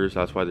overachievers.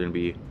 That's why they're gonna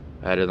be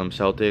ahead of them.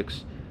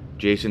 Celtics,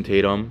 Jason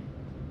Tatum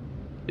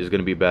is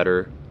gonna be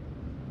better.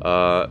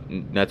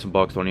 Nets and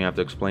Bucks don't even have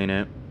to explain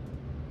it.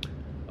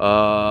 4,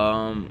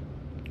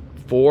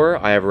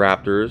 I have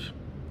Raptors.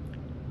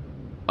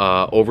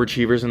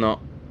 Overachievers in the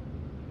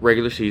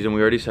regular season.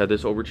 We already said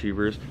this.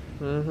 Overachievers.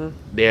 Mm-hmm.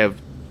 They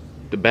have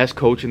the best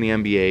coach in the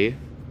NBA.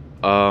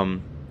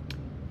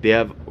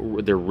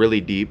 They're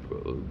really deep.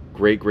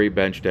 Great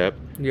bench depth.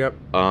 Yep.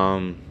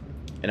 And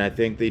I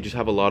think they just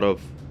have a lot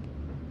of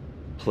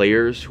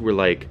players who are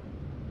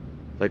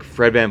like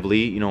Fred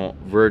VanVleet,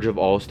 verge of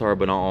all-star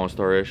but not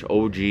all-star-ish.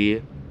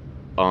 OG,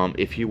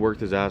 if he worked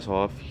his ass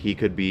off, he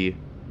could be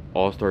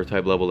all-star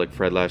type level like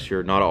Fred last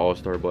year. Not an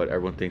all-star, but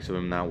everyone thinks of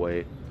him that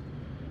way.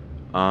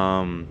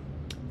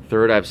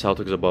 Third, I have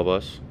Celtics above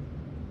us.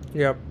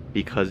 Yep.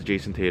 Because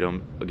Jason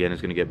Tatum again is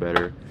going to get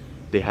better.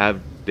 They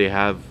have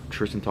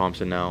Tristan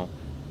Thompson now.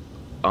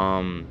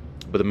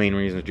 But the main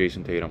reason is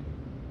Jason Tatum.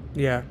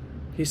 Yeah,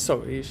 he's so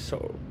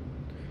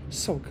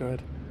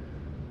good.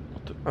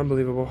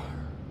 Unbelievable.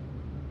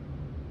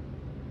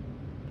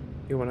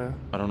 You wanna?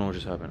 I don't know what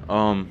just happened.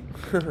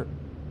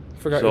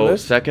 Forgot your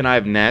list? Second, I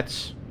have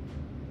Nets.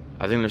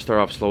 I think they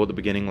start off slow at the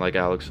beginning, like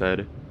Alex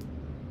said,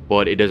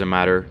 but it doesn't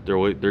matter.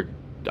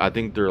 I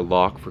think they're a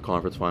lock for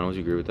conference finals.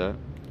 You agree with that?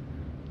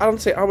 I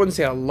wouldn't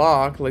say a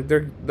lock. Like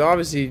they're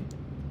obviously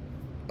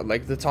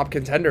like the top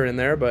contender in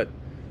there, but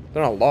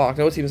they're not locked.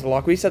 No team's a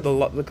lock. We said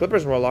the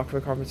Clippers were a lock for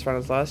the conference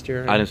finals last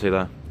year. I didn't say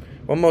that.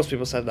 Well, most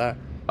people said that.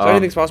 So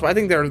anything's possible. I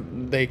think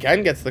they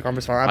can get to the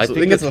conference finals.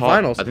 Absolutely, they can get to the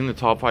finals. I think the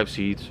top 5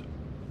 seeds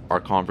are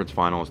conference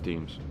finals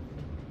teams.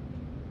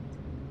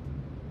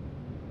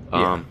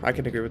 Yeah, I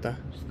can agree with that.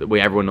 The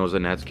way everyone knows the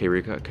Nets,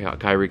 Kyrie,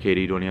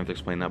 KD, don't even have to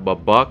explain that.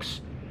 But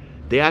Bucks,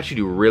 they actually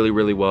do really,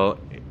 really well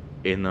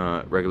in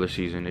the regular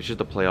season. It's just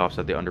the playoffs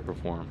that they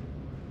underperform.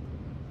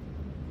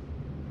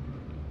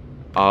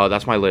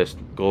 That's my list.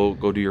 Go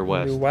do your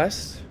West. Your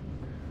West?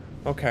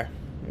 Okay.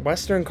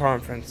 Western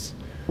Conference.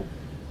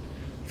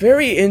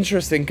 Very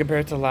interesting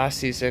compared to last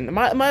season.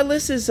 My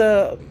list is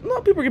a lot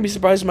of people are gonna be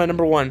surprised with my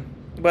number 1,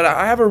 but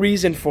I have a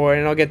reason for it,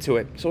 and I'll get to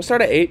it. So we'll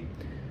start at 8.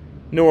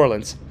 New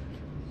Orleans.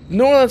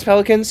 New Orleans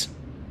Pelicans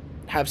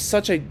have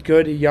such a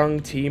good young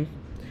team.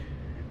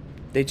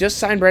 They just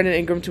signed Brandon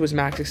Ingram to his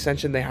max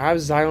extension. They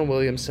have Zion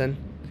Williamson.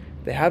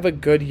 They have a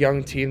good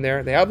young team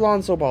there. They have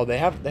Lonzo Ball. They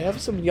have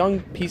some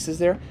young pieces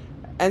there.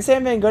 And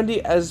Sam Van Gundy,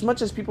 as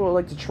much as people would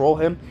like to troll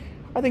him,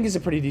 I think he's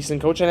a pretty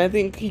decent coach, and I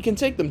think he can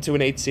take them to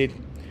an 8 seed.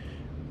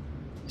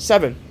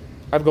 7,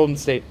 I have Golden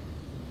State.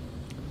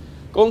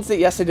 Golden State,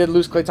 yes, they did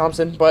lose Klay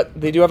Thompson, but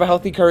they do have a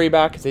healthy Curry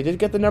back. They did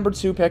get the number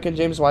 2 pick in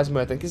James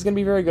Wiseman. I think he's going to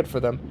be very good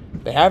for them.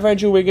 They have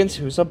Andrew Wiggins,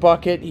 who's a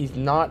bucket.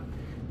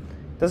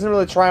 Doesn't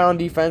really try on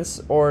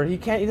defense, or he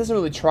doesn't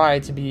really try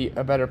to be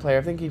a better player.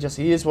 I think he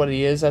is what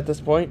he is at this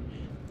point,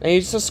 and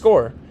he's just a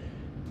scorer.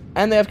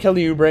 And they have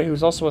Kelly Oubre,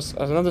 who's also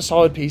another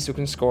solid piece who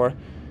can score.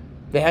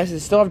 They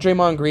still have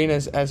Draymond Green,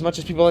 as much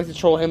as people like to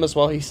troll him as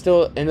well. He's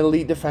still an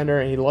elite defender,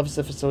 and he loves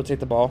to facilitate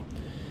the ball.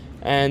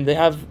 And they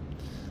have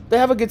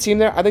a good team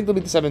there. I think they'll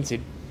be the 7th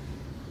seed.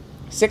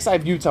 6, I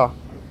have Utah.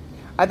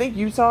 I think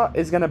Utah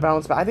is going to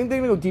bounce back. I think they're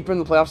going to go deeper in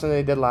the playoffs than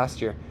they did last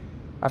year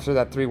after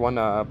that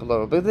 3-1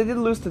 blow. But they did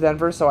lose to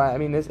Denver, so I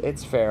mean,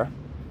 it's fair.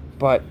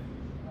 But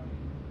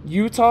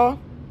Utah,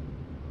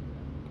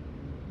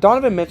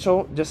 Donovan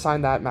Mitchell just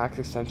signed that max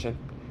extension.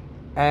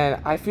 And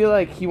I feel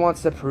like he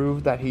wants to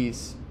prove that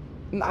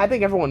I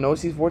think everyone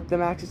knows he's worth the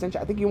max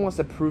extension. I think he wants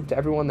to prove to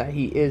everyone that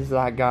he is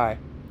that guy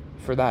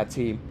for that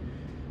team.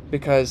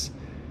 Because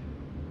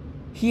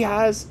he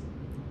has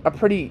a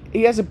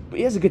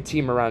good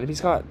team around him.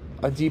 He's got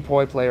a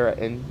DPOY player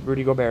in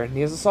Rudy Gobert, and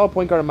he has a solid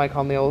point guard in Mike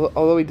Conley.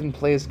 Although he didn't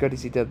play as good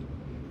as he did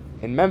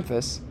in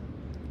Memphis,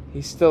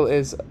 he still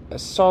is a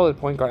solid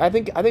point guard. I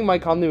think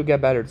Mike Conley would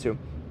get better too.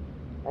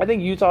 I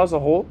think Utah as a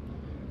whole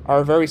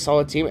are a very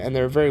solid team, and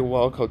they're a very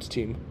well coached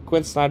team.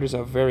 Quinn Snyder's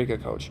a very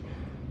good coach.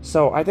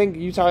 So I think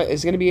Utah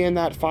is going to be in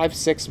that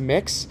 5-6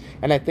 mix,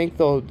 and I think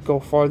they'll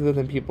go farther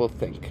than people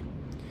think.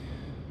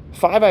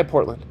 5, I have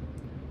Portland.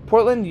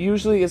 Portland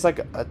usually is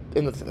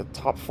in the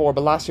top 4,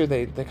 but last year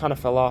they kind of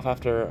fell off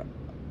after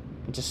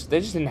they just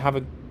didn't have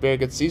a very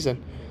good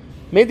season.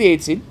 Made the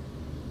 8 seed,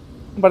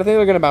 but I think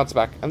they're going to bounce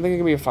back. I think they're going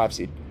to be a 5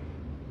 seed.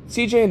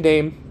 CJ and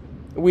Dame,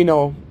 we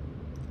know,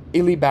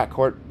 elite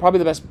backcourt, probably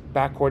the best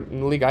backcourt in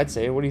the league, I'd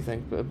say. What do you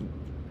think?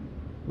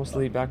 Most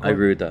elite backcourt? I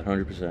agree with that,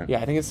 100%. Yeah,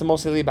 I think it's the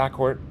most elite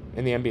backcourt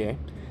in the NBA.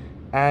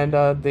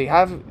 And they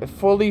have a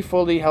fully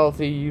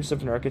healthy Yusuf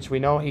Nurkic. We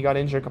know he got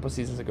injured a couple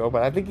seasons ago,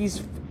 but I think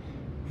he's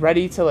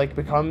ready to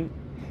become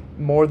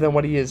more than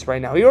what he is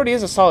right now. He already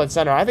is a solid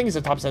center. I think he's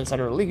a top 10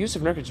 center in the league.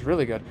 Yusuf Nurkic is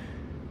really good.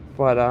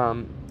 But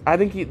I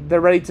think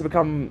they're ready to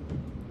become...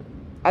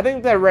 I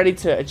think they're ready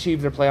to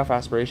achieve their playoff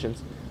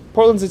aspirations.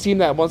 Portland's a team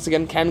that, once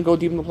again, can go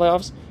deep in the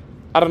playoffs.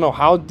 I don't know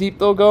how deep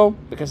they'll go,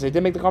 because they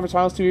did make the conference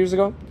finals 2 years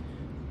ago.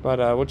 But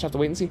we'll just have to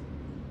wait and see.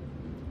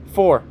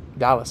 4,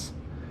 Dallas.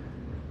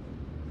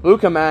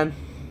 Luka, man.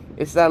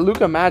 It's that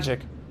Luka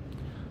magic.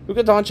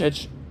 Luka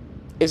Doncic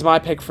is my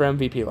pick for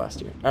MVP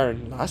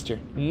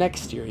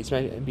next year. He's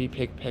my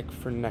MVP pick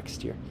for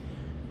next year.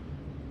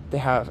 They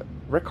have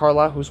Rick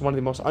Carlisle, who's one of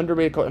the most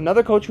underrated coaches.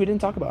 Another coach we didn't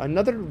talk about.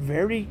 Another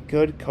very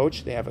good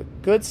coach. They have a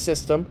good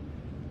system.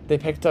 They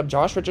picked up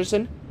Josh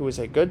Richardson, who is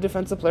a good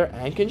defensive player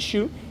and can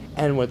shoot.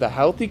 And with a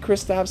healthy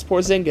Kristaps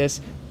Porzingis,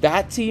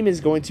 that team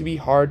is going to be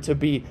hard to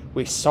beat.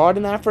 We saw it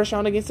in that first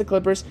round against the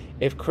Clippers.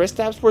 If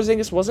Kristaps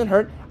Porzingis wasn't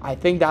hurt, I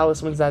think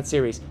Dallas wins that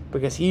series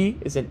because he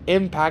is an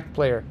impact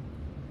player.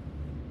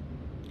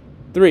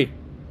 3,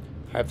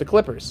 I have the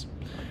Clippers.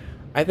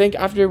 I think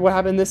after what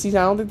happened this season,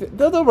 I don't think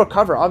they'll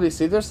recover.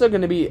 Obviously, they're still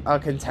going to be a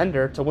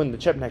contender to win the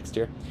chip next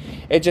year.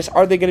 It just,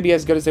 are they going to be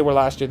as good as they were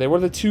last year? They were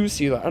the 2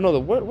 seed. I don't know.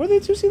 Were they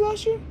 2 seed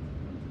last year?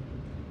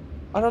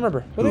 I don't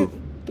remember. Were they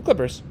the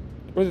Clippers?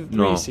 Were they the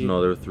 3 seed?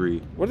 No, they were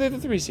 3. Were they the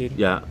 3 seed?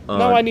 Yeah.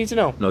 No, I need to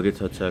know. Nuggets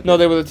had second. No,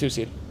 they were the 2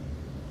 seed.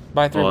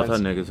 By 3 wins. I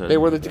thought Nuggets had They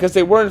were because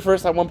they were in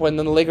first at one point, and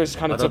then the Lakers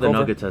kind of took over. I thought the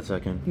Nuggets had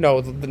second. No,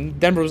 the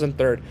Denver was in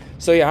third.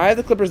 So yeah, I had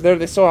the Clippers there.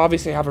 They still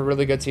obviously have a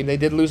really good team. They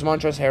did lose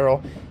Montrezl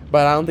Harrell,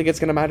 but I don't think it's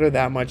going to matter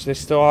that much. They're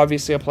still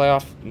obviously not a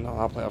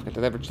playoff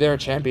contender. They're a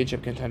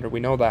championship contender.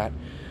 We know that,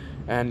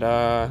 and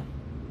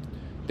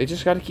they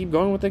just got to keep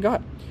going what they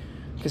got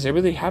because they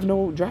really have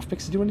no draft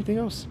picks to do anything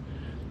else.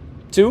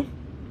 2,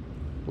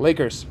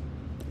 Lakers.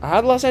 I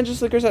had Los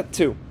Angeles Lakers at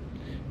 2,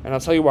 and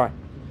I'll tell you why.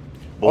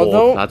 Bold.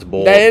 Although That's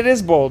bold. It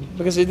is bold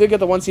because they did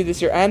get the 1 seed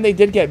this year, and they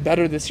did get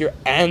better this year,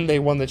 and they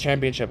won the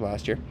championship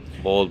last year.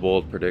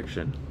 Bold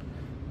prediction.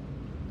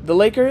 The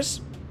Lakers,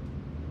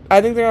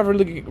 I think they have a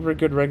really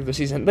good regular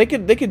season. They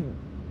could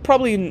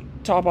probably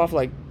top off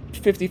like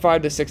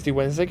 55 to 60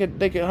 wins. They could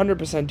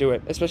 100% do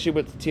it, especially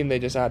with the team they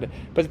just added.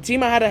 But the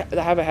team I had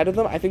to have ahead of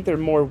them, I think they're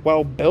more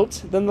well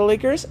built than the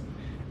Lakers,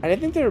 and I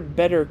think they're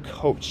better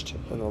coached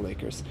than the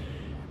Lakers.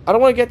 I don't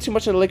want to get too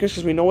much into the Lakers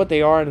because we know what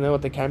they are and know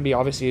what they can be.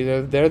 Obviously,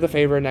 they're the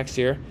favorite next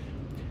year.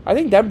 I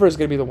think Denver is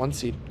going to be the 1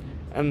 seed,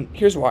 and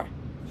here's why.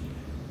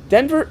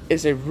 Denver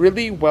is a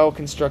really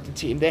well-constructed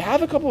team. They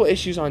have a couple of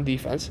issues on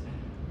defense,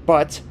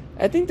 but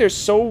I think they're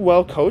so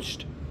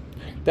well-coached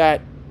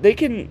that they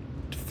can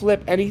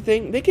flip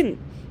anything. They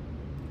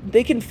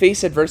can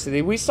face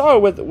adversity. We saw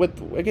it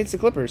with against the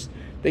Clippers.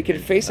 They can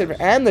face it,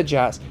 and the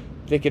Jazz.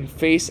 They can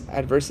face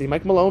adversity.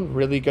 Mike Malone,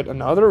 really good.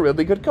 Another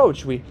really good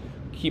coach. We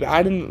keep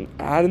adding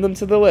them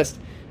to the list.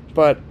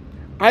 But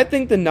I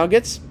think the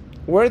Nuggets,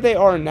 where they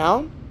are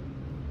now,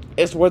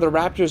 is where the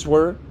Raptors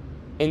were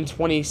in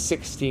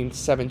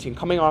 2016-17,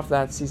 coming off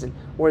that season,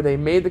 where they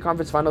made the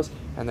conference finals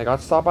and they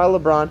got stopped by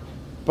LeBron,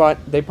 but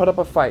they put up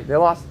a fight. The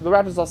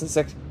Raptors lost in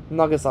 6,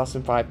 Nuggets lost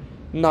in 5.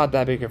 Not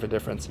that big of a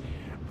difference.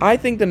 I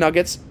think the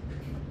Nuggets,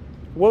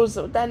 what was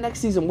that next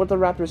season? What did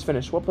the Raptors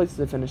finish? What place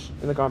did they finish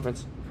in the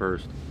conference?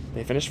 First.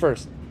 They finished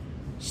first.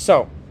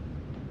 So,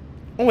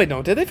 oh wait,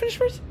 no, did they finish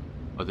first?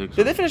 I think so.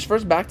 Did they finish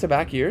first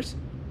back-to-back years?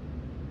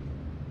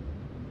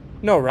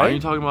 No, right? Are you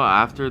talking about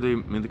after they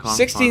made the conference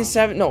 16,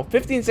 finals?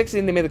 15,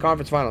 16, they made the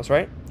conference finals,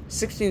 right?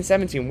 16,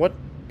 17, what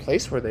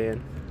place were they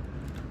in?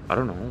 I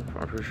don't know.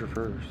 I'm pretty sure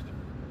first.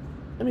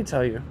 Let me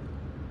tell you.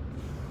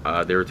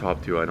 They were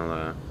top 2, I know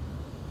that.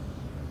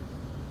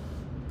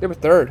 They were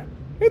third.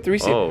 They were 3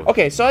 seed. Oh.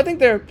 Okay, so I think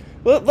they're...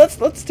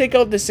 Let's take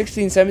out the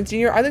 16, 17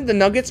 year. I think the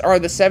Nuggets are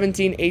the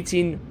 17,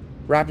 18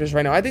 Raptors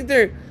right now. I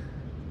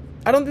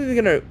don't think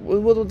they're going to...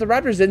 What the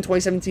Raptors did in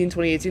 2017,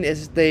 2018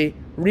 is they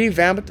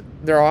revamped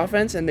their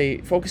offense and they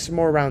focused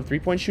more around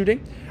three-point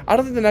shooting. I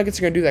don't think the Nuggets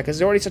are going to do that because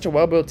they're already such a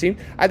well-built team.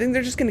 I think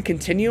they're just going to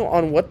continue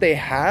on what they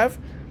have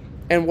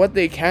and what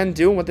they can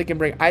do and what they can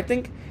bring. I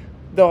think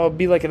they'll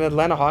be like an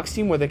Atlanta Hawks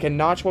team where they can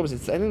notch... What was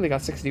it? I think they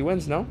got 60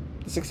 wins, no?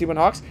 The 60-win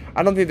Hawks?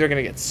 I don't think they're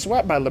going to get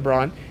swept by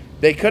LeBron.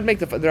 They could make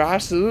they're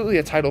absolutely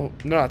a title...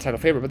 They're not a title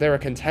favorite, but they're a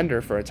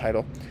contender for a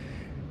title.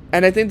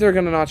 And I think they're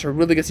going to notch a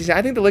really good season.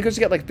 I think the Lakers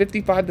get like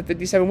 55 to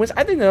 57 wins.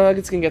 I think the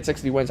Nuggets can get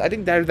 60 wins. I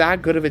think they're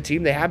that good of a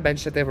team. They have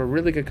bench that they have a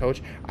really good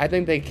coach. I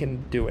think they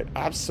can do it.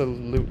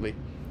 Absolutely.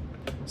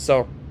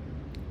 So,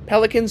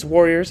 Pelicans,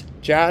 Warriors,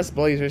 Jazz,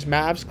 Blazers,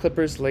 Mavs,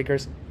 Clippers,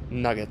 Lakers,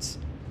 Nuggets.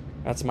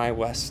 That's my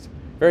West.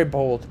 Very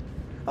bold.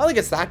 I don't think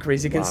it's that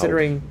crazy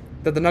considering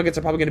that the Nuggets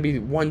are probably going to be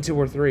 1, 2,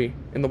 or 3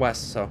 in the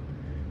West. So,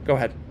 go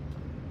ahead.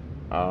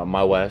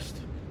 My West,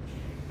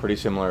 pretty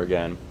similar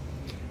again.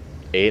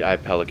 8, I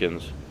have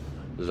Pelicans.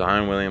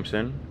 Zion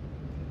Williamson,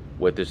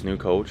 with this new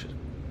coach,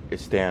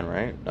 it's Stan,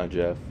 right? Not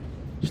Jeff.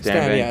 It's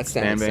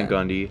Stan Van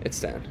Gundy. It's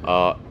Stan.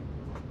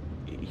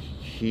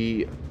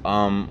 He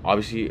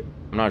obviously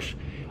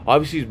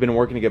he's been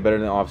working to get better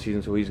in the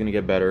offseason, so he's gonna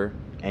get better.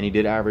 And he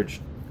did average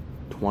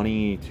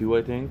 22,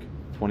 I think,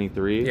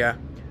 23. Yeah.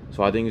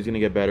 So I think he's gonna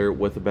get better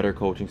with a better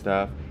coaching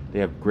staff. They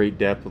have great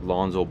depth with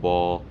Lonzo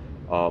Ball,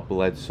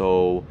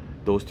 Bledsoe.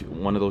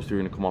 One of those two are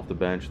gonna come off the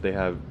bench. They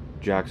have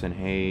Jackson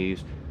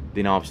Hayes.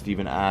 They now have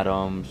Steven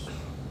Adams.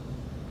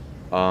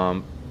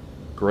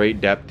 Great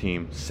depth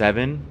team.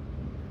 7,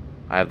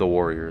 I have the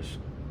Warriors.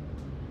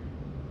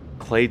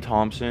 Klay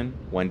Thompson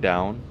went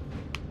down.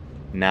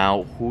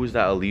 Now, who's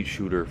that elite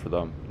shooter for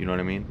them? You know what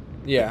I mean?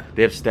 Yeah.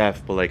 They have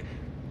Steph, but like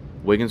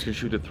Wiggins can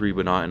shoot a 3,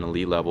 but not an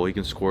elite level. He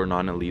can score,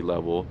 not an elite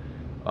level.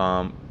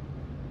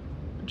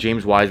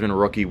 James Wiseman,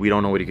 rookie. We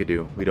don't know what he could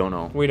do. We don't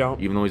know. We don't.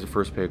 Even though he's the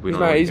first pick,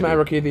 He's my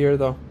rookie of the year,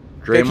 though.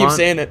 I Draymond, keep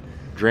saying it.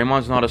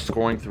 Draymond's not a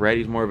scoring threat.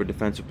 He's more of a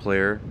defensive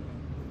player.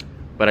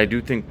 But I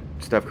do think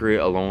Steph Curry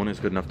alone is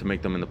good enough to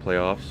make them in the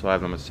playoffs, so I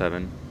have them at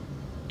 7.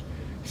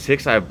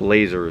 6, I have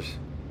Blazers.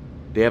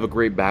 They have a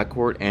great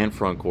backcourt and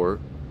frontcourt.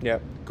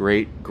 Yep.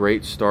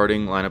 Great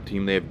starting lineup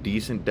team. They have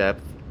decent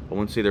depth. I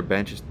wouldn't say their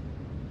bench is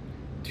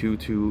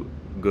too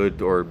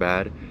good or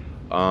bad.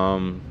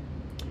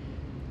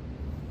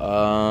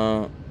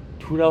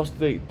 Who Who else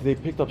they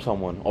picked up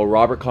someone? Oh,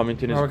 Robert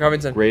Covington is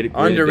great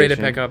underrated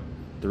addition. pickup.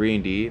 3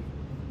 and D.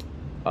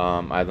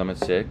 I have them at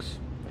 6.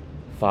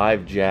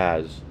 5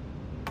 Jazz.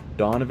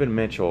 Donovan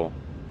Mitchell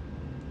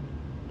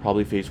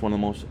probably faced one of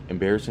the most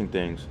embarrassing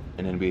things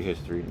in NBA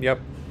history. Yep.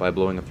 By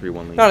blowing a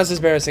 3-1 lead. Not as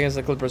embarrassing as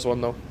the Clippers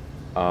one though.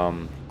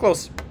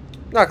 Close.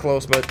 Not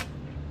close, but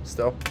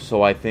still.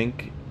 So I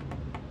think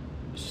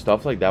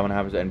stuff like that when it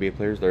happens to NBA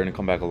players, they're going to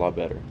come back a lot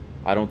better.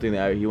 I don't think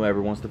that he ever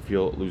wants to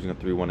feel losing a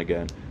 3-1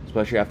 again,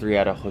 especially after he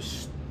had a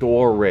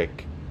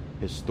historic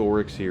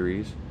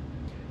series.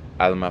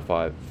 I have them at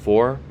 5.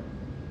 4,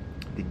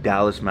 the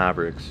Dallas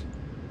Mavericks.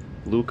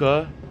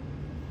 Luka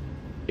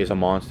is a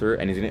monster,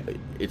 and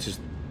it's his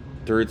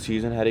 3rd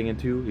season heading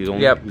into. He's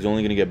only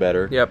going to get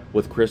better. Yep.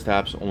 With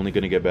Kristaps only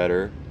going to get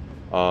better.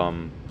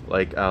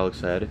 Like Alex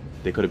said,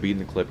 they could have beaten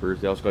the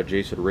Clippers. They also got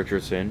Jason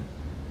Richardson,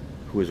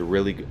 who is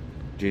really good.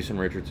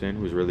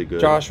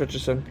 Josh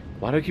Richardson.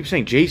 Why do I keep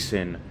saying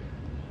Jason?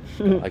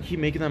 I keep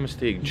making that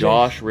mistake.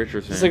 Josh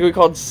Richardson. It's like we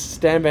called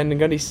Stan Van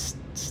Gundy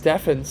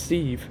Steph and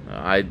Steve.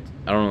 I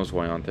don't know what's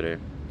going on today.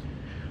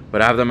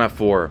 But I have them at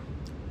 4.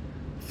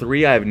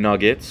 3, I have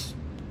Nuggets.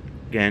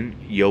 Again,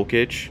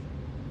 Jokic.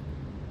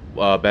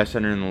 Best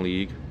center in the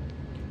league.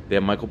 They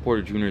have Michael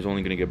Porter Jr. is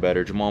only going to get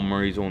better. Jamal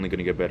Murray is only going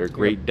to get better.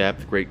 Great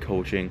depth, great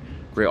coaching,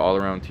 great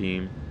all-around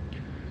team.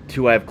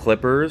 2, I have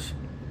Clippers.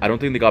 I don't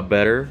think they got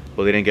better,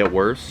 but they didn't get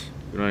worse.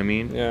 You know what I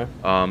mean? Yeah.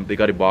 They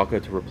got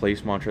Ibaka to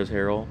replace Montrezl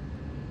Harrell.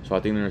 So I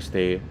think they're going to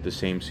stay the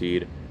same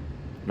seed.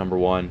 Number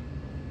 1,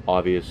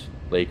 obvious,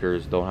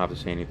 Lakers. Don't have to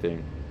say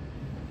anything.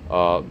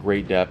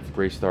 Great depth,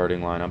 great starting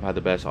lineup. Had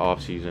the best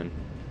offseason.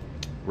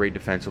 Great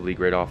defensively,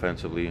 great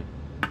offensively.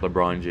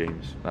 LeBron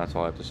James. That's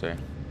all I have to say.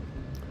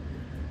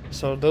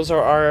 So those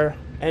are our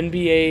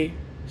NBA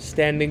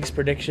standings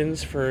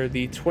predictions for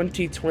the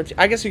 2020.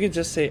 I guess you could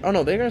just say, oh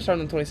no, they're going to start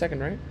on the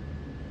 22nd, right?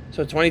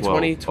 So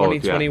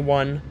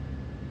 2020-2021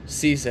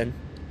 season.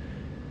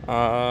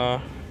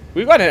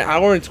 We've got an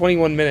hour and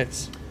 21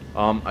 minutes.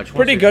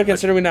 Pretty good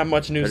considering not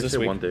much news this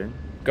week. One thing.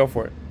 Go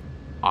for it.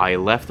 I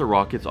left the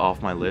Rockets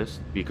off my list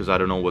because I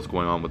don't know what's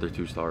going on with their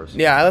 2 stars.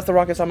 Yeah, I left the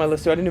Rockets on my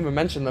list too. I didn't even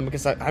mention them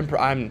because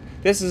I'm.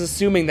 This is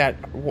assuming that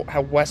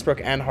how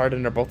Westbrook and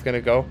Harden are both going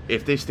to go.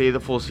 If they stay the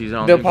full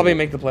season, they'll probably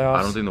make the playoffs.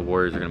 I don't think the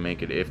Warriors are going to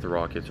make it if the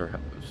Rockets are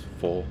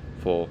full.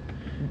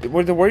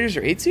 Were the Warriors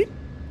your 8 seed?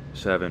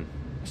 7.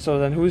 So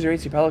then who's your 8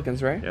 seed?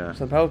 Pelicans, right? Yeah.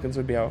 So the Pelicans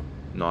would be out.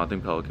 No, I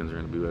think Pelicans are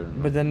going to be better.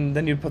 But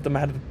then you'd put them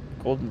ahead of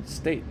Golden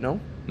State, no?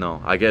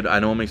 No, I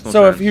know it makes no sense.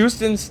 So if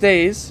Houston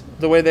stays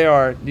the way they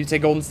are, you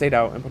take Golden State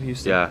out and put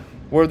Houston. Yeah.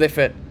 Where would they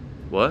fit?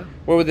 What?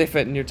 Where would they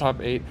fit in your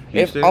top 8?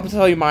 Houston? I'll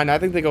tell you mine. I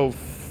think they go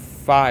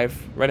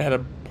 5, right ahead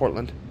of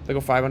Portland. They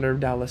go 5 under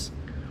Dallas.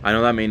 I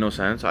know that made no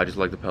sense. I just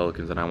like the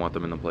Pelicans, and I want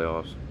them in the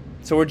playoffs.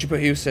 So where'd you put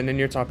Houston in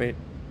your top 8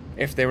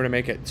 if they were to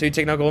make it? So you're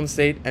taking out Golden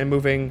State and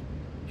moving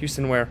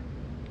Houston where?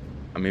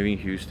 I'm moving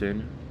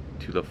Houston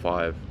to the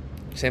 5.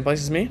 Same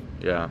place as me?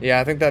 Yeah. Yeah,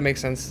 I think that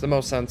makes sense. The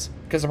most sense.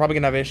 Because they're probably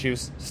going to have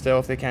issues still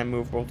if they can't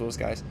move both those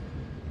guys.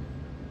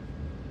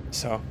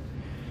 So.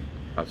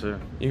 That's it.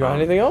 You got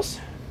anything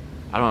else?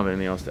 I don't have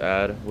anything else to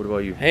add. What about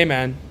you? Hey,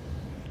 man.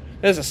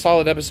 This is a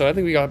solid episode. I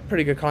think we got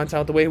pretty good content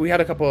out the way. We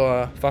had a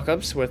couple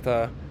fuck-ups with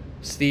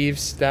Steve,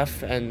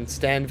 Steph, and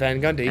Stan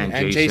Van Gundy.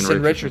 And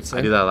Jason Richardson.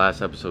 I did that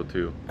last episode,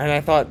 too. And I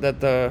thought that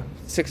the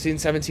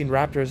 16-17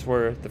 Raptors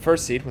were the 1st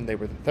seed when they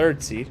were the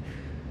 3rd seed.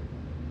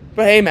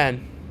 But hey,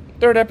 man.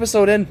 3rd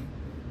episode in.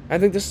 I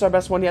think this is our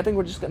best one. Yeah, I think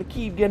we're just going to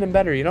keep getting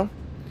better, you know?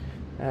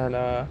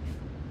 And,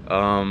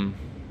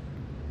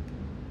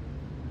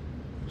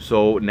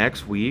 So,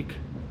 next week...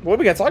 What are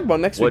we going to talk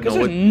about next week? Because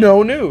there's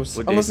no news.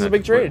 Unless it's a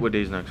big trade. What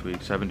day is next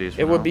week? 7 days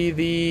from now? It would be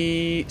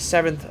the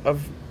 7th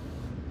of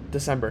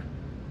December.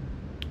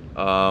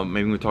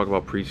 Maybe we talk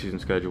about preseason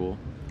schedule.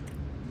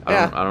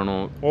 I don't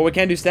know. Well, we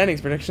can't do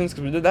standings predictions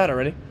because we did that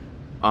already.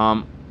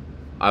 I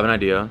have an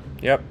idea.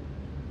 Yep.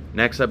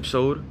 Next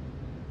episode,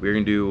 we're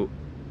going to do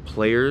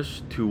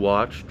players to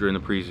watch during the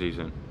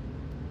preseason.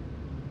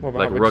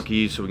 Like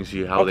rookies, so we can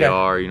see how they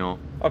are, you know.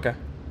 Okay.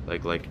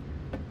 Like,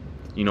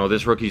 you know,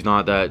 this rookie's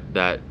not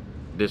that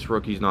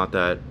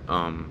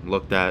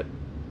looked at.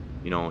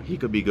 You know, he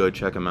could be good.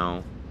 Check him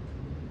out.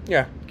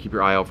 Yeah. Keep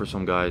your eye out for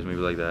some guys, maybe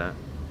like that.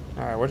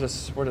 All right, we're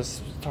just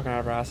talking out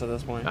of our ass at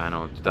this point. I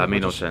know that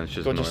made no sense.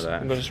 Just ignore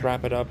that. We'll just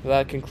wrap it up.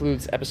 That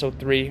concludes episode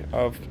 3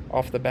 of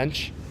Off the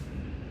Bench.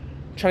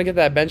 I'm trying to get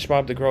that bench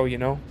mob to grow. You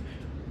know,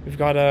 we've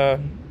got I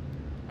don't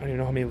even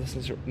know how many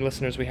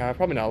listeners we have.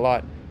 Probably not a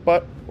lot,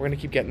 but we're gonna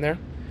keep getting there.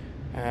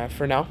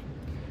 For now,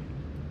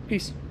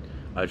 peace.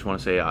 I just want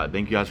to say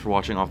thank you guys for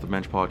watching Off the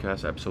Bench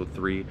podcast, episode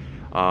 3.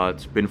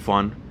 It's been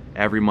fun.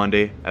 Every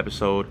Monday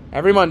episode.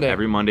 Every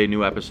Monday,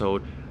 new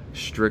episode.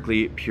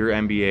 Strictly pure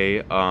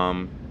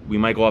NBA. We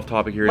might go off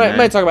topic here and then.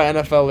 Might talk about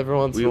NFL every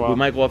once in a while. We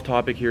might go off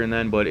topic here and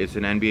then, but it's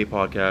an NBA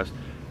podcast.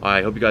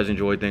 I hope you guys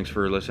enjoyed. Thanks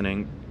for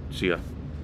listening. See ya.